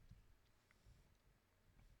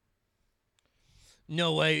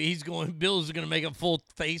 No way. Bill's going to make a full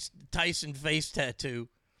face, Tyson face tattoo.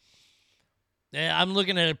 Yeah, I'm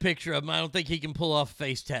looking at a picture of him. I don't think he can pull off a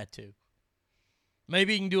face tattoo.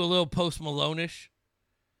 Maybe he can do a little Post Malone-ish.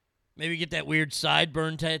 Maybe get that weird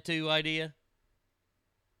sideburn tattoo idea.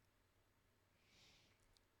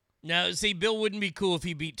 Now, see, Bill wouldn't be cool if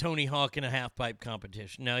he beat Tony Hawk in a half-pipe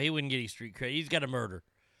competition. No, he wouldn't get any street credit. He's got to murder.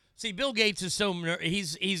 See, Bill Gates is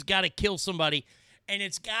he's got to kill somebody, and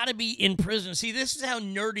it's got to be in prison. See, this is how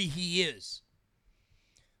nerdy he is.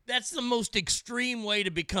 That's the most extreme way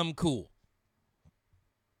to become cool,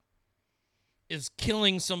 is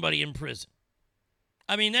killing somebody in prison.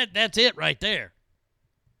 I mean, that's it right there.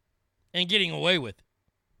 And getting away with it.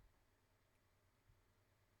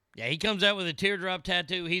 Yeah, he comes out with a teardrop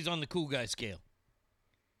tattoo. He's on the cool guy scale.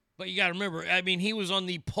 But you got to remember, I mean, he was on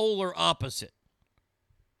the polar opposite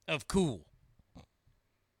of cool.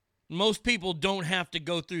 Most people don't have to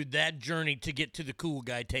go through that journey to get to the cool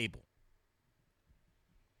guy table.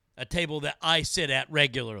 A table that I sit at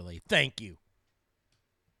regularly. Thank you.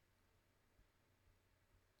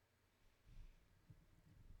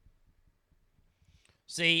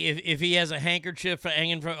 See, if he has a handkerchief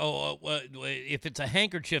hanging from, if it's a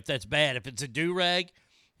handkerchief, that's bad. If it's a do-rag,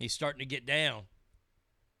 he's starting to get down.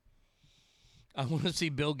 I want to see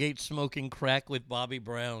Bill Gates smoking crack with Bobby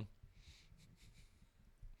Brown.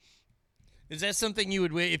 Is that something you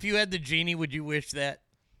would wish? If you had the genie, would you wish that?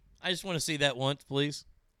 I just want to see that once, please.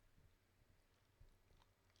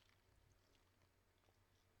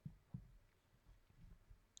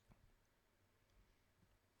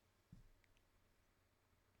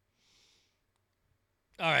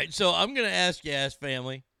 All right, so I'm going to ask you, Ass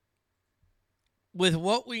Family, with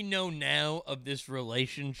what we know now of this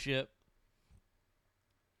relationship,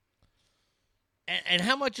 and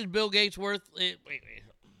how much is Bill Gates worth? Wait.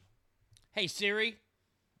 Hey, Siri,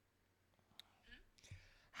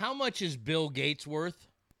 how much is Bill Gates worth?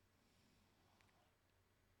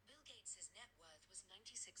 Bill Gates' net worth was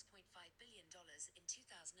 $96.5 billion in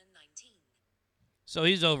 2019. So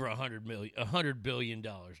he's over $100 billion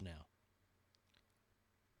now.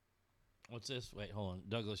 What's this? Wait, hold on.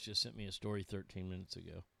 Douglas just sent me a story 13 minutes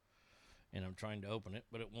ago. And I'm trying to open it,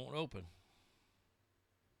 but it won't open.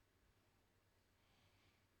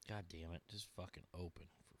 God damn it. Just fucking open,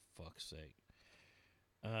 for fuck's sake.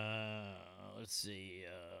 Let's see.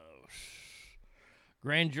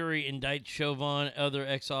 Grand jury indicts Chauvin, other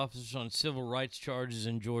ex-officers on civil rights charges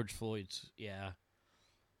in George Floyd's. Yeah.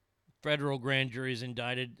 Federal grand jury's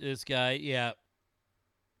indicted this guy. Yeah.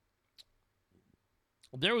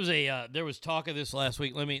 There was talk of this last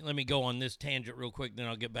week. Let me go on this tangent real quick, then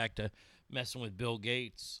I'll get back to messing with Bill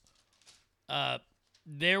Gates.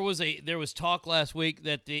 There was talk last week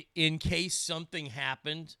that in case something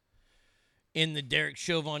happened in the Derek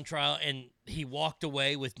Chauvin trial and he walked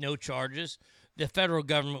away with no charges, the federal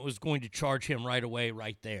government was going to charge him right away,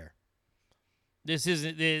 right there. This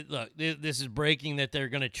isn't look. This is breaking that they're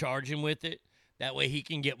going to charge him with it. That way he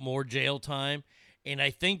can get more jail time. And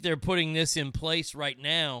I think they're putting this in place right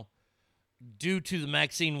now due to the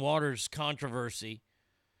Maxine Waters controversy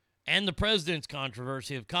and the president's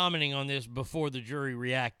controversy of commenting on this before the jury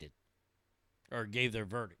reacted or gave their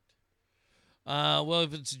verdict. Well,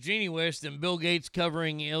 if it's a genie wish, then Bill Gates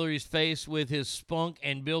covering Hillary's face with his spunk,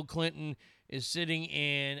 and Bill Clinton is sitting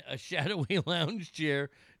in a shadowy lounge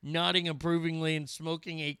chair, nodding approvingly and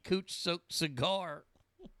smoking a cooch-soaked cigar.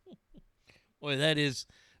 Boy, that is...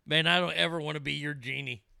 Man, I don't ever want to be your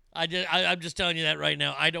genie. I'm just telling you that right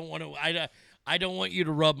now. I don't want to. I don't want you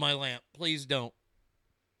to rub my lamp. Please don't.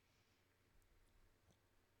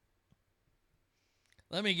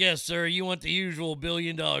 Let me guess, sir. You want the usual $1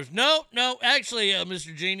 billion? No. Actually,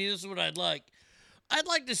 Mr. Genie, this is what I'd like. I'd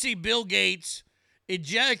like to see Bill Gates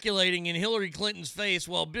ejaculating in Hillary Clinton's face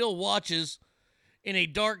while Bill watches in a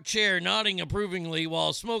dark chair, nodding approvingly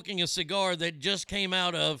while smoking a cigar that just came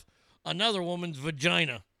out of another woman's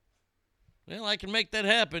vagina. Well, I can make that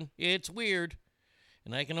happen. It's weird.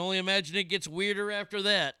 And I can only imagine it gets weirder after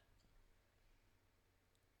that.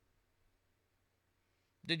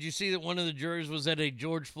 Did you see that one of the jurors was at a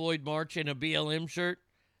George Floyd march in a BLM shirt?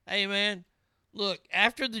 Hey, man, look,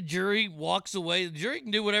 after the jury walks away, the jury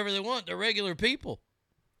can do whatever they want. They're regular people.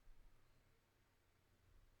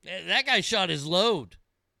 That guy shot his load.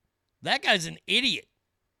 That guy's an idiot.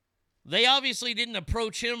 They obviously didn't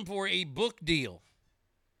approach him for a book deal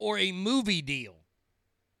or a movie deal.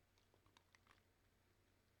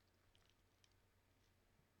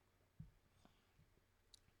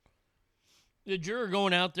 The juror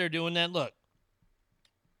going out there doing that, look,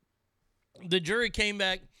 the jury came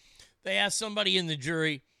back. They asked somebody in the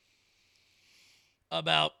jury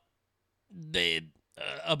about the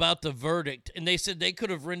verdict, and they said they could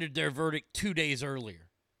have rendered their verdict 2 days earlier.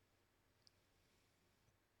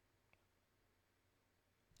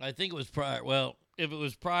 I think it was prior. Well, if it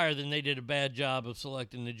was prior, then they did a bad job of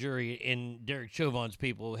selecting the jury, and Derek Chauvin's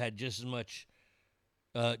people had just as much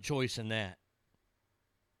choice in that.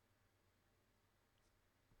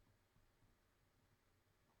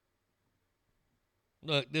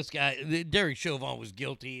 Look, this guy, Derek Chauvin, was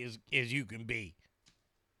guilty as you can be.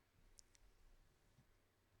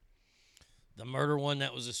 The murder one,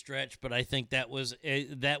 that was a stretch, but I think that was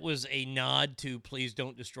a nod to please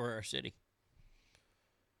don't destroy our city.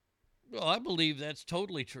 Well, I believe that's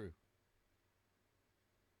totally true.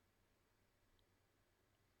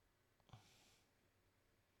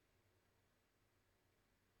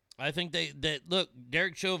 I think look,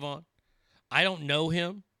 Derek Chauvin, I don't know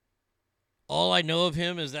him. All I know of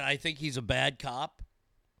him is that I think he's a bad cop.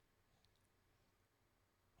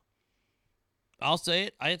 I'll say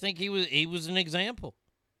it. I think he was an example.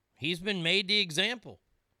 He's been made the example.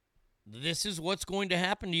 This is what's going to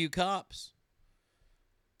happen to you cops.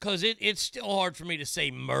 Because it's still hard for me to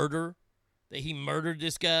say murder, that he murdered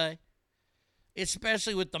this guy.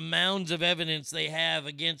 Especially with the mounds of evidence they have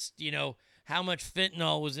against, how much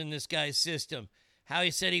fentanyl was in this guy's system. How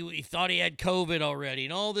he said he thought he had COVID already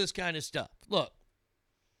and all this kind of stuff. Look,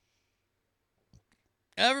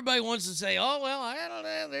 everybody wants to say, oh, well, I don't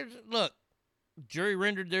know. Look, jury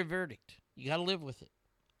rendered their verdict. You got to live with it.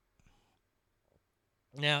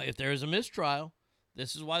 Now, if there is a mistrial,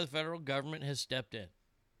 this is why the federal government has stepped in.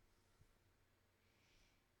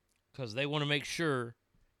 Because they want to make sure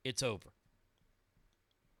it's over.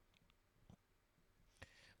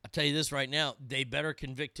 I'll tell you this right now. They better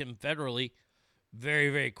convict him federally very,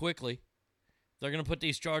 very quickly. If they're going to put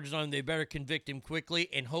these charges on him, they better convict him quickly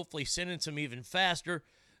and hopefully sentence him even faster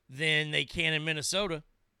than they can in Minnesota.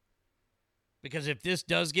 Because if this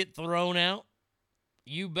does get thrown out,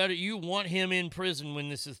 you want him in prison when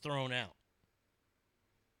this is thrown out.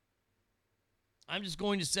 I'm just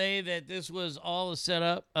going to say that this was all a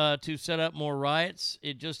setup to set up more riots.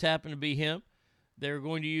 It just happened to be him. They're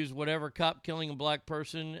going to use whatever cop killing a black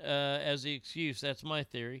person as the excuse. That's my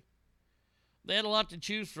theory. They had a lot to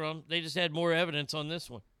choose from. They just had more evidence on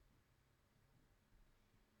this one.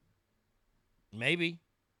 Maybe.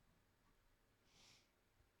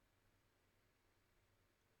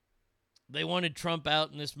 They wanted Trump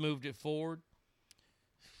out, and this moved it forward.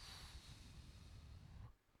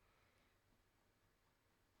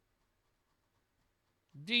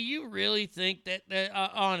 Do you really think that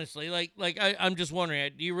honestly, I'm just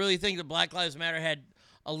wondering, do you really think that Black Lives Matter had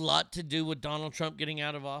a lot to do with Donald Trump getting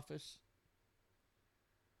out of office?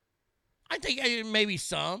 I think maybe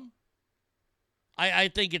some. I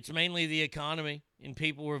think it's mainly the economy and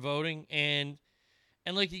people were voting. And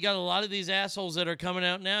look, you got a lot of these assholes that are coming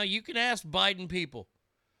out now. You can ask Biden people,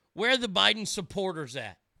 where are the Biden supporters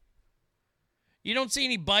at? You don't see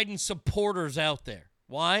any Biden supporters out there.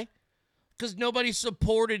 Why? Because nobody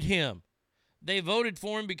supported him. They voted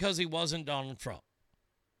for him because he wasn't Donald Trump.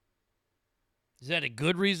 Is that a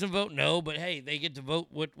good reason to vote? No, but hey, they get to vote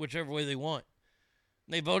whichever way they want.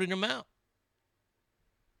 They voted him out.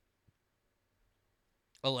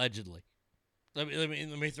 Allegedly. Let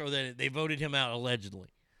me throw that in. They voted him out allegedly.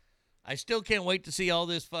 I still can't wait to see all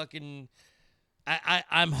this fucking...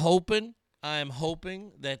 I'm hoping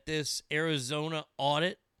that this Arizona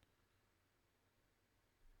audit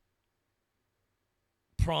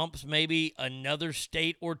prompts maybe another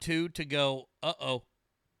state or two to go, uh-oh.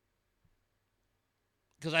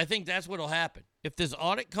 Because I think that's what'll happen. If this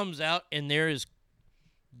audit comes out and there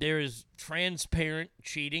is transparent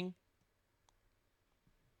cheating,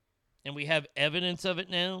 and we have evidence of it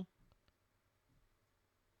now,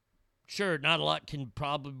 sure, not a lot can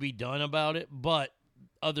probably be done about it, but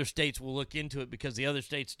other states will look into it because the other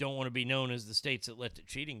states don't want to be known as the states that let the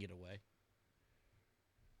cheating get away.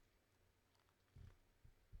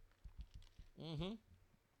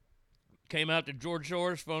 Came out that George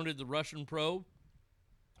Soros funded the Russian probe.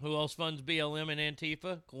 Who else funds BLM and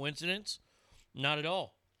Antifa? Coincidence? Not at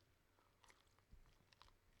all.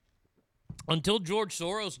 Until George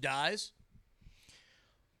Soros dies,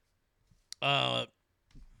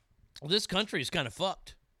 this country is kind of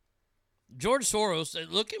fucked. George Soros,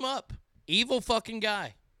 look him up. Evil fucking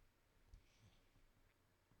guy.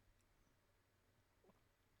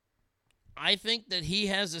 I think that he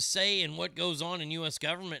has a say in what goes on in U.S.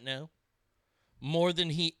 government now, more than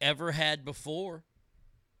he ever had before.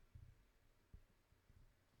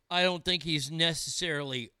 I don't think he's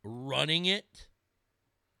necessarily running it,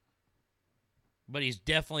 but he's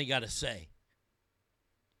definitely got a say.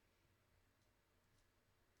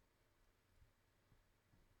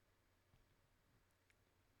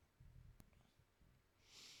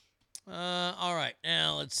 All right,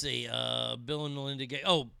 now let's see. Bill and Melinda Gates.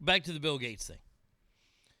 Oh, back to the Bill Gates thing.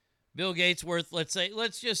 Bill Gates worth,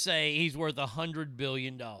 let's just say he's worth $100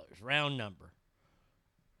 billion, round number.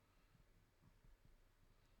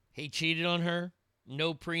 He cheated on her,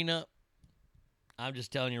 no prenup. I'm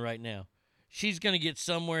just telling you right now. She's going to get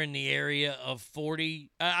somewhere in the area of 30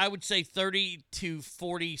 to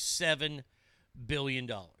 $47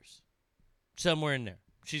 billion. Somewhere in there.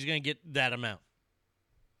 She's going to get that amount.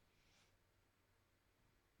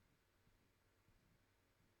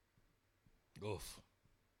 Oof.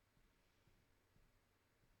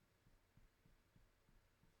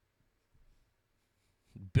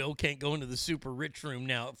 Bill can't go into the super rich room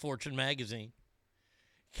now at Fortune magazine.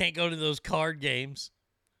 Can't go to those card games.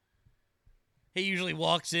 He usually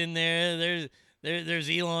walks in there. There's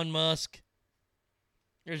Elon Musk.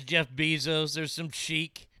 There's Jeff Bezos. There's some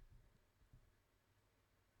chic.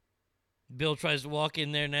 Bill tries to walk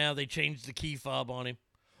in there now. They changed the key fob on him.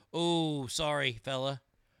 Oh, sorry, fella.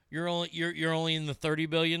 You're only in the 30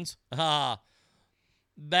 billions? Ha.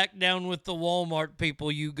 Back down with the Walmart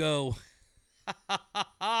people you go. Ha ha ha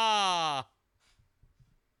ha.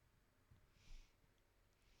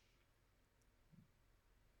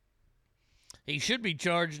 He should be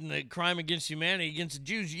charged in the crime against humanity against the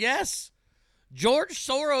Jews. Yes. George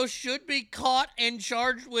Soros should be caught and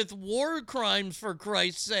charged with war crimes, for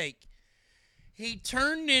Christ's sake. He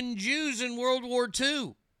turned in Jews in World War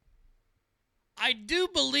II. I do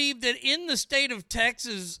believe that in the state of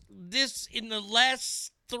Texas, in the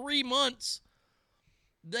last 3 months,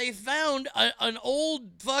 they found an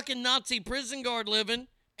old fucking Nazi prison guard living,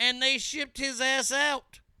 and they shipped his ass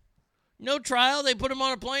out. No trial. They put him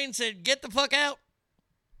on a plane and said, get the fuck out.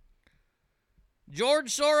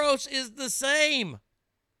 George Soros is the same.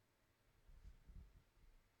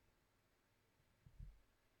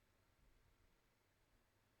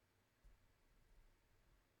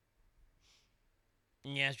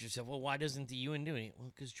 And you ask yourself, well, why doesn't the UN do it?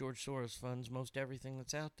 Well, because George Soros funds most everything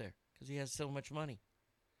that's out there. Because he has so much money.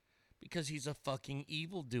 Because he's a fucking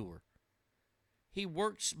evildoer. He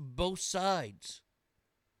works both sides.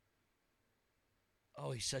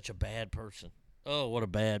 Oh, he's such a bad person. Oh, what a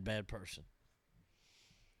bad, bad person.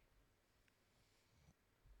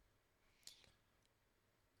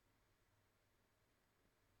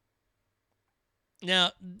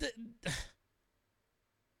 Now,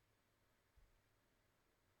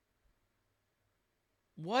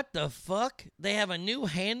 what the fuck? They have a new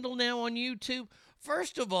handle now on YouTube.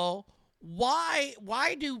 First of all, why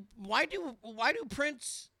do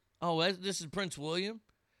Prince? Oh, this is Prince William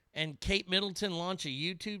and Kate Middleton launch a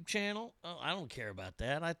YouTube channel. Oh, I don't care about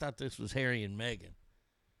that. I thought this was Harry and Meghan.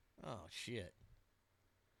 Oh shit.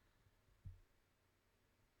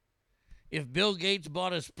 If Bill Gates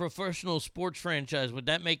bought a professional sports franchise, would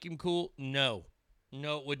that make him cool? No.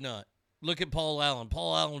 No, it would not. Look at Paul Allen.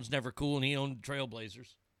 Paul Allen's never cool, and he owned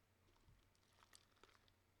Trailblazers.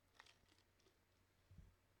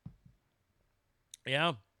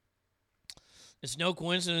 Yeah. It's no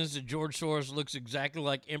coincidence that George Soros looks exactly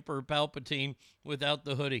like Emperor Palpatine without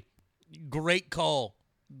the hoodie. Great call.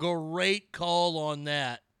 Great call on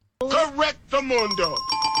that. Correct the mundo.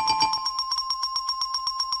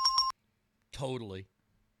 Totally.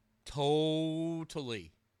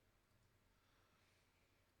 Totally.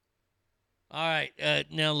 All right.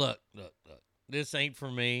 Now, look. This ain't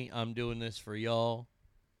for me. I'm doing this for y'all.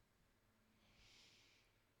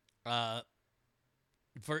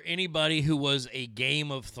 For anybody who was a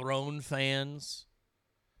Game of Thrones fans,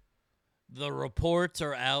 the reports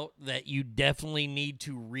are out that you definitely need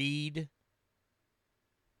to read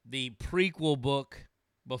the prequel book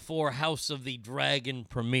before House of the Dragon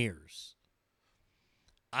premieres.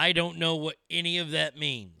 I don't know what any of that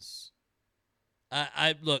means.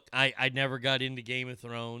 I never got into Game of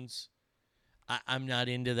Thrones. I'm not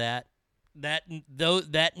into that. That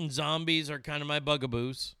and zombies are kind of my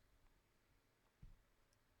bugaboos.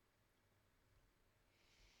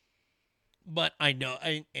 But I know,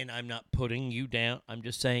 and I'm not putting you down. I'm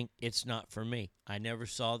just saying it's not for me. I never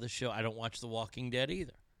saw the show. I don't watch The Walking Dead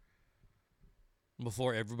either.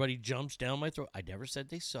 Before everybody jumps down my throat, I never said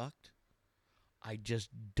they sucked. I just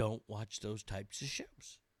don't watch those types of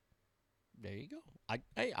shows. There you go.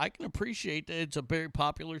 I can appreciate that it's a very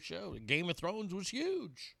popular show. Game of Thrones was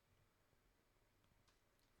huge.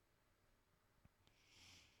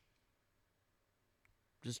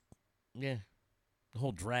 Just, yeah. The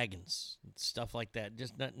whole dragons and stuff like that.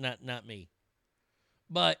 Just not me.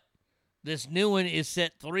 But this new one is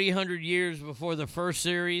set 300 years before the first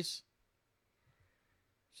series.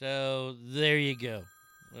 So there you go.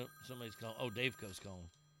 Oh, somebody's calling. Oh, Daveco's calling.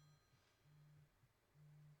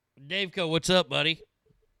 Daveco, what's up, buddy?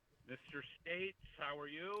 Mr. States, how are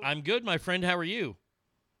you? I'm good, my friend. How are you?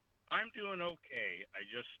 I'm doing okay. I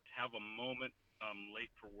just have a moment. I'm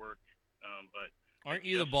late for work, but... Aren't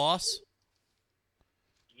you the boss?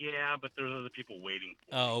 Yeah, but there's other people waiting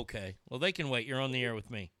for me. Oh, okay. Well, they can wait. You're on the air with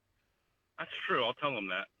me. That's true. I'll tell them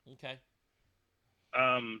that. Okay.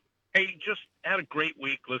 Hey, just had a great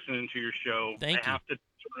week listening to your show. Thank you. I have to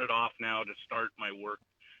turn it off now to start my work.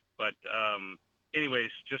 But anyways,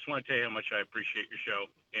 just want to tell you how much I appreciate your show.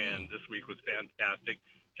 And this week was fantastic.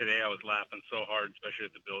 Today I was laughing so hard, especially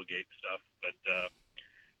at the Bill Gates stuff. But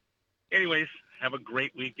anyways, have a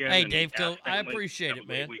great weekend. Hey, and Daveco, Ask I Family, appreciate have it, a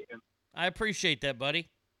great man. weekend. I appreciate that, buddy.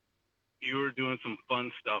 You were doing some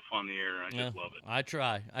fun stuff on the air. I just love it. I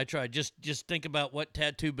try. Just think about what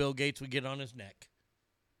tattoo Bill Gates would get on his neck.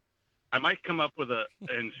 I might come up with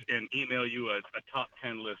and email you a top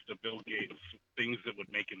 10 list of Bill Gates things that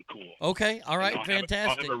would make him cool. Okay, all right, And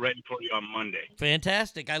fantastic. I'll have it ready for you on Monday.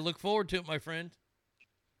 Fantastic. I look forward to it, my friend.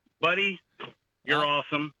 Buddy, you're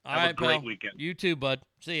awesome. All Have right, a great pal. weekend. You too, bud.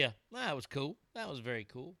 See ya. That was cool. That was very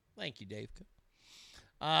cool. Thank you, Dave.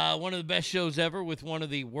 One of the best shows ever with one of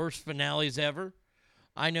the worst finales ever.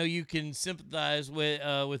 I know you can sympathize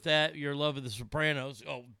with that, your love of The Sopranos.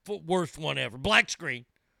 Oh, worst one ever. Black screen.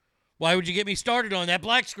 Why would you get me started on that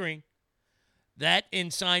black screen? That in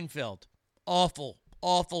Seinfeld. Awful,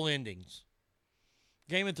 awful endings.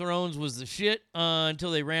 Game of Thrones was the shit until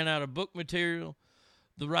they ran out of book material.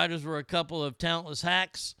 The writers were a couple of talentless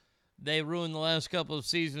hacks. They ruined the last couple of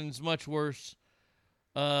seasons much worse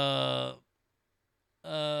of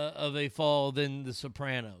a fall than The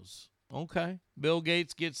Sopranos. Okay. Bill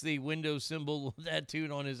Gates gets the Windows symbol tattooed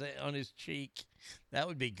on his cheek. That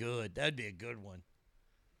would be good. That'd be a good one.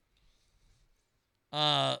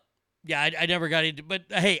 Yeah, I never got into, but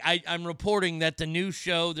hey, I'm reporting that the new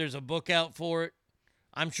show, there's a book out for it.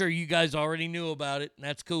 I'm sure you guys already knew about it, and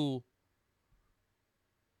that's cool.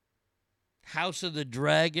 House of the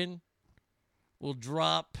Dragon will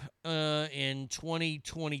drop in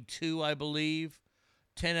 2022, I believe.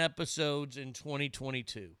 10 episodes in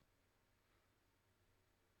 2022.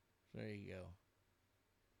 There you go.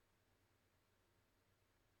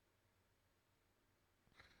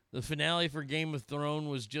 The finale for Game of Thrones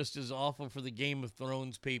was just as awful for the Game of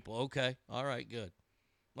Thrones people. Okay. All right, good.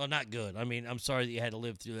 Well, not good. I mean, I'm sorry that you had to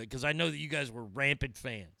live through that because I know that you guys were rampant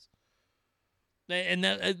fans. And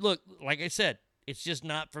that, look, like I said, it's just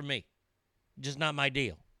not for me. Just not my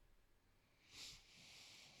deal.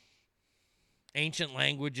 Ancient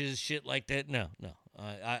languages, shit like that. No.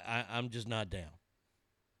 I'm just not down.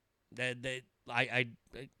 It's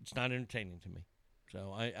not entertaining to me.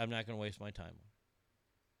 So I'm not going to waste my time on it.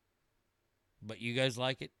 But you guys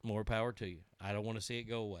like it, more power to you. I don't want to see it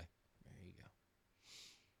go away. There you go.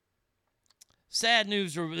 Sad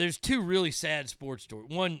news. There's two really sad sports stories.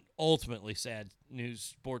 One ultimately sad news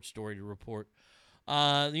sports story to report.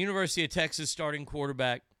 The University of Texas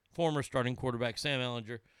former starting quarterback, Sam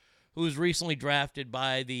Ehlinger, who was recently drafted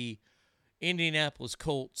by the Indianapolis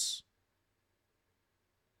Colts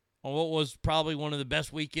on what was probably one of the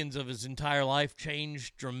best weekends of his entire life,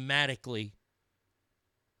 changed dramatically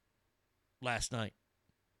last night.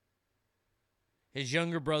 His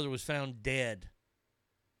younger brother was found dead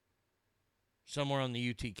somewhere on the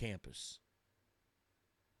UT campus.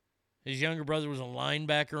 His younger brother was a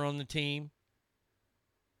linebacker on the team,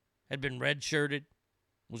 had been redshirted,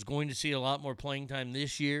 was going to see a lot more playing time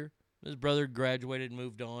this year. His brother graduated and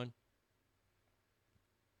moved on.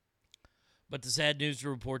 But the sad news to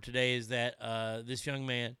report today is that this young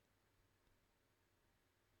man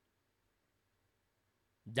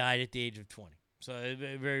died at the age of 20. So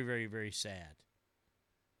very, very, very sad.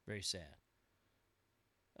 Very sad.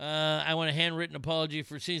 I want a handwritten apology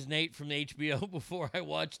for season 8 from the HBO before I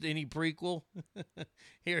watched any prequel.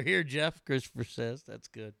 Here, Jeff, Christopher says. That's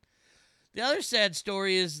good. The other sad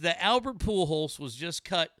story is that Albert Pujols was just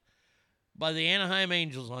cut by the Anaheim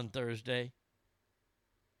Angels on Thursday,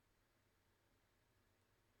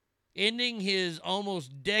 ending his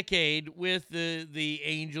almost decade with the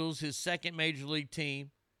Angels, his second major league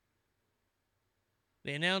team.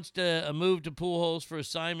 They announced a move to Pujols for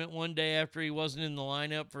assignment one day after he wasn't in the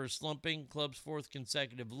lineup for a slumping club's fourth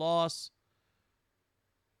consecutive loss.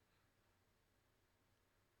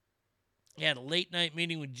 He had a late-night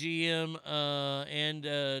meeting with GM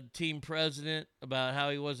and team president about how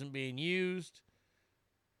he wasn't being used.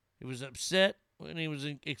 He was upset when he was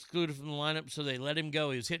excluded from the lineup, so they let him go.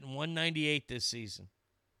 He was hitting 198 this season.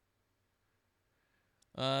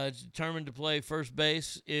 It's determined to play first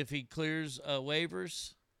base if he clears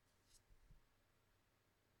waivers.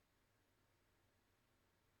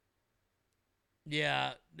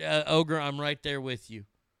 Yeah, Ogre, I'm right there with you.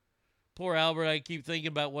 Poor Albert, I keep thinking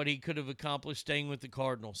about what he could have accomplished staying with the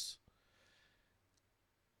Cardinals.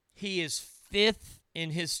 He is 5th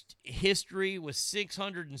in his history with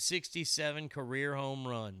 667 career home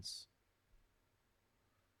runs.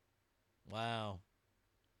 Wow.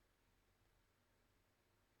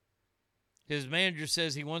 His manager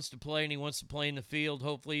says he wants to play and he wants to play in the field.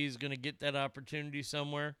 Hopefully he's going to get that opportunity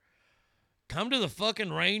somewhere. Come to the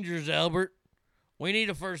fucking Rangers, Albert. We need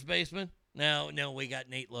a first baseman. No, we got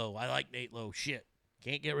Nate Lowe. I like Nate Lowe. Shit.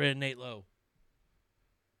 Can't get rid of Nate Lowe.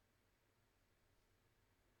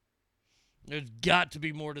 There's got to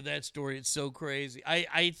be more to that story. It's so crazy.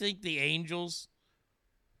 I think the Angels...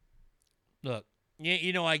 Look,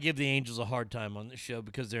 you know I give the Angels a hard time on this show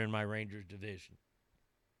because they're in my Rangers division.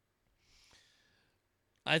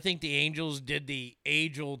 I think the Angels did the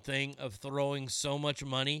age-old thing of throwing so much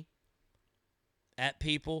money at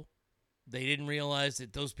people. They didn't realize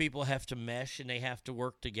that those people have to mesh and they have to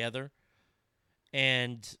work together.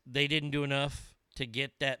 And they didn't do enough to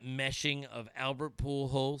get that meshing of Albert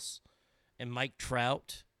Pujols and Mike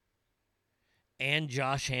Trout. And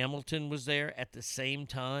Josh Hamilton was there at the same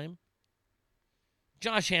time.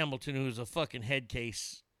 Josh Hamilton, who was a fucking head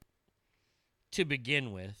case to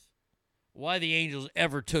begin with. Why the Angels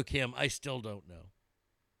ever took him, I still don't know.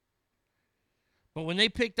 But when they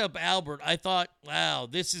picked up Albert, I thought, wow,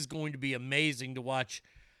 this is going to be amazing to watch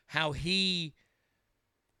how he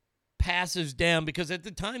passes down. Because at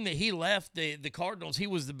the time that he left the Cardinals, he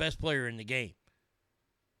was the best player in the game.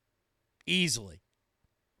 Easily.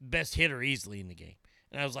 Best hitter easily in the game.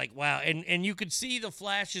 And I was like, wow. And you could see the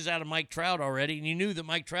flashes out of Mike Trout already, and you knew that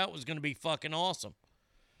Mike Trout was going to be fucking awesome.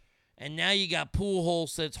 And now you got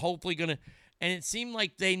Pujols that's hopefully going to... And it seemed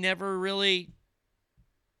like they never really...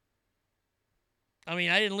 I mean,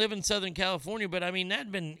 I didn't live in Southern California, but I mean,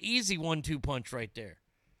 that'd been an easy 1-2 punch right there.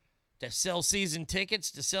 To sell season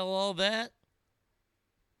tickets, to sell all that.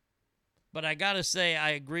 But I got to say,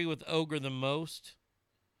 I agree with Ogre the most.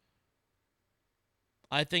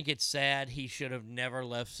 I think it's sad he should have never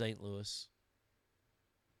left St. Louis.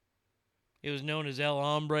 He was known as El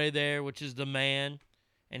Hombre there, which is the man.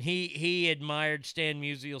 And he admired Stan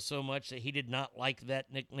Musial so much that he did not like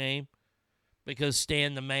that nickname. Because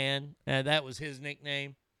Stan the Man, that was his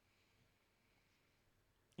nickname.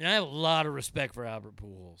 And I have a lot of respect for Albert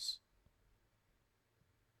Pujols.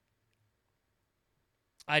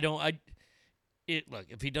 Look,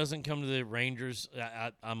 if he doesn't come to the Rangers,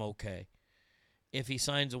 I'm okay. If he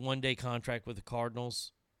signs a one-day contract with the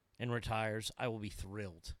Cardinals and retires, I will be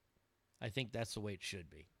thrilled. I think that's the way it should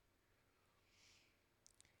be.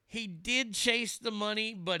 He did chase the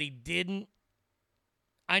money, but he didn't.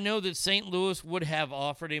 I know that St. Louis would have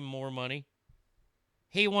offered him more money.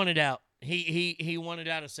 He wanted out. He wanted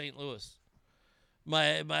out of St. Louis.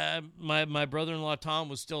 My brother-in-law Tom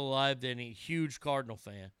was still alive then, a huge Cardinal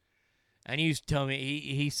fan. And he used to tell me,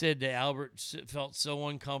 he said that Albert felt so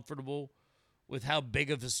uncomfortable with how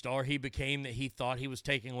big of a star he became that he thought he was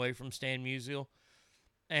taking away from Stan Musial.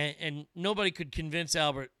 And nobody could convince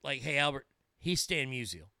Albert, like, hey, Albert, he's Stan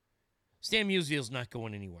Musial. Stan Musial's not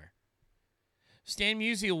going anywhere. Stan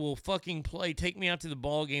Musial will fucking take me out to the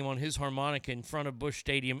ball game on his harmonica in front of Busch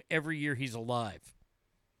Stadium every year he's alive.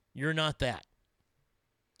 You're not that.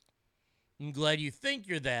 I'm glad you think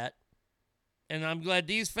you're that. And I'm glad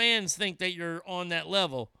these fans think that you're on that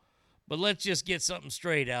level. But let's just get something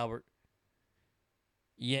straight, Albert.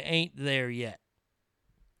 You ain't there yet.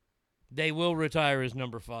 They will retire as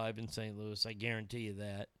number 5 in St. Louis. I guarantee you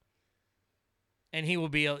that. And he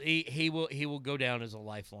will go down as a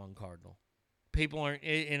lifelong Cardinal. People aren't,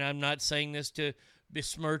 and I'm not saying this to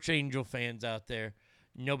besmirch Angel fans out there.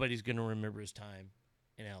 Nobody's going to remember his time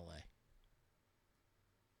in L.A.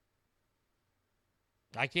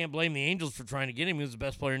 I can't blame the Angels for trying to get him. He was the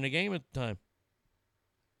best player in the game at the time.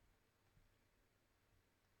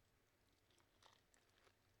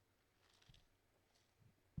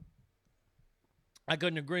 I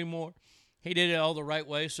couldn't agree more. He did it all the right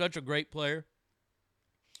way. Such a great player.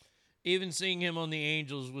 Even seeing him on the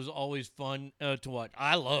Angels was always fun to watch.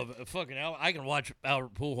 I love fucking I can watch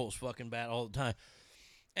Albert Pujols fucking bat all the time.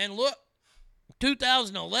 And look,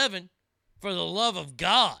 2011, for the love of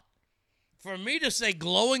God, for me to say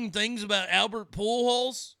glowing things about Albert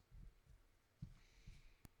Pujols,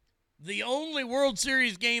 the only World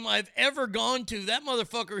Series game I've ever gone to, that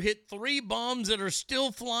motherfucker hit 3 bombs that are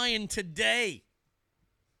still flying today.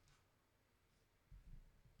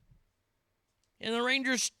 And the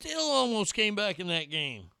Rangers still almost came back in that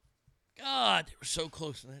game. God, they were so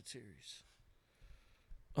close in that series.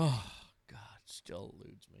 Oh, God, still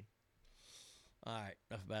eludes me. All right,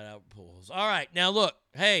 enough about Albert Pujols. All right, now look.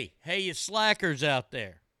 Hey, you slackers out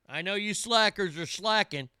there. I know you slackers are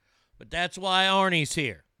slacking, but that's why Arnie's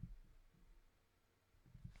here.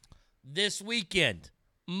 This weekend,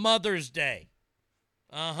 Mother's Day.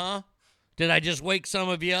 Did I just wake some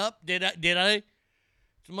of you up? Did I?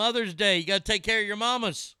 It's Mother's Day. You got to take care of your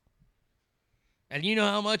mamas. And you know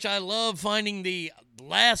how much I love finding the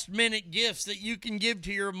last-minute gifts that you can give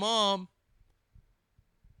to your mom.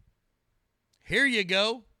 Here you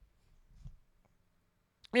go.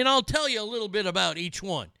 And I'll tell you a little bit about each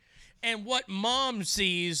one and what mom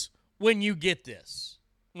sees when you get this,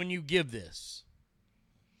 when you give this.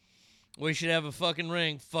 We should have a fucking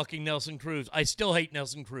ring. Fucking Nelson Cruz. I still hate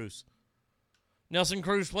Nelson Cruz. Nelson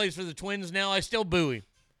Cruz plays for the Twins now. I still boo him.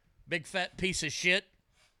 Big fat piece of shit.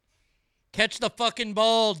 Catch the fucking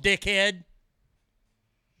ball, dickhead.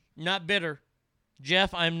 Not bitter.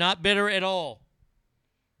 Jeff, I'm not bitter at all.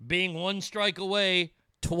 Being 1 strike away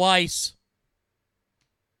twice.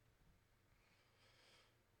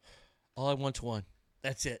 All I want's 1.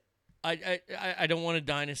 That's it. I don't want a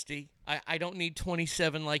dynasty. I don't need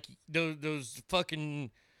 27 like those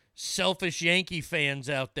fucking selfish Yankee fans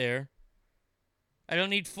out there. I don't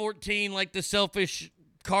need 14 like the selfish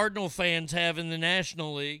Cardinal fans have in the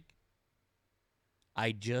National League.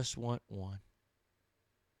 I just want 1.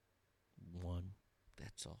 1.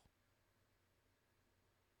 That's all.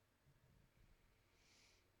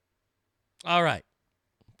 All right.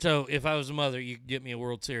 So if I was a mother, you could get me a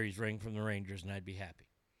World Series ring from the Rangers and I'd be happy.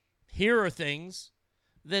 Here are things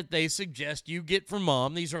that they suggest you get from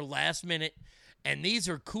mom. These are last minute, and these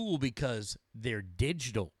are cool because they're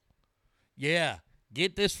digital. Yeah,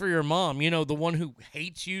 get this for your mom. You know, the one who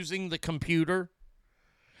hates using the computer.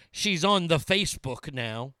 She's on the Facebook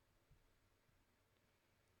now.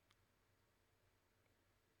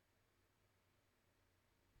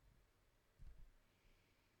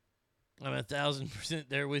 I'm 1,000%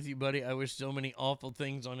 there with you, buddy. I wish so many awful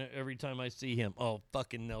things on it every time I see him. Oh,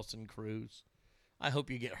 fucking Nelson Cruz. I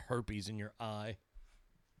hope you get herpes in your eye.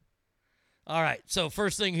 All right, so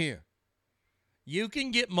first thing here. You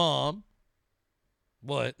can get mom.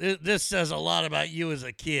 Boy, this says a lot about you as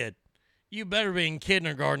a kid. You better be in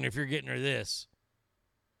kindergarten if you're getting her this.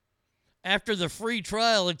 After the free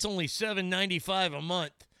trial, it's only $7.95 a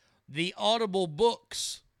month. The Audible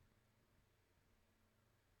books.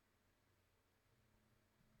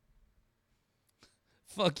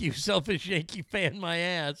 Fuck you, selfish Yankee fan, my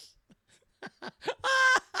ass.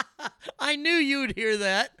 I knew you would hear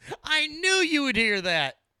that. I knew you would hear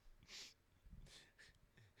that.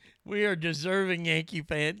 We are deserving Yankee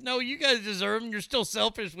fans. No, you guys deserve them. You're still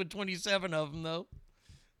selfish with 27 of them, though.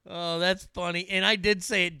 Oh, that's funny. And I did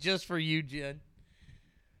say it just for you, Jen.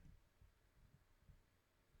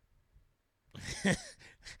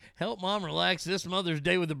 Help mom relax this Mother's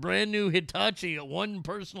Day with a brand new Hitachi, a one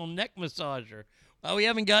personal neck massager. Well, we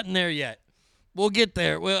haven't gotten there yet. We'll get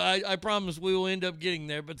there. Well, I promise we will end up getting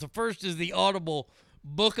there. But the first is the Audible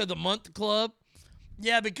Book of the Month Club.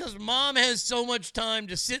 Yeah, because mom has so much time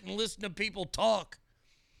to sit and listen to people talk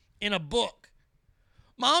in a book.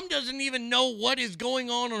 Mom doesn't even know what is going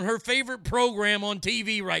on her favorite program on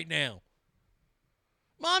TV right now.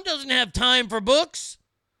 Mom doesn't have time for books.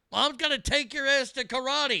 Mom's got to take your ass to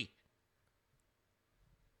karate.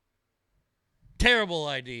 Terrible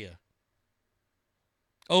idea.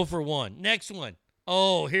 0 for 1. Next one.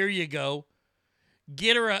 Oh, here you go.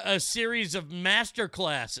 Get her a series of master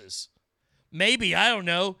classes. Maybe, I don't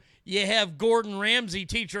know, you have Gordon Ramsay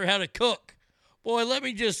teach her how to cook. Boy, let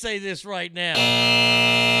me just say this right now.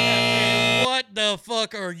 What the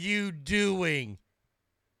fuck are you doing?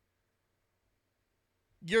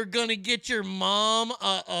 You're going to get your mom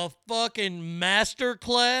a fucking master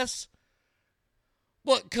class?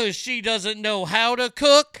 What, because she doesn't know how to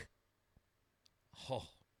cook? Oh,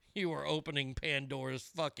 you are opening Pandora's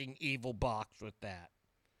fucking evil box with that.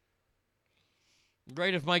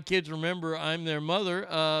 Great if my kids remember I'm their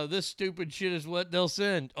mother. This stupid shit is what they'll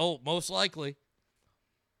send. Oh, most likely.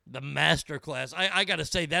 The master class. I got to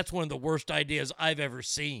say, that's one of the worst ideas I've ever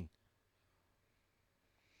seen.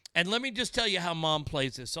 And let me just tell you how mom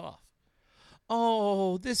plays this off.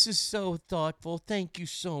 Oh, this is so thoughtful. Thank you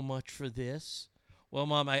so much for this. Well,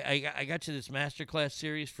 Mom, I got you this masterclass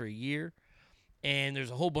series for a year, and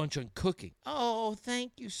there's a whole bunch on cooking. Oh,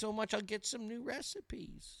 thank you so much. I'll get some new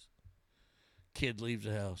recipes. Kid leaves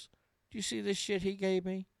the house. Do you see this shit he gave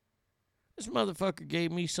me? This motherfucker gave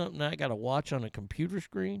me something I got to watch on a computer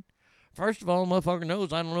screen. First of all, the motherfucker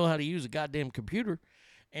knows I don't know how to use a goddamn computer.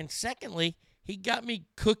 And secondly, he got me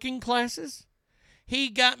cooking classes.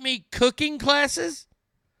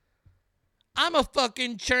 I'm a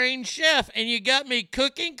fucking trained chef, and you got me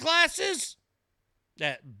cooking classes?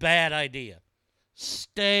 That bad idea.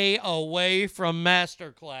 Stay away from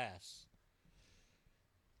master class.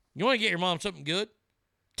 You want to get your mom something good?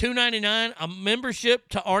 $2.99, a membership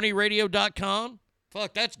to ArnieRadio.com.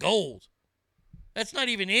 Fuck, that's gold. That's not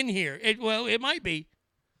even in here. Well, it might be.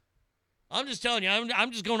 I'm just telling you,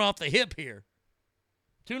 I'm just going off the hip here.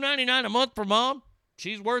 $2.99 a month for mom.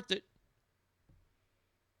 She's worth it.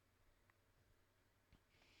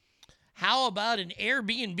 How about an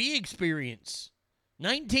Airbnb experience?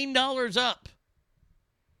 $19 up.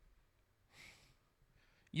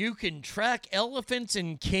 You can track elephants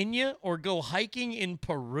in Kenya or go hiking in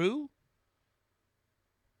Peru.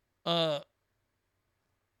 Oh,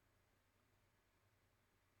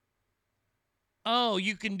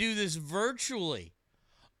 you can do this virtually.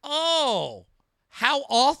 Oh, how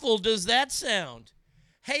awful does that sound?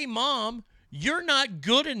 Hey, Mom, you're not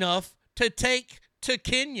good enough to take to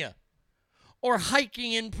Kenya or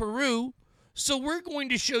hiking in Peru, so we're going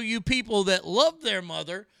to show you people that love their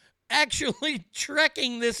mother actually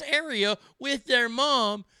trekking this area with their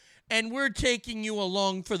mom, and we're taking you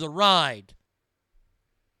along for the ride.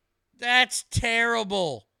 That's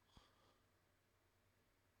terrible.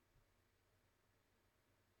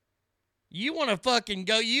 You want to fucking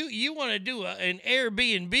go, you want to do an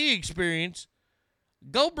Airbnb experience,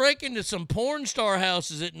 go break into some porn star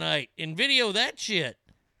houses at night and video that shit.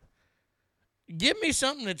 Give me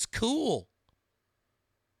something that's cool.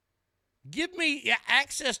 Give me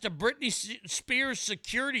access to Britney Spears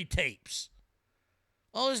security tapes.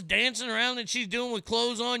 All this dancing around that she's doing with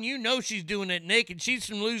clothes on, you know she's doing it naked. She's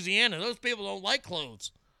from Louisiana. Those people don't like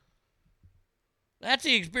clothes. That's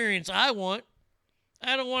the experience I want.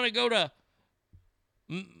 I don't want to go to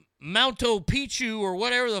Mounto Picchu or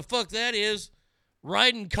whatever the fuck that is,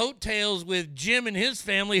 riding coattails with Jim and his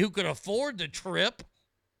family who could afford the trip.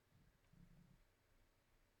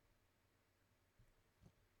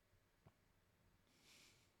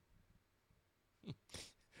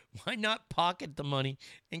 Why not pocket the money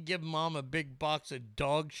and give Mom a big box of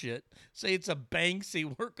dog shit? Say it's a Banksy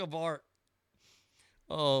work of art.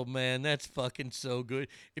 Oh, man, that's fucking so good.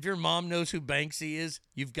 If your mom knows who Banksy is,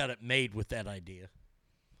 you've got it made with that idea.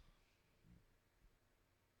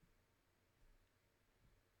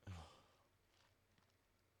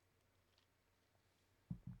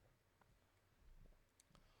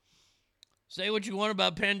 Say what you want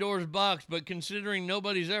about Pandora's box, but considering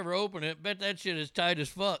nobody's ever opened it, bet that shit is tight as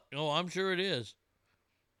fuck. Oh, I'm sure it is.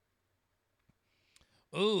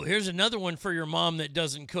 Ooh, here's another one for your mom that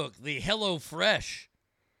doesn't cook. The Hello Fresh.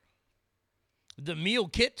 The meal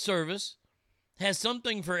kit service has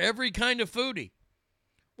something for every kind of foodie.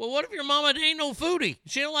 Well, what if your mama ain't no foodie?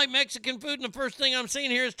 She don't like Mexican food, and the first thing I'm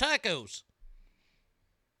seeing here is tacos.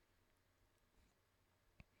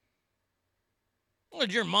 Well,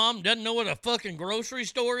 your mom doesn't know what a fucking grocery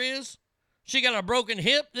store is? She got a broken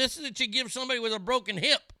hip? This is what you give somebody with a broken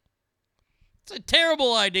hip. It's a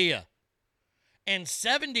terrible idea. And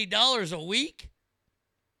 $70 a week?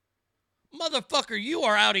 Motherfucker, you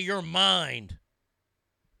are out of your mind.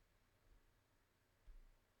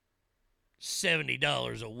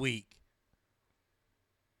 $70 a week.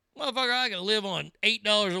 Motherfucker, I can live on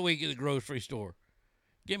 $8 a week at the grocery store.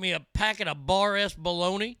 Get me a packet of bar-S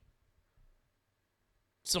bologna,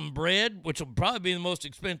 some bread, which will probably be the most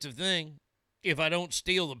expensive thing if I don't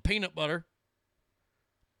steal the peanut butter,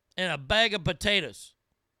 and a bag of potatoes.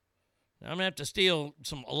 Now, I'm going to have to steal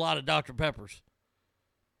a lot of Dr. Peppers.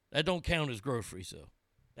 That don't count as groceries, though.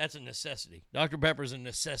 That's a necessity. Dr. Pepper's a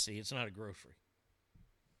necessity. It's not a grocery.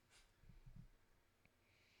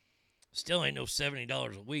 Still ain't no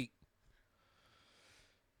 $70 a week.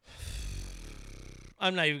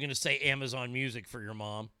 I'm not even going to say Amazon Music for your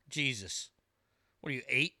mom. Jesus. What are you,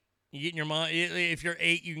 8? You getting your mom? If you're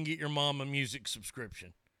 8, you can get your mom a music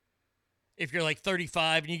subscription. If you're like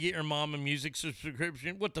 35 and you get your mom a music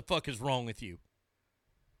subscription, what the fuck is wrong with you?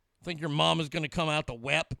 Think your mom is going to come out to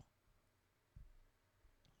WAP?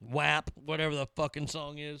 WAP, whatever the fucking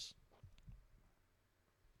song is.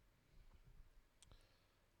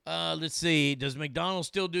 Let's see. Does McDonald's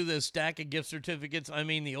still do the stack of gift certificates? I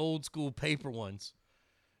mean the old school paper ones.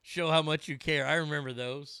 Show how much you care. I remember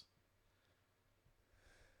those.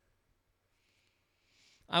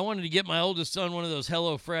 I wanted to get my oldest son one of those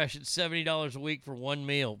Hello Fresh. It's $70 a week for one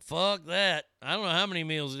meal. Fuck that. I don't know how many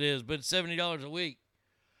meals it is, but it's $70 a week.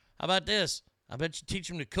 How about this? I bet you teach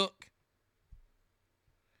him to cook.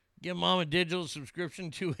 Give mom a digital subscription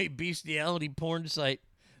to a bestiality porn site.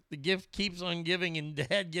 The gift keeps on giving, and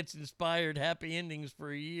dad gets inspired. Happy endings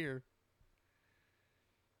for a year.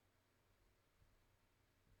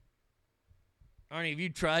 Arnie, have you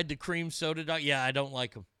tried the cream soda? Yeah, I don't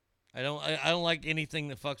like them. I don't like anything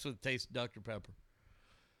that fucks with the taste of Dr. Pepper.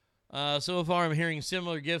 So far, I'm hearing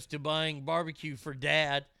similar gifts to buying barbecue for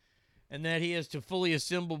dad, and that he has to fully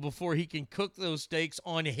assemble before he can cook those steaks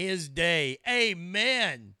on his day.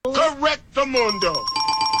 Amen. Correctamundo.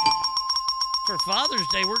 For Father's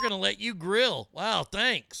Day, we're going to let you grill. Wow,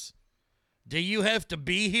 thanks. Do you have to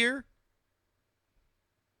be here?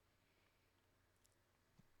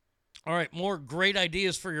 All right, more great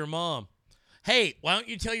ideas for your mom. Hey, why don't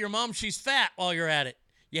you tell your mom she's fat while you're at it?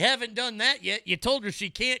 You haven't done that yet. You told her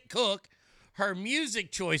she can't cook. Her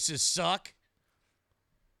music choices suck.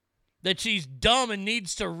 That she's dumb and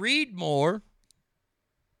needs to read more.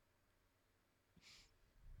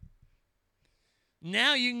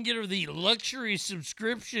 Now you can get her the luxury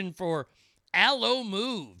subscription for Alo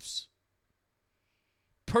Moves.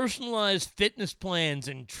 Personalized fitness plans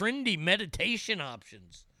and trendy meditation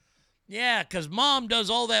options. Yeah, because mom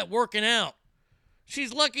does all that working out.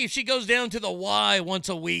 She's lucky if she goes down to the Y once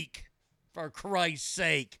a week, for Christ's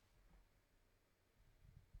sake.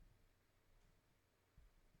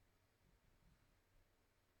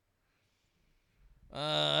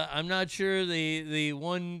 I'm not sure the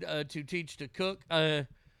one to teach to cook. I'm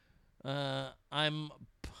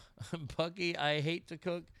Pucky. I hate to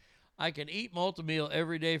cook. I can eat multi-meal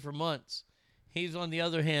every day for months. He's, on the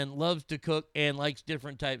other hand, loves to cook and likes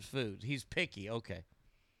different types of foods. He's picky. Okay.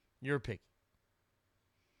 You're picky.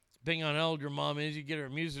 Depending on how old your mom is, you get her a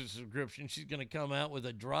music subscription, she's going to come out with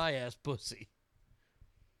a dry-ass pussy.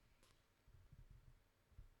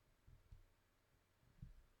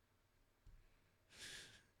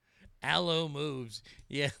 Aloe moves.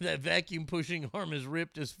 Yeah, that vacuum pushing arm is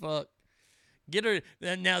ripped as fuck. Get her.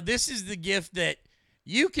 Now, this is the gift that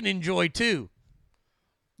you can enjoy, too.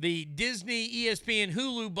 The Disney, ESPN,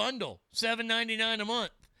 Hulu bundle, $7.99 a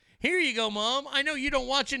month. Here you go, Mom. I know you don't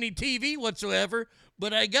watch any TV whatsoever,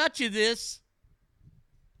 but I got you this.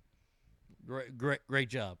 Great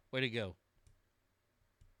job. Way to go.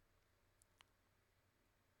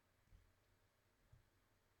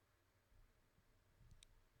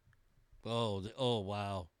 Oh,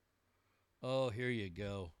 wow. Oh, here you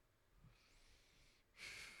go.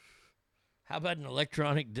 How about an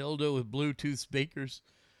electronic dildo with Bluetooth speakers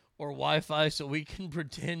or Wi-Fi so we can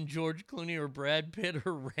pretend George Clooney or Brad Pitt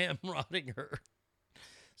are ramrodding her?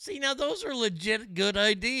 See, now those are legit good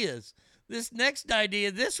ideas. This next idea,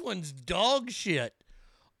 this one's dog shit.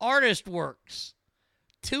 Artist Works,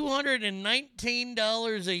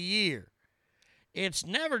 $219 a year. It's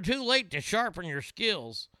never too late to sharpen your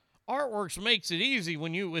skills. Artworks makes it easy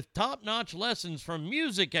with top-notch lessons from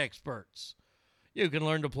music experts. You can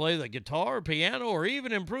learn to play the guitar, piano, or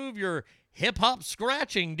even improve your hip-hop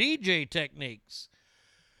scratching DJ techniques.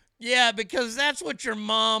 Yeah, because that's what your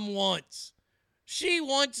mom wants. She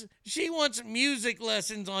wants music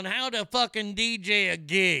lessons on how to fucking DJ a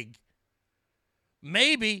gig.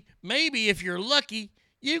 Maybe if you're lucky,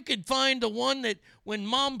 you could find the one that when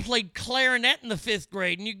mom played clarinet in the 5th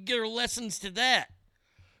grade and you could get her lessons to that.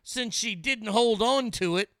 Since she didn't hold on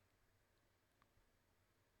to it.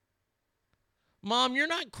 Mom, you're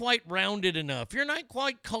not quite rounded enough. You're not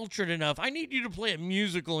quite cultured enough. I need you to play a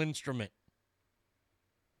musical instrument.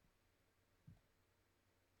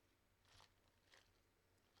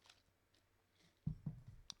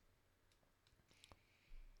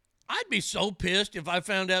 I'd be so pissed if I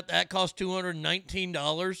found out that cost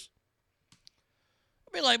 $219.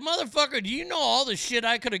 I'd be like, motherfucker, do you know all the shit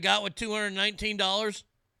I could have got with $219?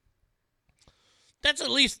 That's at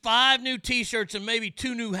least 5 new t-shirts and maybe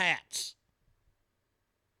 2 new hats.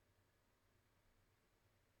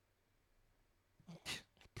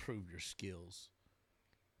 Prove your skills.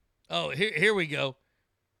 Oh, here we go.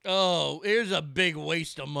 Oh, here's a big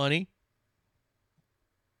waste of money.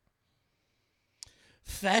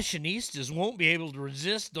 Fashionistas won't be able to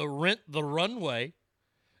resist the Rent the Runway.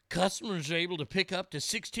 Customers are able to pick up to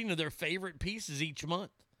 16 of their favorite pieces each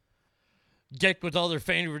month. Decked with all their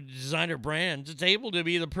favorite designer brands, it's able to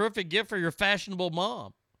be the perfect gift for your fashionable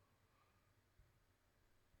mom.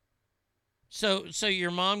 So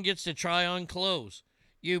your mom gets to try on clothes.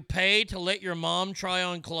 You pay to let your mom try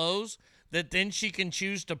on clothes that then she can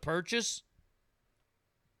choose to purchase?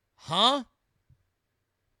 Huh?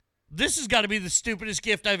 This has got to be the stupidest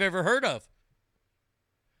gift I've ever heard of.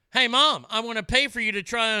 Hey, Mom, I want to pay for you to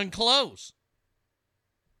try on clothes.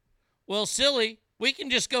 Well, silly, we can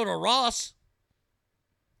just go to Ross.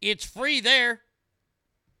 It's free there.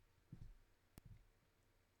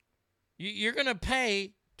 You're going to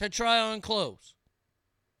pay to try on clothes.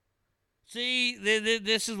 See,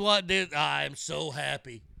 this is what I am so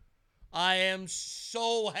happy. I am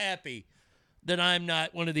so happy that I'm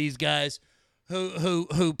not one of these guys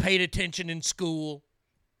who paid attention in school,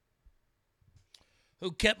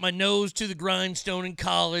 who kept my nose to the grindstone in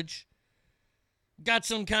college, got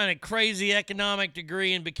some kind of crazy economic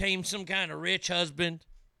degree and became some kind of rich husband.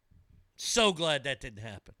 So glad that didn't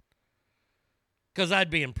happen. Because I'd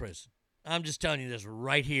be in prison. I'm just telling you this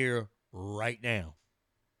right here, right now.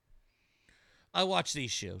 I watch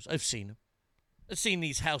these shows. I've seen them. I've seen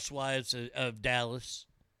these housewives of Dallas.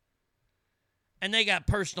 And they got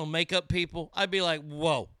personal makeup people. I'd be like,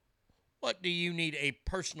 whoa, what do you need a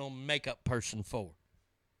personal makeup person for?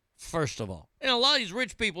 First of all. And a lot of these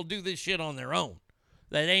rich people do this shit on their own.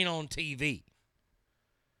 That ain't on TV.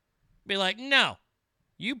 Be like, no,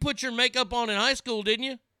 you put your makeup on in high school, didn't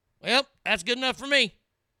you? Well, that's good enough for me.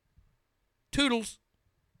 Toodles.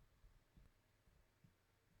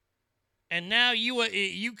 And now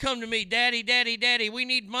you come to me, Daddy, we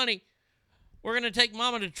need money. We're going to take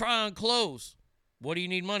Mama to try on clothes. What do you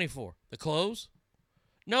need money for? The clothes?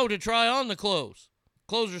 No, to try on the clothes.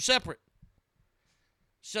 Clothes are separate.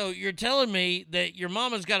 So you're telling me that your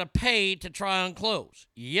mama's got to pay to try on clothes?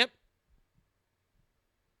 Yep.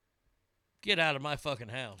 Get out of my fucking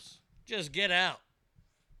house. Just get out.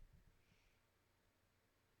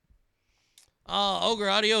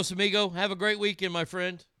 Ogre, adios, amigo. Have a great weekend, my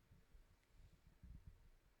friend.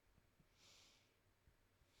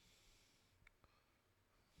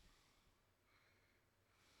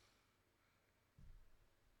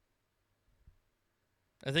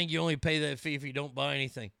 I think you only pay that fee if you don't buy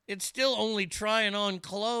anything. It's still only trying on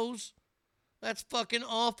clothes. That's fucking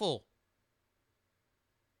awful.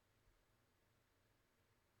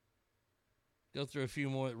 Go through a few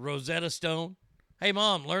more. Rosetta Stone. Hey,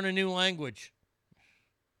 Mom, learn a new language.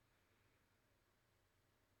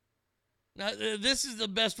 Now, this is the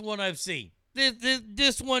best one I've seen.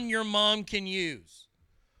 This one your mom can use.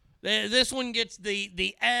 This one gets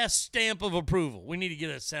the ass stamp of approval. We need to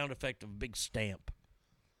get a sound effect of a big stamp.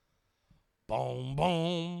 Boom,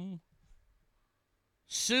 boom.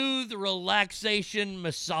 Soothe relaxation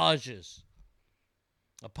massages.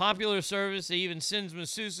 A popular service that even sends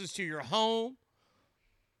masseuses to your home.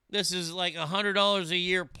 This is like $100 a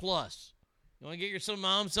year plus. You want to get your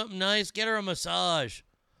mom something nice? Get her a massage.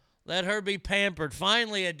 Let her be pampered.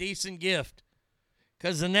 Finally, a decent gift.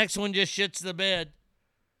 Because the next one just shits the bed.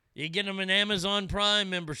 You get them an Amazon Prime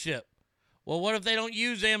membership. Well, what if they don't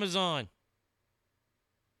use Amazon?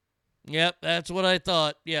 Yep, that's what I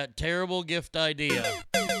thought. Yeah, terrible gift idea.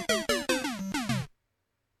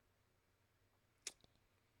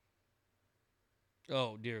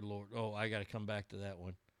 Oh, dear Lord. Oh, I got to come back to that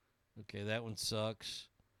one. Okay, that one sucks.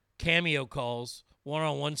 Cameo calls,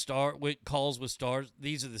 one-on-one calls with stars.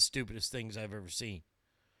 These are the stupidest things I've ever seen.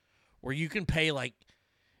 Where you can pay like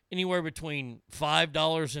anywhere between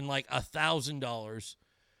 $5 and like $1,000,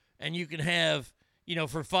 and you can have, you know,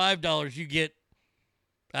 for $5 you get,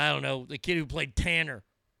 I don't know, the kid who played Tanner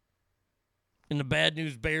in the Bad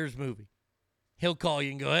News Bears movie. He'll call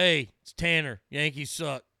you and go, "Hey, it's Tanner. Yankees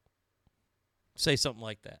suck." Say something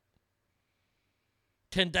like that.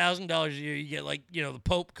 $10,000 a year, you get like, you know, the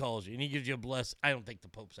Pope calls you and he gives you a blessing. I don't think the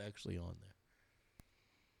Pope's actually on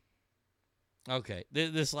there. Okay,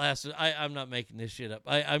 this last, I'm not making this shit up.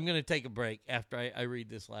 I'm going to take a break after I read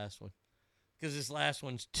this last one. Because this last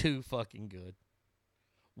one's too fucking good.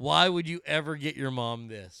 Why would you ever get your mom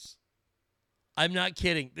this? I'm not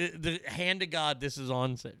kidding. The hand of God, this is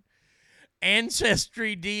on.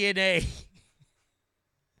 Ancestry DNA.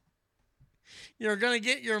 You're going to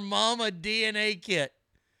get your mom a DNA kit.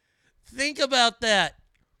 Think about that.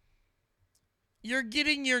 You're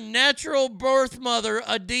getting your natural birth mother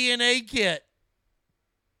a DNA kit.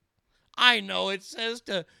 I know it says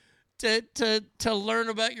to learn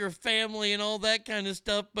about your family and all that kind of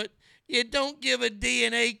stuff, but you don't give a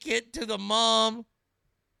DNA kit to the mom.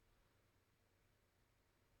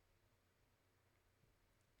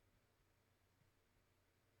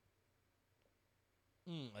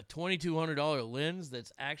 A $2,200 lens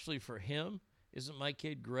that's actually for him. Isn't my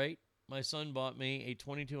kid great? My son bought me a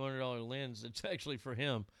 $2,200 lens that's actually for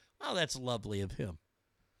him. Oh, that's lovely of him.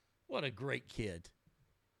 What a great kid.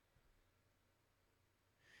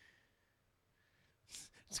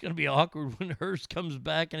 It's going to be awkward when hers comes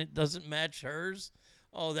back and it doesn't match hers.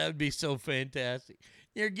 Oh, that would be so fantastic.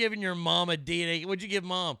 You're giving your mom a DNA. What'd you give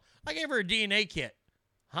mom? I gave her a DNA kit.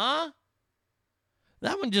 Huh?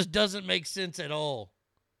 That one just doesn't make sense at all.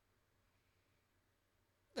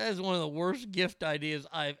 That is one of the worst gift ideas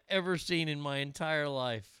I've ever seen in my entire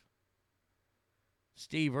life.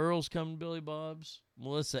 Steve Earle's coming to Billy Bob's.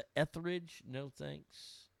 Melissa Etheridge, no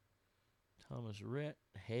thanks. Thomas Rhett,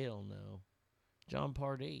 hell no. John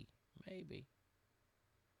Pardee, maybe.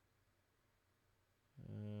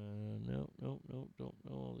 No, don't know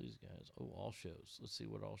all these guys. Oh, all shows. Let's see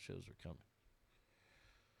what all shows are coming.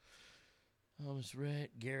 Thomas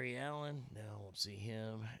Rhett, Gary Allen, no, won't see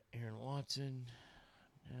him. Aaron Watson,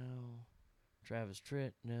 no. Travis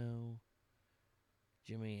Tritt, no.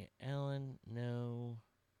 Jimmy Allen, no.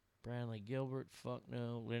 Bradley Gilbert, fuck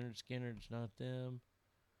no. Leonard Skinner, it's not them.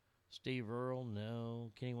 Steve Earle,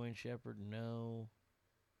 no. Kenny Wayne Shepherd, no.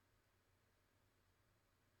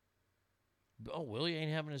 Oh, Willie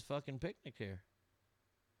ain't having his fucking picnic here.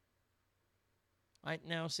 I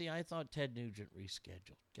thought Ted Nugent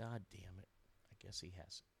rescheduled. God damn it. I guess he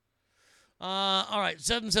hasn't. All right,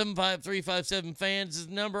 775-357-FANS is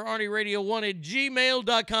the number.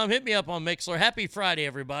 ArnieRadio1@gmail.com. Hit me up on Mixler. Happy Friday,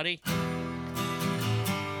 everybody.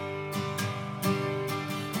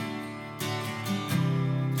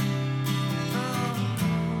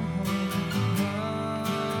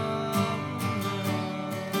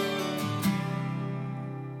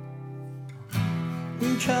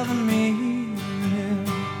 You cover me,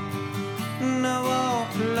 and I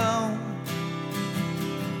walk alone.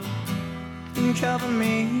 You cover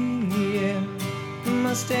me, yeah,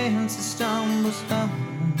 my stance to stumble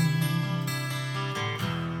home.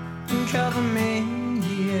 You cover me,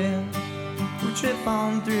 yeah, we trip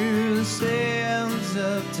on through the sands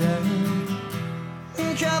of time.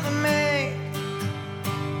 You cover me,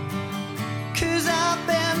 'cause I've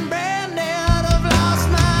been branded, I've lost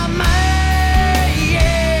my mind,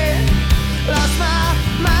 yeah, lost my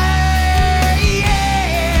mind,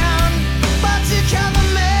 yeah, but you cover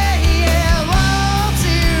me.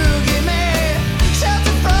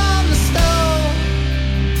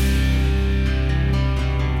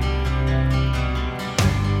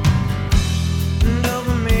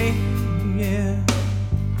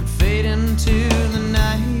 To the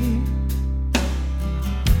night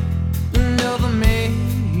and over me,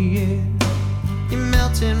 yeah, you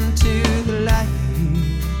melt into the light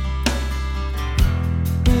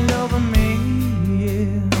and over me,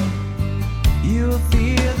 yeah, you will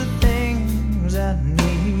feel the things I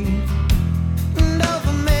need and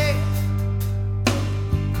over me,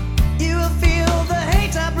 you will feel the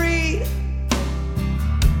hate I breathe.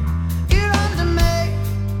 You're under me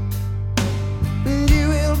and you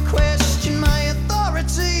will question my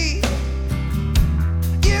authority.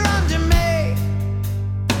 You're under me,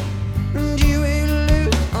 and you will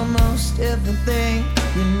lose almost everything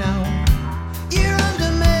you know.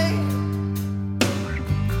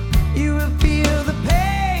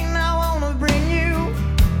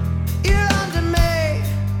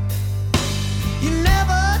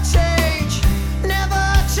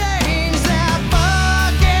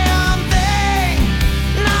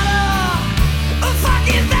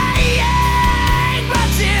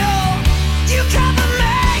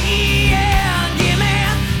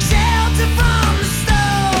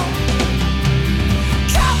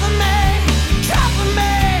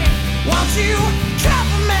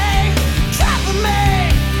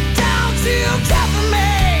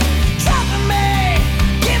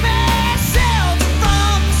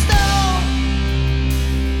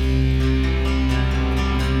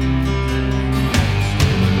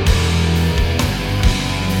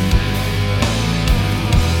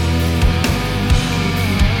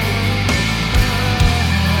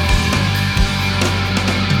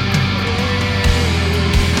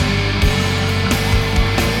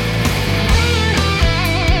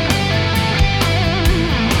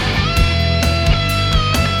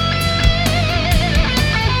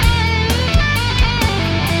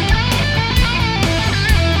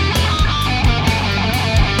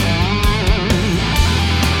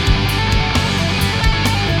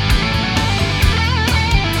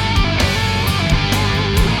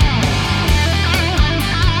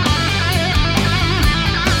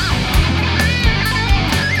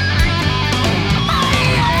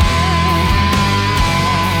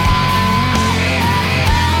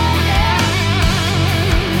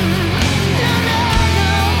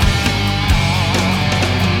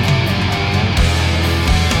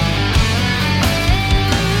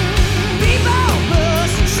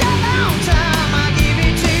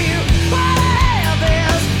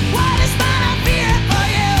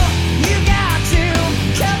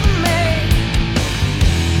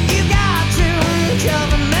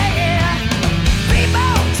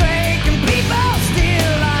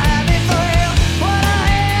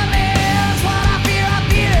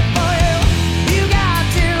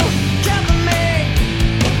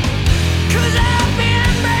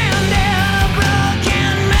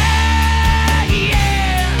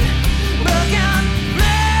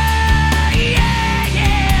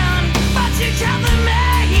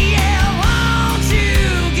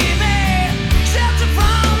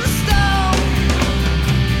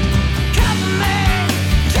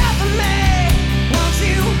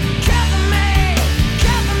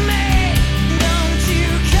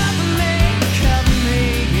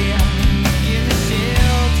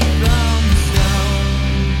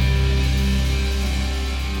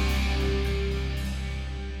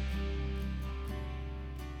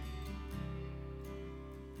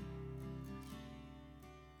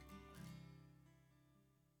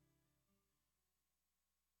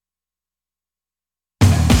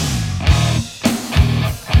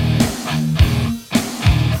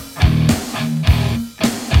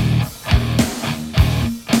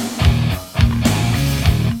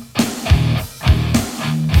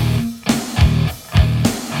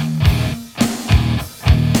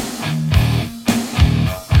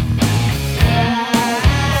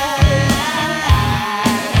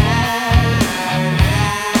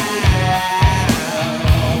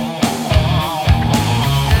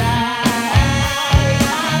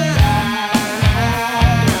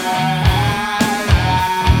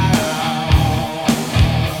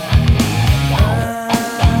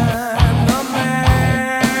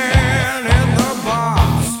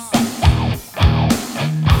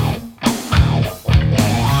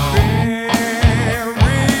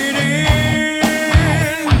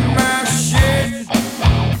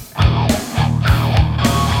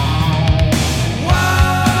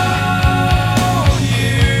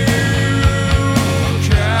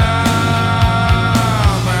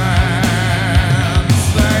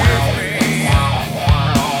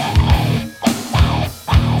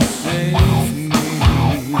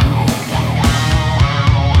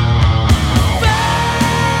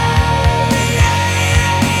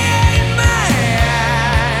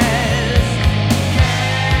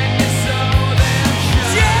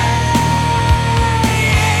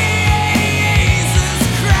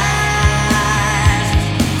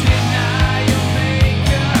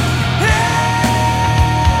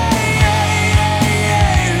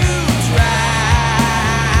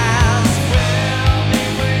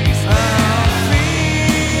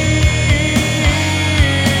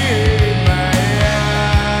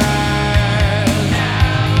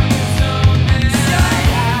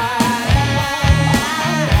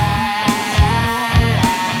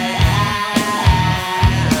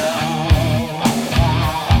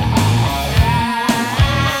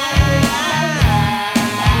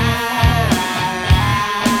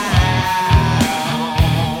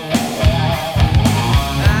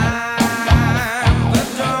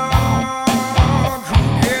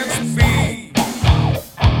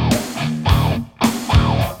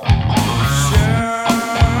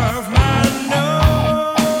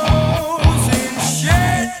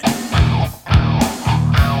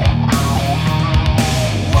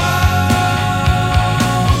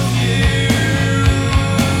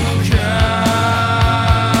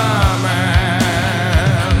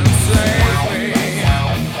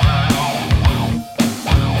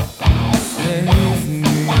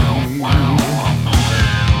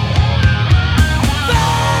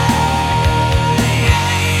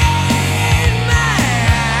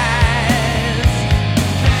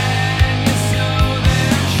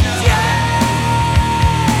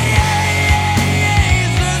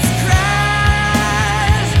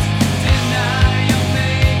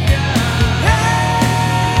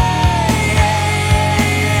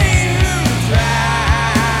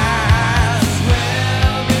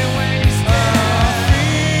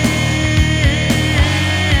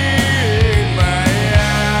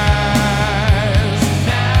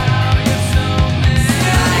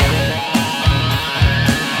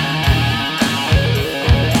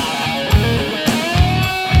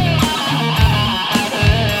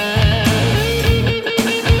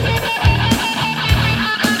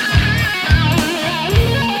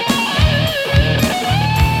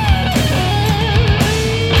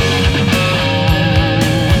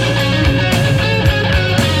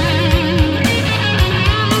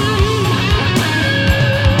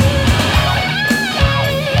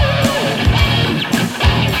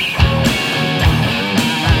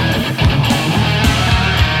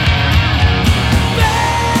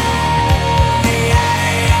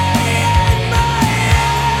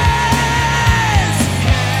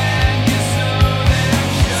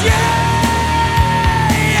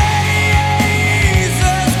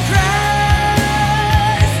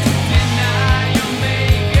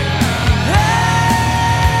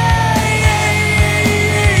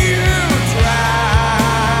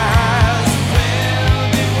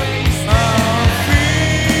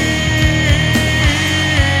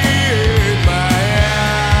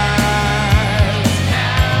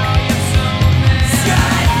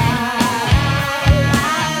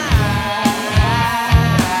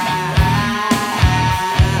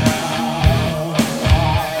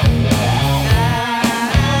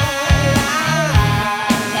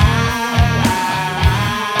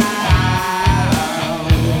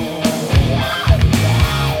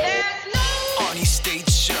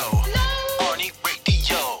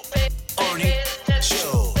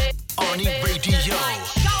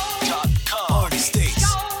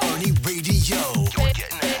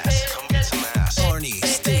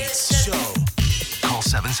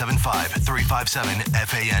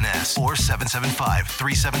 775-357-FANS or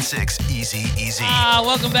 775-376-EASY-EASY.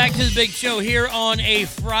 Welcome back to the big show here on a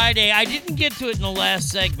Friday. I didn't get to it in the last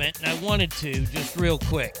segment, and I wanted to just real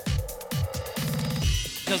quick.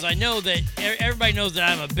 Because I know that everybody knows that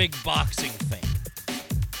I'm a big boxing fan.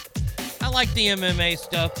 I like the MMA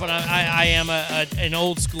stuff, but I am an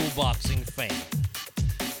old school boxing fan.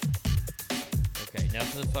 Okay, now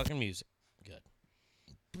for the fucking music. Good.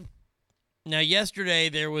 Now, yesterday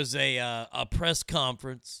there was a press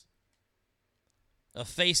conference, a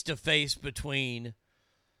face-to-face between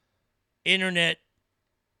internet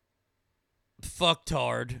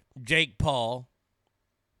fucktard Jake Paul,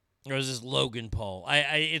 or is this Logan Paul?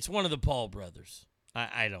 It's one of the Paul brothers.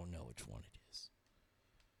 I don't know which one it is.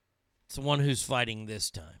 It's the one who's fighting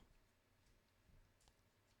this time.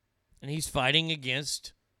 And he's fighting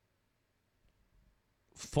against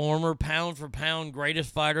former pound-for-pound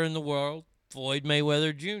greatest fighter in the world, Floyd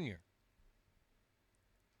Mayweather Jr.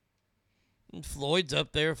 And Floyd's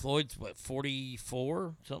up there. Floyd's,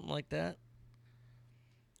 44? Something like that.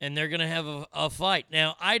 And they're going to have a fight.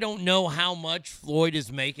 Now, I don't know how much Floyd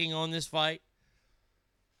is making on this fight.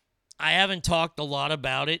 I haven't talked a lot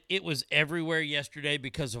about it. It was everywhere yesterday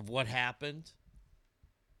because of what happened.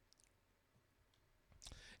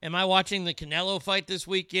 Am I watching the Canelo fight this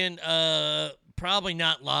weekend? Probably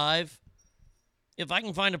not live. If I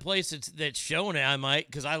can find a place that's showing it, I might,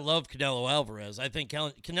 because I love Canelo Alvarez. I think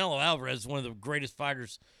Canelo Alvarez is one of the greatest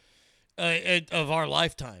fighters of our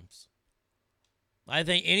lifetimes. I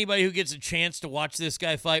think anybody who gets a chance to watch this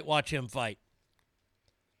guy fight, watch him fight.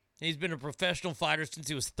 He's been a professional fighter since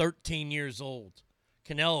he was 13 years old.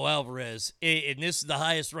 Canelo Alvarez, and this is the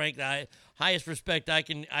highest rank, the highest respect I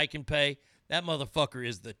can pay. That motherfucker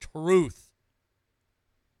is the truth.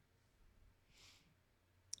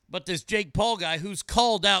 But this Jake Paul guy who's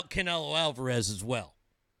called out Canelo Alvarez as well.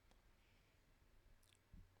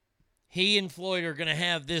 He and Floyd are going to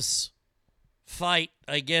have this fight.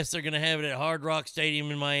 I guess they're going to have it at Hard Rock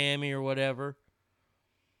Stadium in Miami or whatever.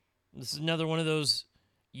 This is another one of those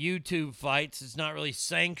YouTube fights. It's not really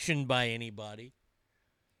sanctioned by anybody.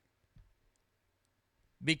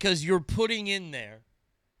 Because you're putting in there.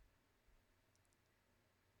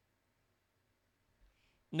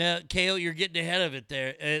 Now, Kale, you're getting ahead of it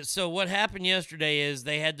there. So what happened yesterday is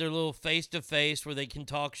they had their little face-to-face where they can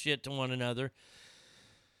talk shit to one another.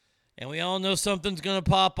 And we all know something's going to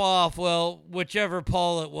pop off. Well, whichever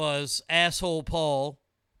Paul it was, asshole Paul.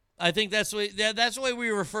 I think that's the way we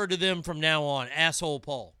refer to them from now on, asshole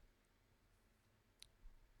Paul.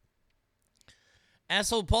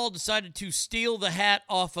 Asshole Paul decided to steal the hat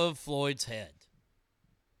off of Floyd's head.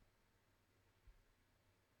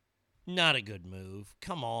 Not a good move.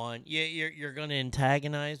 Come on. You're going to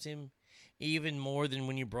antagonize him even more than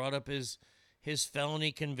when you brought up his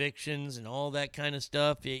felony convictions and all that kind of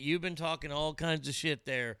stuff. You've been talking all kinds of shit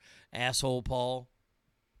there, asshole Paul.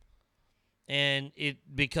 And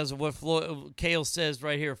because of what Kale says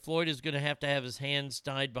right here, Floyd is going to have his hands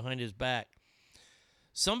tied behind his back.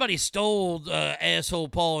 Somebody stole asshole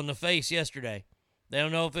Paul in the face yesterday. They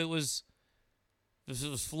don't know if it was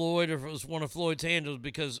Floyd or if it was one of Floyd's handlers,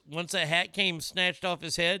 because once that hat came snatched off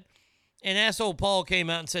his head, and asshole Paul came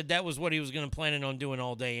out and said that was what he was going to plan on doing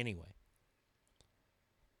all day anyway.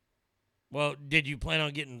 Well, did you plan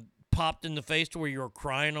on getting popped in the face to where you were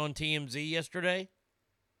crying on TMZ yesterday?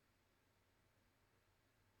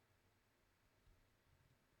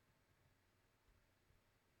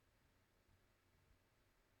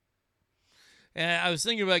 I was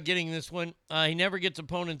thinking about getting this one. He never gets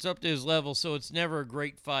opponents up to his level, so it's never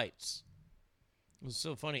great fights. It was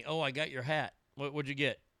so funny. Oh, I got your hat. What'd you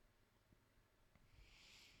get?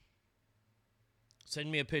 Send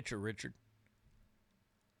me a picture, Richard.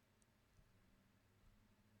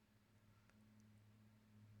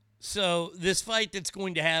 So this fight that's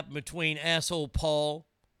going to happen between asshole Paul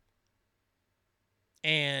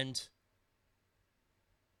and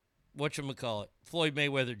whatchamacallit, Floyd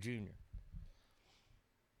Mayweather Jr.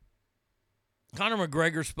 Conor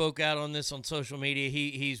McGregor spoke out on this on social media.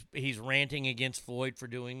 He's ranting against Floyd for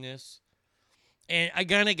doing this. And I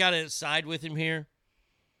kind of got to side with him here.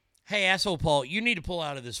 Hey, asshole Paul, you need to pull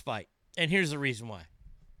out of this fight. And here's the reason why.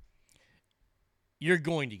 You're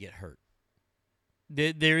going to get hurt.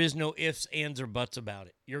 There is no ifs, ands, or buts about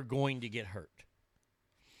it. You're going to get hurt.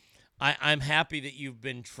 I'm happy that you've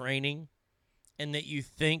been training and that you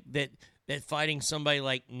think that fighting somebody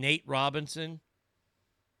like Nate Robinson...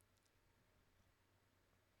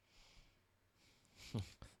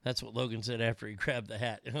 That's what Logan said after he grabbed the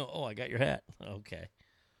hat. Oh, I got your hat. Okay.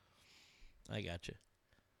 I got you.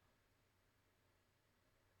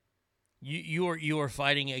 You are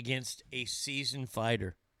fighting against a seasoned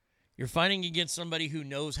fighter. You're fighting against somebody who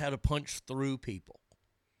knows how to punch through people.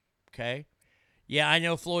 Okay? Yeah, I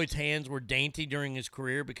know Floyd's hands were dainty during his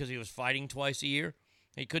career because he was fighting twice a year.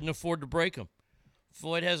 He couldn't afford to break them.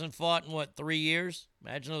 Floyd hasn't fought in, 3 years?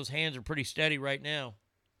 Imagine those hands are pretty steady right now.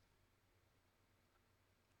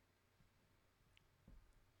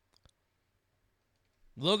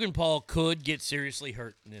 Logan Paul could get seriously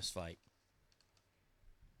hurt in this fight.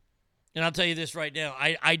 And I'll tell you this right now.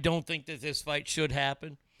 I don't think that this fight should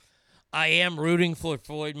happen. I am rooting for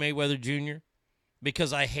Floyd Mayweather Jr.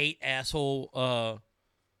 because I hate asshole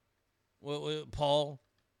Paul.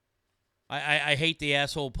 I hate the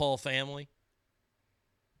asshole Paul family.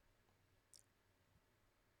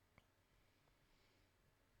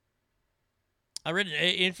 I read an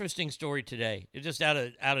interesting story today. It's just out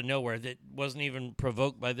of nowhere that wasn't even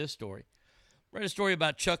provoked by this story. I read a story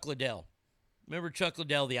about Chuck Liddell. Remember Chuck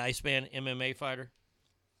Liddell, the Iceman MMA fighter?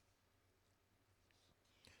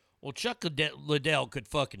 Well, Chuck Liddell could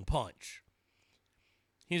fucking punch.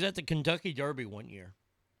 He was at the Kentucky Derby one year.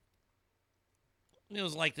 It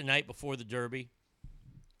was like the night before the Derby.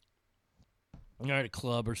 You're at a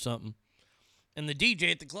club or something. And the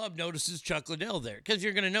DJ at the club notices Chuck Liddell there. Because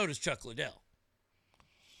you're going to notice Chuck Liddell.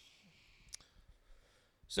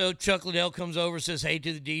 So Chuck Liddell comes over, says hey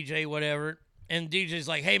to the DJ, whatever. And the DJ's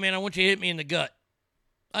like, hey, man, I want you to hit me in the gut.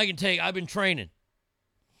 I've been training.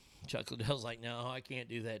 Chuck Liddell's like, no, I can't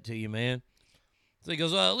do that to you, man. So he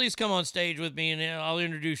goes, well, at least come on stage with me and I'll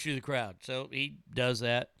introduce you to the crowd. So he does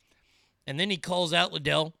that. And then he calls out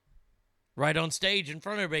Liddell right on stage in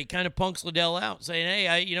front of everybody. He kind of punks Liddell out, saying, hey,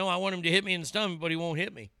 I want him to hit me in the stomach, but he won't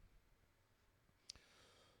hit me.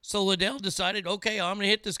 So Liddell decided, okay, I'm going to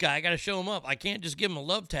hit this guy. I got to show him up. I can't just give him a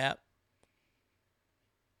love tap.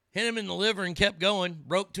 Hit him in the liver and kept going.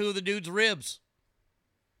 Broke 2 of the dude's ribs.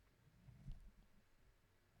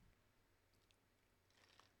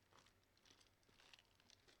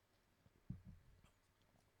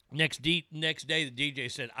 Next day, the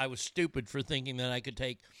DJ said, I was stupid for thinking that I could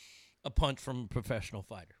take a punch from a professional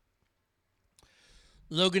fighter.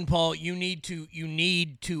 Logan Paul, you need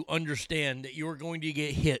to understand that you're going to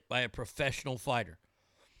get hit by a professional fighter.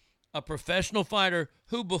 A professional fighter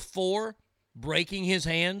who, before breaking his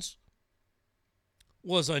hands,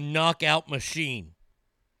 was a knockout machine.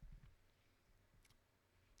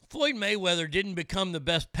 Floyd Mayweather didn't become the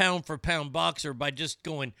best pound-for-pound boxer by just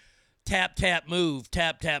going tap, tap, move,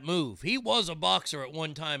 tap, tap, move. He was a boxer at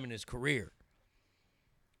one time in his career.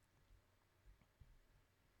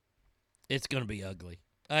 It's going to be ugly.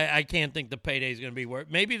 I can't think the payday is going to be worth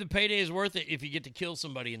it. Maybe the payday is worth it if you get to kill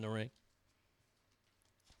somebody in the ring.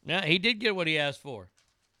 Yeah, he did get what he asked for.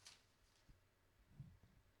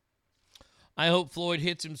 I hope Floyd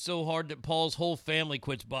hits him so hard that Paul's whole family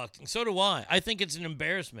quits boxing. So do I. I think it's an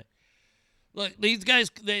embarrassment. Look, these guys,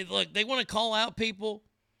 they want to call out people.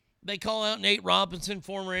 They call out Nate Robinson,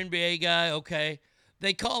 former NBA guy, okay.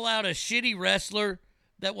 They call out a shitty wrestler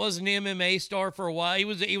that was an MMA star for a while. He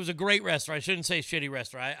was a great wrestler. I shouldn't say shitty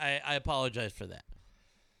wrestler. I apologize for that.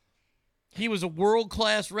 He was a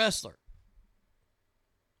world-class wrestler.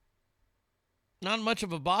 Not much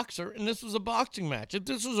of a boxer, and this was a boxing match. If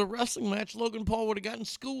this was a wrestling match, Logan Paul would have gotten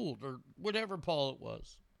schooled, or whatever Paul it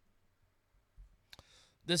was.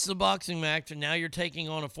 This is a boxing match, and now you're taking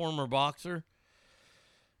on a former boxer.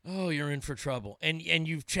 Oh, you're in for trouble. And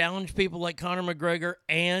you've challenged people like Conor McGregor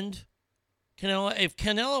and Canelo. If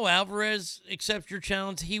Canelo Alvarez accepts your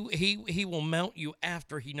challenge, he will mount you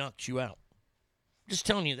after he knocks you out. Just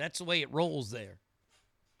telling you, that's the way it rolls there.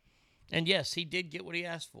 And yes, he did get what he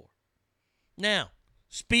asked for. Now,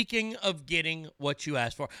 speaking of getting what you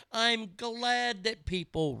asked for, I'm glad that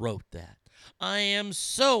people wrote that. I am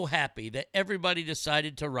so happy that everybody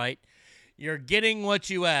decided to write, you're getting what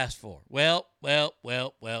you asked for. Well.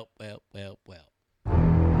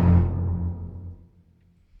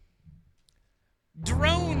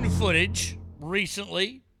 Drone footage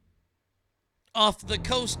recently off the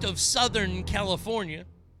coast of Southern California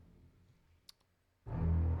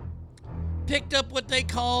picked up what they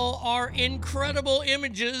call our incredible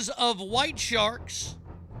images of white sharks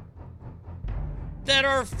that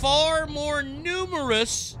are far more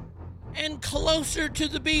numerous and closer to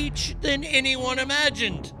the beach than anyone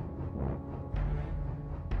imagined.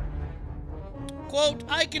 Quote,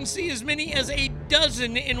 I can see as many as a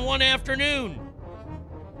dozen in one afternoon.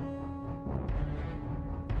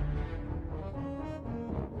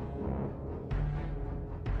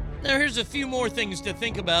 Now, here's a few more things to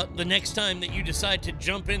think about the next time that you decide to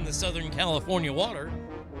jump in the Southern California water.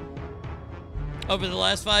 Over the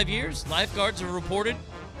last 5 years, lifeguards have reported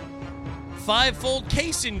 5-fold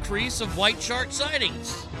case increase of white shark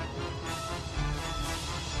sightings.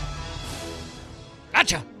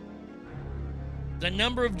 Gotcha! The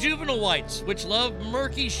number of juvenile whites, which love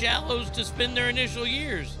murky shallows to spend their initial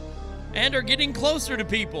years and are getting closer to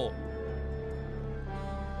people.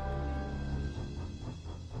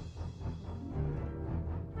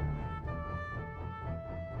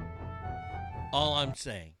 All I'm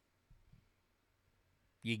saying,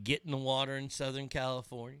 you get in the water in Southern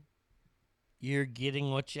California, you're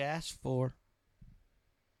getting what you asked for.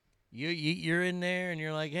 You're in there and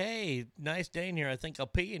you're like, hey, nice day in here. I think I'll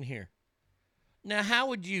pee in here. Now, how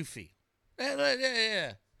would you feel?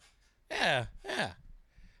 Yeah.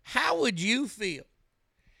 How would you feel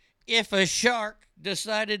if a shark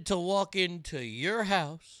decided to walk into your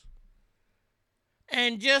house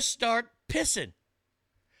and just start pissing?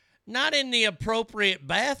 Not in the appropriate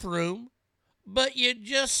bathroom, but you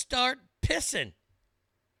just start pissing.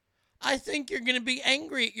 I think you're going to be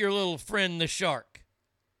angry at your little friend, the shark.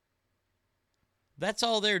 That's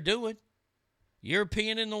all they're doing. You're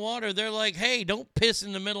peeing in the water. They're like, hey, don't piss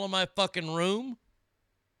in the middle of my fucking room.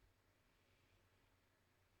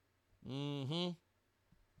 Mm-hmm. I'm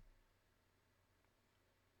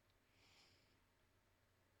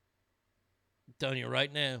telling you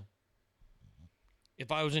right now,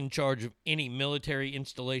 if I was in charge of any military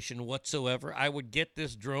installation whatsoever, I would get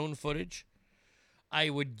this drone footage. I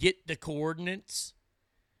would get the coordinates,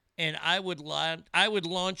 and I would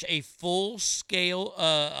launch a full-scale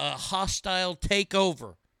hostile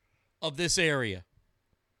takeover of this area.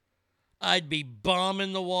 I'd be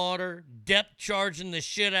bombing the water, depth charging the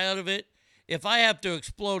shit out of it. If I have to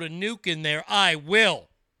explode a nuke in there, I will.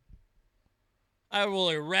 I will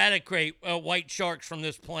eradicate white sharks from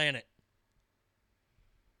this planet.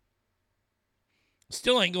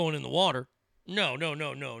 Still ain't going in the water. No.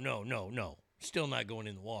 Still not going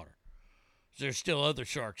in the water. There's still other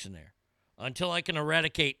sharks in there. Until I can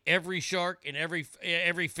eradicate every shark and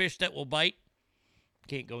every fish that will bite,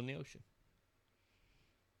 can't go in the ocean.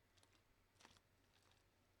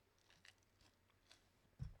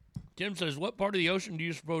 Tim says, what part of the ocean do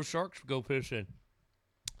you suppose sharks go piss in?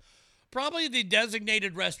 Probably the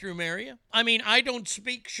designated restroom area. I mean, I don't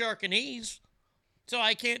speak Sharkanese, so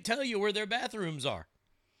I can't tell you where their bathrooms are.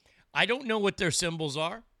 I don't know what their symbols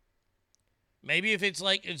are. Maybe if it's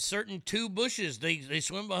like in certain two bushes, they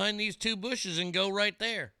swim behind these two bushes and go right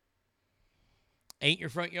there. Ain't your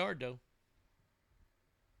front yard, though.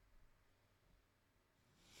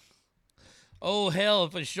 Oh, hell,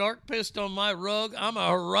 if a shark pissed on my rug, I'm a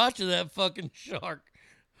haracha that fucking shark.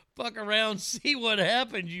 Fuck around, see what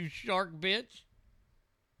happens, you shark bitch.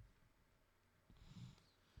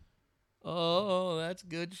 Oh, that's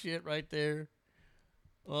good shit right there.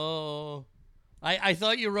 Oh, I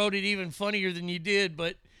thought you wrote it even funnier than you did,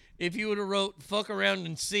 but if you would have wrote fuck around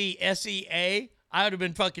and see SEA, I would have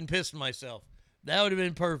been fucking pissing myself. That would have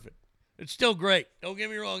been perfect. It's still great. Don't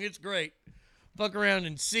get me wrong, it's great. Fuck around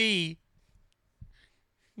and see.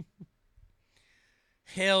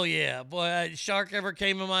 Hell yeah. Boy, a shark ever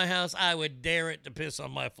came in my house, I would dare it to piss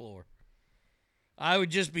on my floor. I would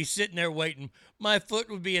just be sitting there waiting. My foot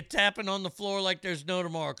would be a tapping on the floor like there's no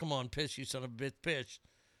tomorrow. Come on, piss, you son of a bitch, piss.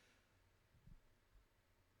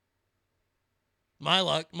 My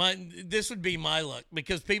luck. This would be my luck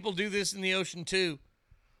because people do this in the ocean too.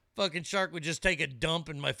 Fucking shark would just take a dump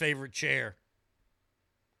in my favorite chair.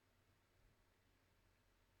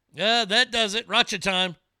 Yeah, that does it. Racha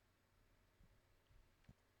time.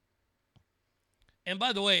 And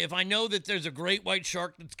by the way, if I know that there's a great white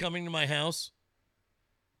shark that's coming to my house,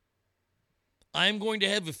 I'm going to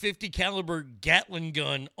have a 50 caliber Gatling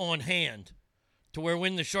gun on hand to where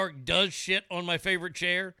when the shark does shit on my favorite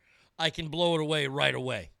chair, I can blow it away right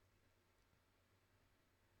away.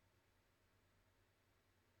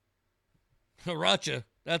 Haracha.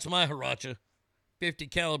 That's my haracha. 50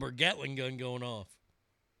 caliber Gatling gun going off.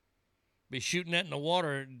 Be shooting that in the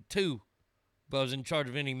water too. But I was in charge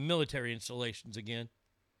of any military installations again.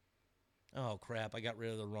 Oh, crap. I got rid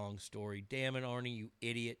of the wrong story. Damn it, Arnie, you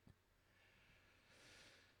idiot.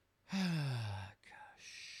 Gosh.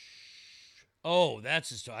 Oh,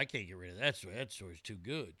 that's the story. I can't get rid of that story. That story's too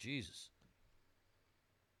good. Jesus.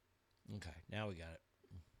 Okay, now we got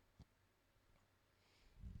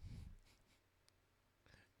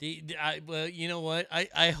it. Well, you know what?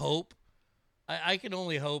 I hope. I can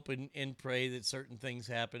only hope and pray that certain things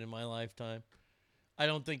happen in my lifetime. I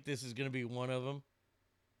don't think this is going to be one of them.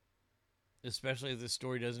 Especially if this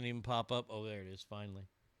story doesn't even pop up. Oh, there it is, finally.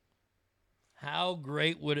 How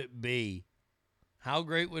great would it be? How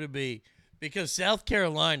great would it be? Because South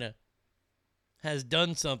Carolina has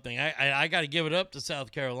done something. I got to give it up to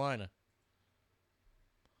South Carolina.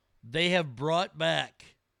 They have brought back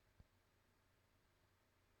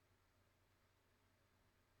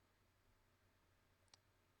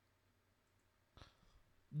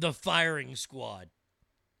the firing squad.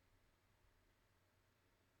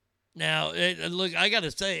 Now, look, I got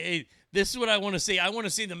to say, this is what I want to see. I want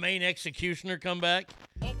to see the main executioner come back.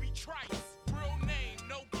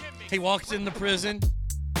 He walks in the prison.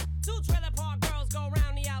 Two trailer park girls go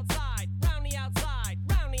round the outside, round the outside,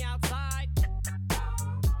 round the outside.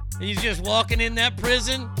 He's just walking in that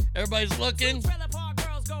prison. Everybody's looking. Two trailer park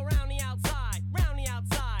girls go round the outside, round the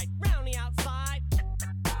outside, round the outside.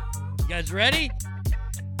 You guys ready?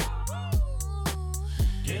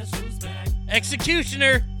 Guess who's back?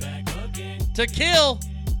 Executioner. Back again. To kill.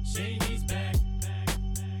 Shady's back.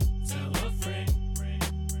 Tell a friend.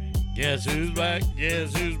 Guess who's back?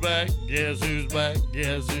 Guess who's back? Guess who's back?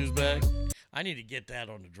 Guess who's back? I need to get that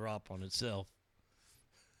on the drop on itself.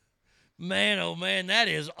 Man, oh man, that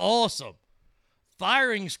is awesome.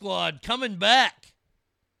 Firing squad coming back.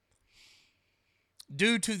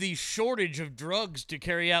 Due to the shortage of drugs to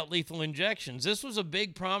carry out lethal injections. This was a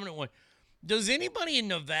big prominent one. Does anybody in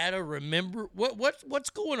Nevada remember what's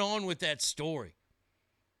going on with that story?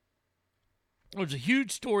 It was a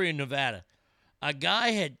huge story in Nevada. A guy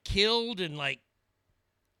had killed and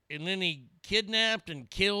then he kidnapped and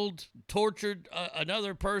killed, tortured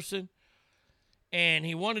another person, and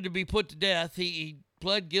he wanted to be put to death. He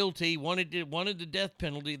pled guilty, wanted the death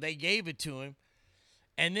penalty. They gave it to him,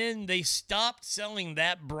 and then they stopped selling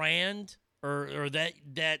that brand or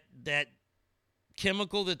that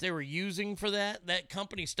chemical that they were using for that. That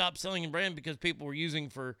company stopped selling the brand because people were using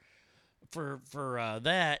for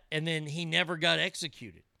that, and then he never got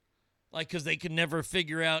executed. Because they could never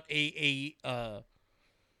figure out a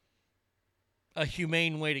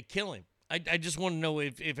humane way to kill him. I just want to know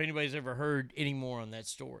if anybody's ever heard any more on that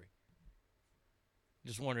story.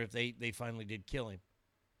 Just wonder if they finally did kill him.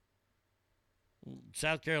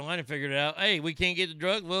 South Carolina figured it out. Hey, we can't get the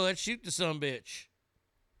drug? Well, let's shoot the sumbitch.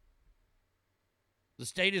 The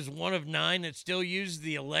state is one of 9 that still use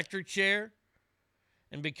the electric chair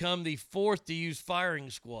and become the 4th to use firing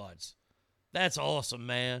squads. That's awesome,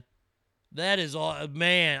 man. That is all,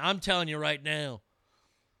 man. I'm telling you right now.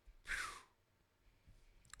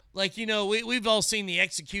 We've all seen the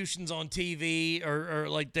executions on TV or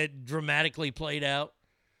like that dramatically played out,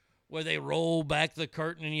 where they roll back the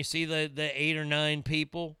curtain and you see the 8 or 9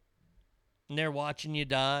 people, and they're watching you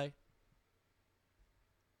die.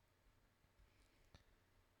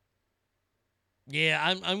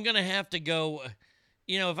 Yeah, I'm gonna have to go.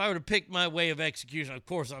 If I were to pick my way of execution, of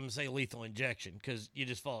course I'm going to say lethal injection because you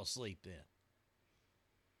just fall asleep then.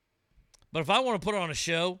 But if I want to put on a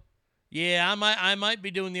show, yeah, I might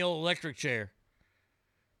be doing the old electric chair.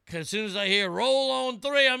 Because as soon as I hear roll on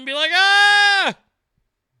 3, I'm going to be like, ah!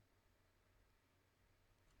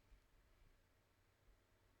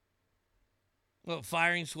 Well,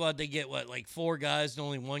 firing squad, they get like 4 guys and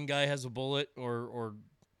only 1 guy has a bullet or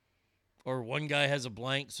 1 guy has a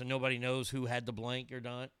blank, so nobody knows who had the blank or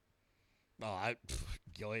not. Oh,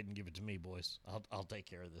 go ahead and give it to me, boys. I'll take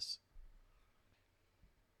care of this.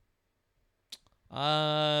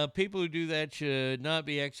 People who do that should not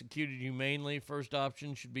be executed humanely. First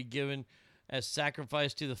option should be given as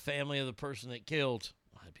sacrifice to the family of the person that killed.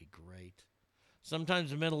 That'd be great.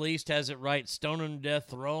 Sometimes the Middle East has it right. Stone them to death,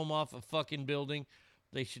 throw them off a fucking building.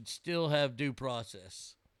 They should still have due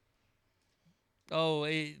process. Oh,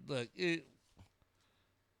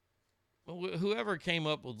 whoever came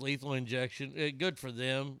up with lethal injection, good for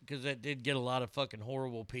them, because that did get a lot of fucking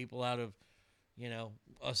horrible people out of,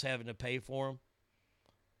 us having to pay for them.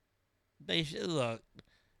 They should, look,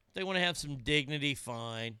 they want to have some dignity,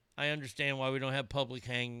 fine. I understand why we don't have public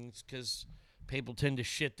hangings, because people tend to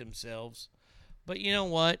shit themselves. But you know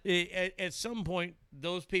what? At some point,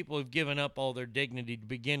 those people have given up all their dignity to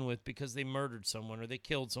begin with because they murdered someone or they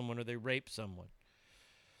killed someone or they raped someone.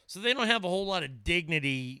 So they don't have a whole lot of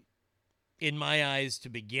dignity in my eyes to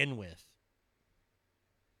begin with.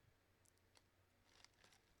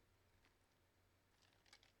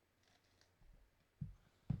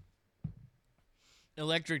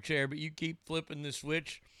 Electric chair, but you keep flipping the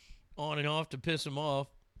switch on and off to piss him off.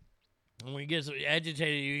 And when he gets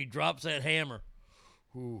agitated, he drops that hammer.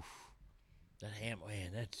 Oof. That hammer,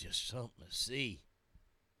 man, that's just something to see.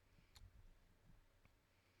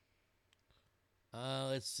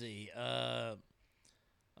 Let's see. A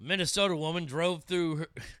Minnesota woman drove through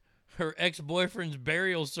her ex-boyfriend's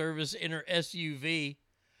burial service in her SUV.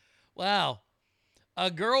 Wow.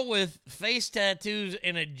 A girl with face tattoos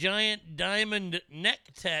and a giant diamond neck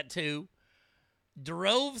tattoo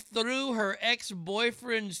drove through her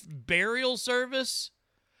ex-boyfriend's burial service.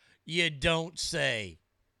 You don't say.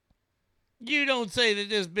 You don't say that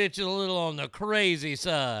this bitch is a little on the crazy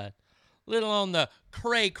side. Little on the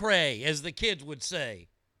cray-cray, as the kids would say.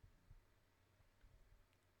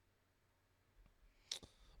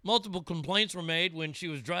 Multiple complaints were made when she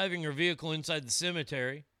was driving her vehicle inside the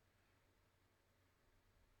cemetery.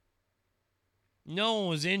 No one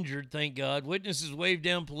was injured, thank God. Witnesses waved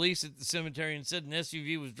down police at the cemetery and said an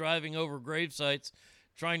SUV was driving over grave sites,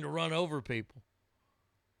 trying to run over people.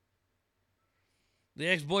 The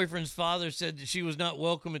ex-boyfriend's father said that she was not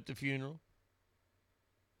welcome at the funeral.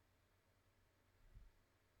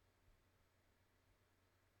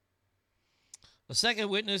 A second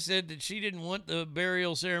witness said that she didn't want the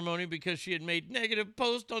burial ceremony because she had made negative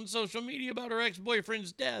posts on social media about her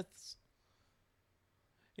ex-boyfriend's deaths.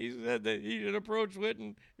 He said that he had approached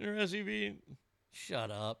Whitten in her SUV and... Shut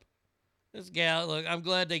up. This gal, look, I'm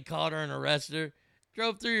glad they caught her and arrested her.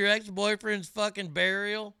 Drove through your ex-boyfriend's fucking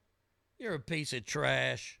burial? You're a piece of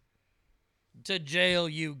trash. To jail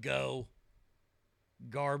you go.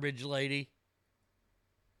 Garbage lady.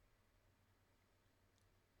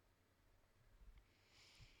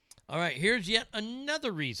 All right, here's yet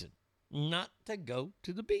another reason not to go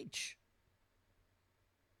to the beach.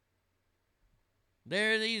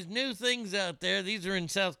 There are these new things out there. These are in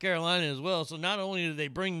South Carolina as well. So not only do they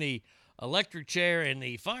bring the electric chair and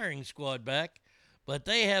the firing squad back, but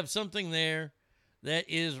they have something there that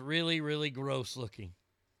is really, really gross looking.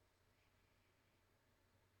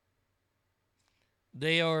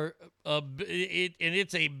 They are, and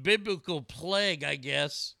it's a biblical plague, I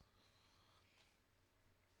guess,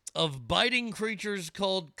 of biting creatures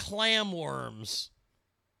called clamworms.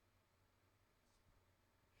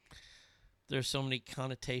 There's so many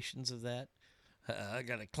connotations of that. I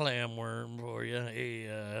got a clam worm for you.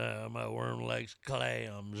 Hey, my worm likes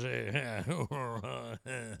clams. Shut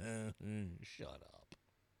up.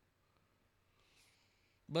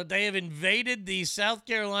 But they have invaded the South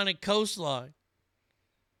Carolina coastline,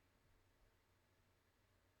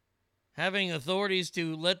 having authorities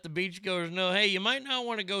to let the beachgoers know, hey, you might not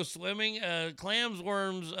want to go swimming. Clams,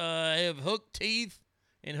 worms have hooked teeth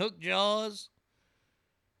and hooked jaws.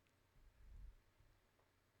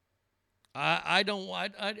 I don't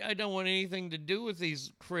want anything to do with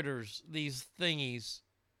these critters, these thingies.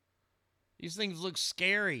 These things look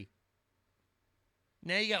scary.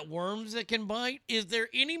 Now you got worms that can bite. Is there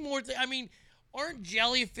any more? I mean, aren't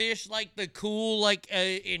jellyfish like the cool,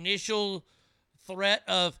 initial threat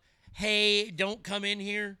of, hey, don't come in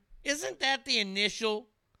here? Isn't that the initial?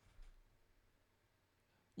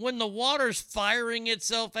 When the water's firing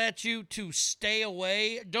itself at you to stay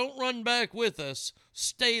away, don't run back with us.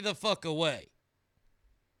 Stay the fuck away.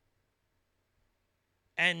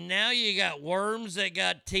 And now you got worms that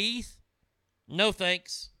got teeth? No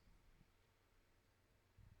thanks.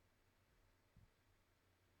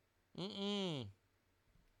 Mm-mm.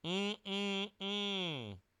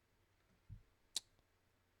 Mm-mm-mm.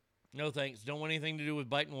 No thanks. Don't want anything to do with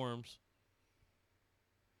biting worms.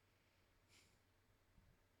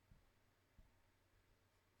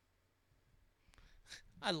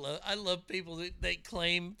 I love people that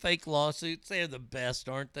claim fake lawsuits. They're the best,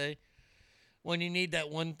 aren't they? When you need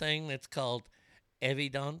that one thing that's called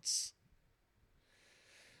evidence.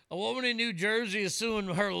 A woman in New Jersey is suing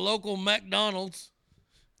her local McDonald's,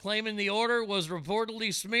 claiming the order was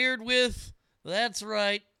reportedly smeared with, that's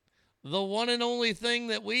right, the one and only thing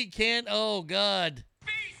that we can't, oh God.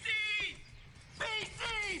 Feces!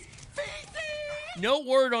 Feces! Feces! No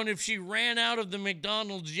word on if she ran out of the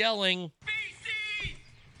McDonald's yelling, Feces!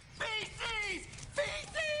 Feces!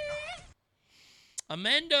 Feces!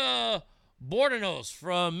 Amanda Bordanos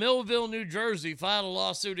from Millville, New Jersey, filed a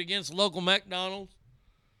lawsuit against local McDonald's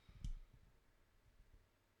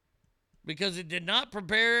because it did not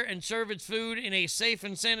prepare and serve its food in a safe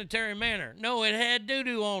and sanitary manner. No, it had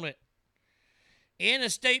doo-doo on it. In a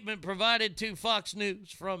statement provided to Fox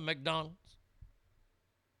News from McDonald's,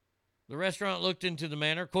 the restaurant looked into the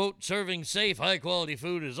matter, quote, serving safe, high-quality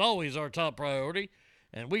food is always our top priority,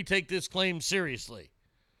 and we take this claim seriously.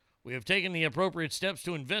 We have taken the appropriate steps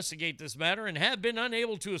to investigate this matter and have been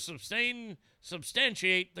unable to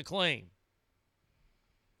substantiate the claim.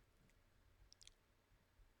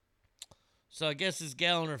 So I guess this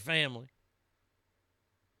gal and her family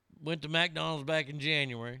went to McDonald's back in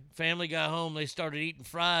January. Family got home. They started eating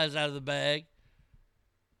fries out of the bag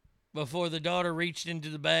before the daughter reached into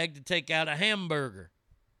the bag to take out a hamburger.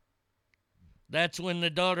 That's when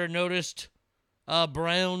the daughter noticed a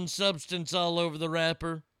brown substance all over the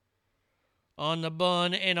wrapper, on the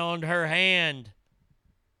bun, and on her hand.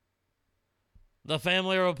 The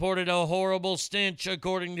family reported a horrible stench,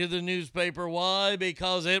 according to the newspaper. Why?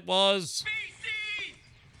 Because it was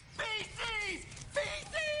feces!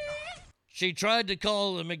 She tried to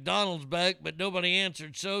call the McDonald's back, but nobody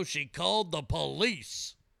answered, so she called the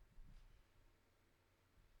police.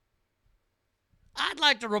 I'd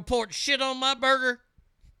like to report shit on my burger.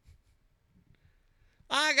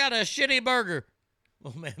 I got a shitty burger.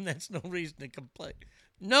 Oh, man, that's no reason to complain.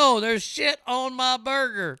 No, there's shit on my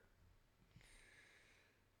burger.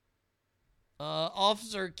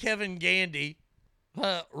 Officer Kevin Gandy,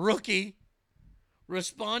 rookie,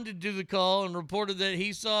 responded to the call and reported that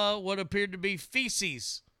he saw what appeared to be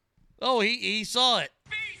feces. Oh, he saw it.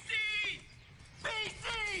 Feces!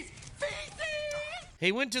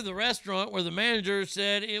 He went to the restaurant where the manager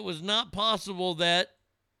said it was not possible that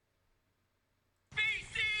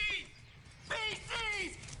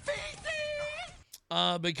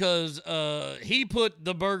because he put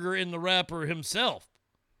the burger in the wrapper himself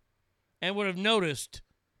and would have noticed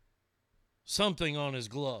something on his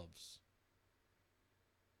gloves.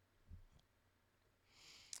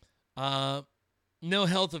 No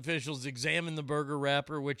health officials examined the burger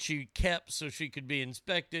wrapper, which she kept so she could be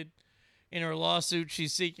inspected. In her lawsuit,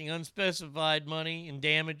 she's seeking unspecified money and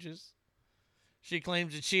damages. She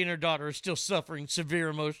claims that she and her daughter are still suffering severe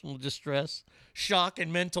emotional distress, shock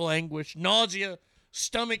and mental anguish, nausea,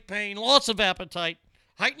 stomach pain, loss of appetite,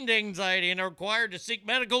 heightened anxiety, and are required to seek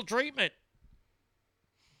medical treatment.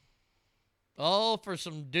 All for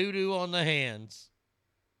some doo-doo on the hands.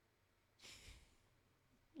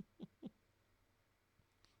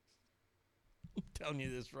 I'm telling you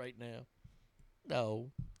this right now.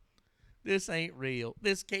 No. This ain't real.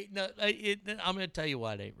 This can't. No, I'm going to tell you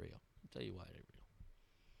why it ain't real.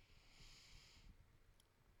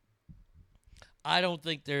 I don't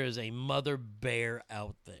think there is a mother bear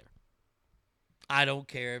out there. I don't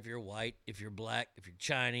care if you're white, if you're black, if you're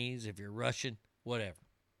Chinese, if you're Russian, whatever.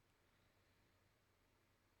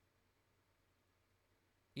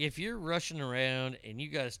 If you're rushing around and you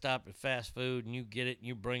got to stop at fast food and you get it and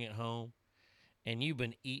you bring it home and you've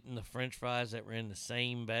been eating the French fries that were in the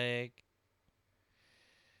same bag,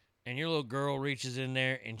 and your little girl reaches in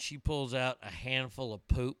there and she pulls out a handful of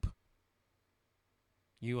poop,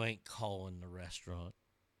 you ain't calling the restaurant.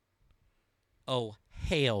 Oh,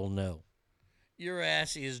 hell no. Your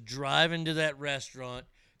ass is driving to that restaurant,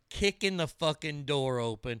 kicking the fucking door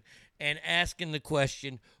open, and asking the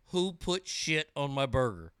question, who put shit on my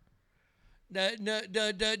burger?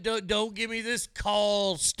 Don't give me this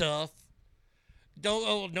call stuff.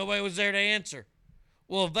 Nobody was there to answer.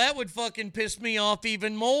 Well, that would fucking piss me off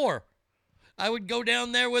even more. I would go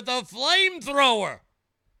down there with a flamethrower.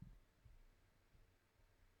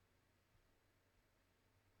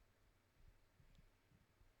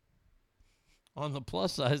 On the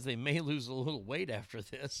plus side, they may lose a little weight after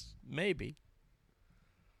this. Maybe.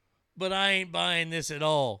 But I ain't buying this at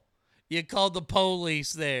all. You called the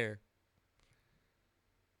police there.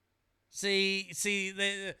 See,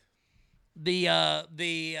 the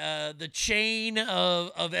chain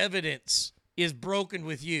of evidence is broken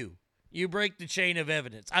with you. You break the chain of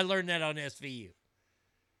evidence. I learned that on SVU.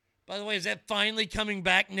 By the way, is that finally coming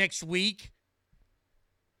back next week?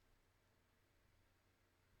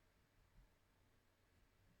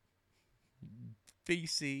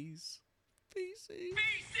 Feces.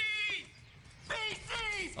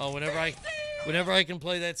 Oh, whenever I can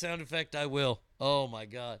play that sound effect, I will. Oh my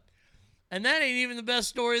God. And that ain't even the best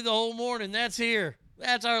story of the whole morning. That's here.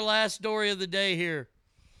 That's our last story of the day here.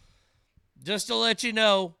 Just to let you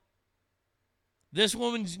know, this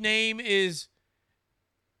woman's name is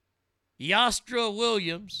Yastra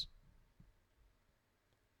Williams.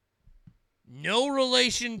 No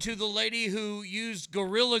relation to the lady who used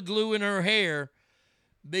Gorilla Glue in her hair,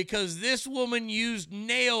 because this woman used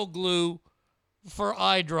nail glue for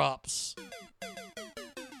eye drops.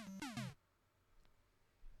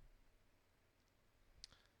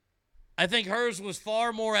 I think hers was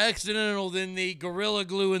far more accidental than the Gorilla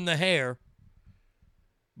Glue in the hair.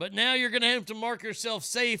 But now you're going to have to mark yourself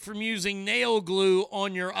safe from using nail glue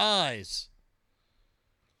on your eyes.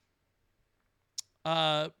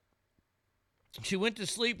 She went to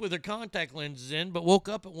sleep with her contact lenses in, but woke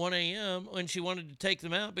up at 1 a.m. when she wanted to take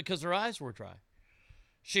them out because her eyes were dry.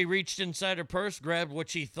 She reached inside her purse, grabbed what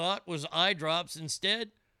she thought was eye drops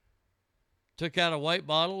instead, took out a white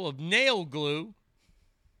bottle of nail glue,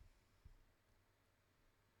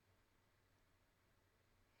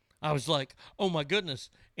 I was like, oh my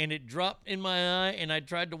goodness, and it dropped in my eye, and I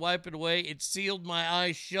tried to wipe it away. It sealed my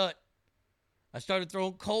eyes shut. I started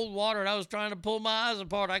throwing cold water, and I was trying to pull my eyes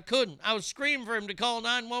apart. I couldn't. I was screaming for him to call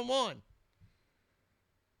 911.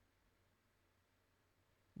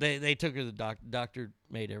 They took her to the doctor. Doctor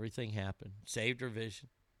made everything happen. Saved her vision.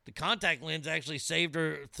 The contact lens actually saved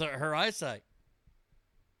her eyesight.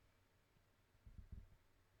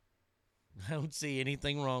 I don't see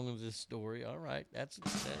anything wrong with this story. All right, there you go.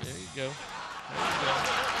 There you go.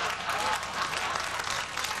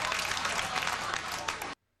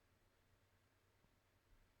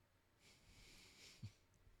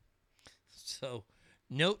 So,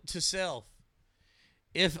 note to self.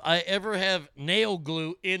 If I ever have nail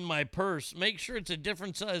glue in my purse, make sure it's a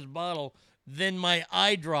different size bottle than my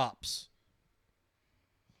eye drops.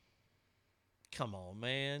 Come on,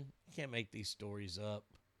 man. You can't make these stories up.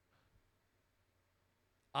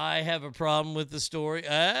 I have a problem with the story.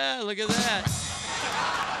 Ah, look at that.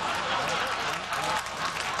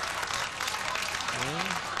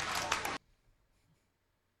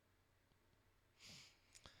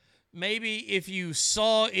 Maybe if you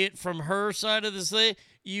saw it from her side of the thing,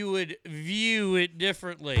 you would view it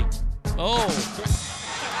differently. Oh.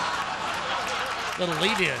 Little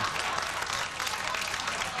lead in.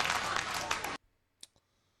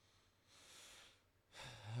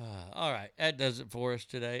 All right, that does it for us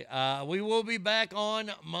today. We will be back on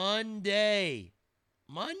Monday.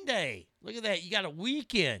 Monday. Look at that. You got a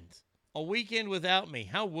weekend. A weekend without me.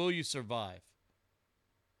 How will you survive?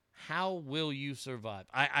 How will you survive?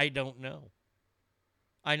 I don't know.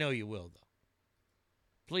 I know you will, though.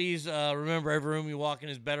 Please remember, every room you walk in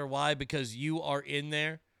is better. Why? Because you are in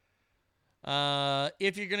there.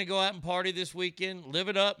 If you're going to go out and party this weekend, live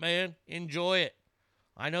it up, man. Enjoy it.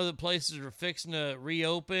 I know that places are fixing to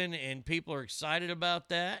reopen, and people are excited about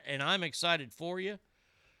that, and I'm excited for you.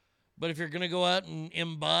 But if you're going to go out and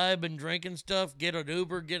imbibe and drink and stuff, get an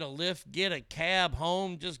Uber, get a Lyft, get a cab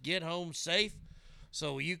home. Just get home safe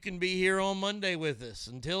so you can be here on Monday with us.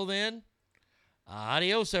 Until then,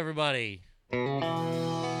 adios, everybody.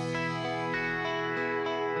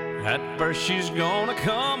 At first she's gonna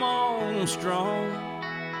come on strong,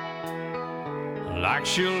 like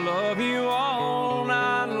she'll love you all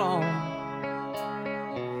night long,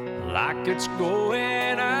 like it's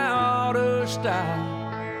going out of style.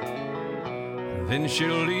 Then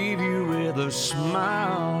she'll leave you with a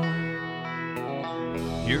smile.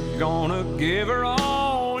 You're gonna give her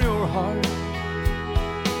all your heart,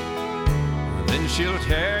 then she'll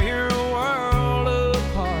tear your world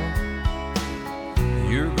apart.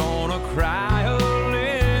 You're gonna cry a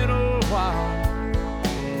little while,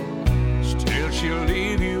 still she'll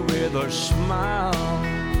leave you with a smile.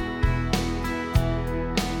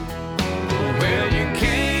 Well, you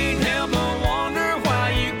can't help but wonder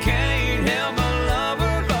why you can't help but love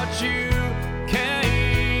her, but you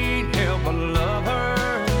can't help but love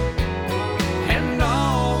her. And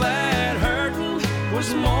all that hurting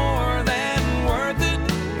was more than worth it.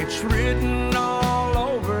 It's written all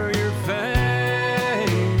over your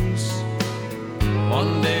face.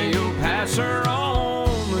 One day you'll pass her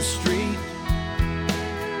on the street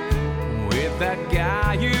with that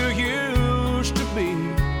guy you used to be.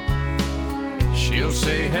 She'll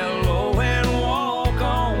say hello and walk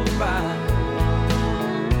on by,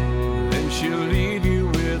 then she'll leave you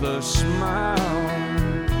with a smile.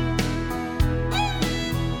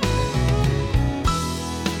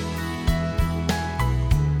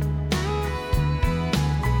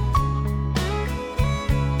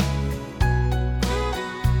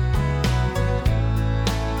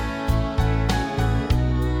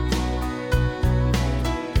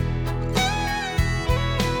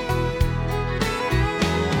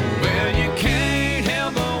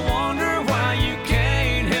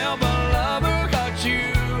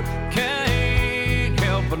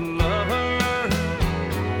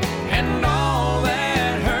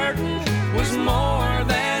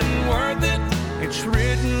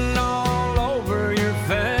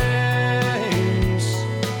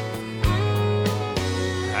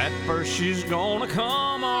 She's gonna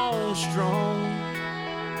come on strong,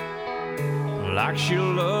 like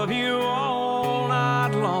she'll love you all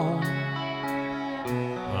night long,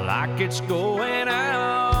 like it's going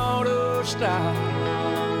out of style.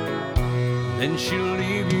 Then she'll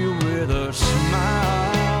leave you with a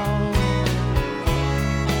smile.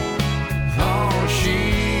 Oh,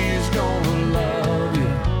 she's gonna love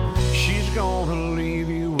you, she's gonna leave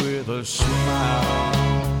you with a smile.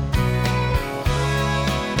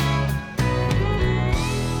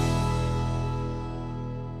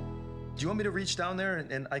 Do you want me to reach down there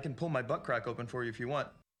and I can pull my butt crack open for you if you want?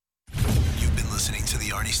 You've been listening to The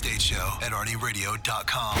Arnie State Show at ArnieRadio.com.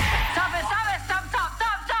 Stop it, stop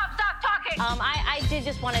talking. I did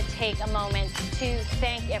just want to take a moment to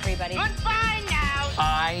thank everybody. Goodbye now.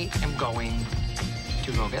 I am going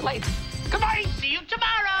to go get laid. Goodbye. See you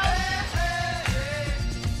tomorrow.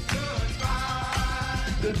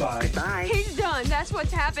 Goodbye. Bye. He's done. That's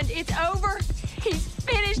what's happened. It's over. He's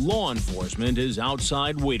finished. Law enforcement is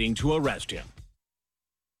outside waiting to arrest him.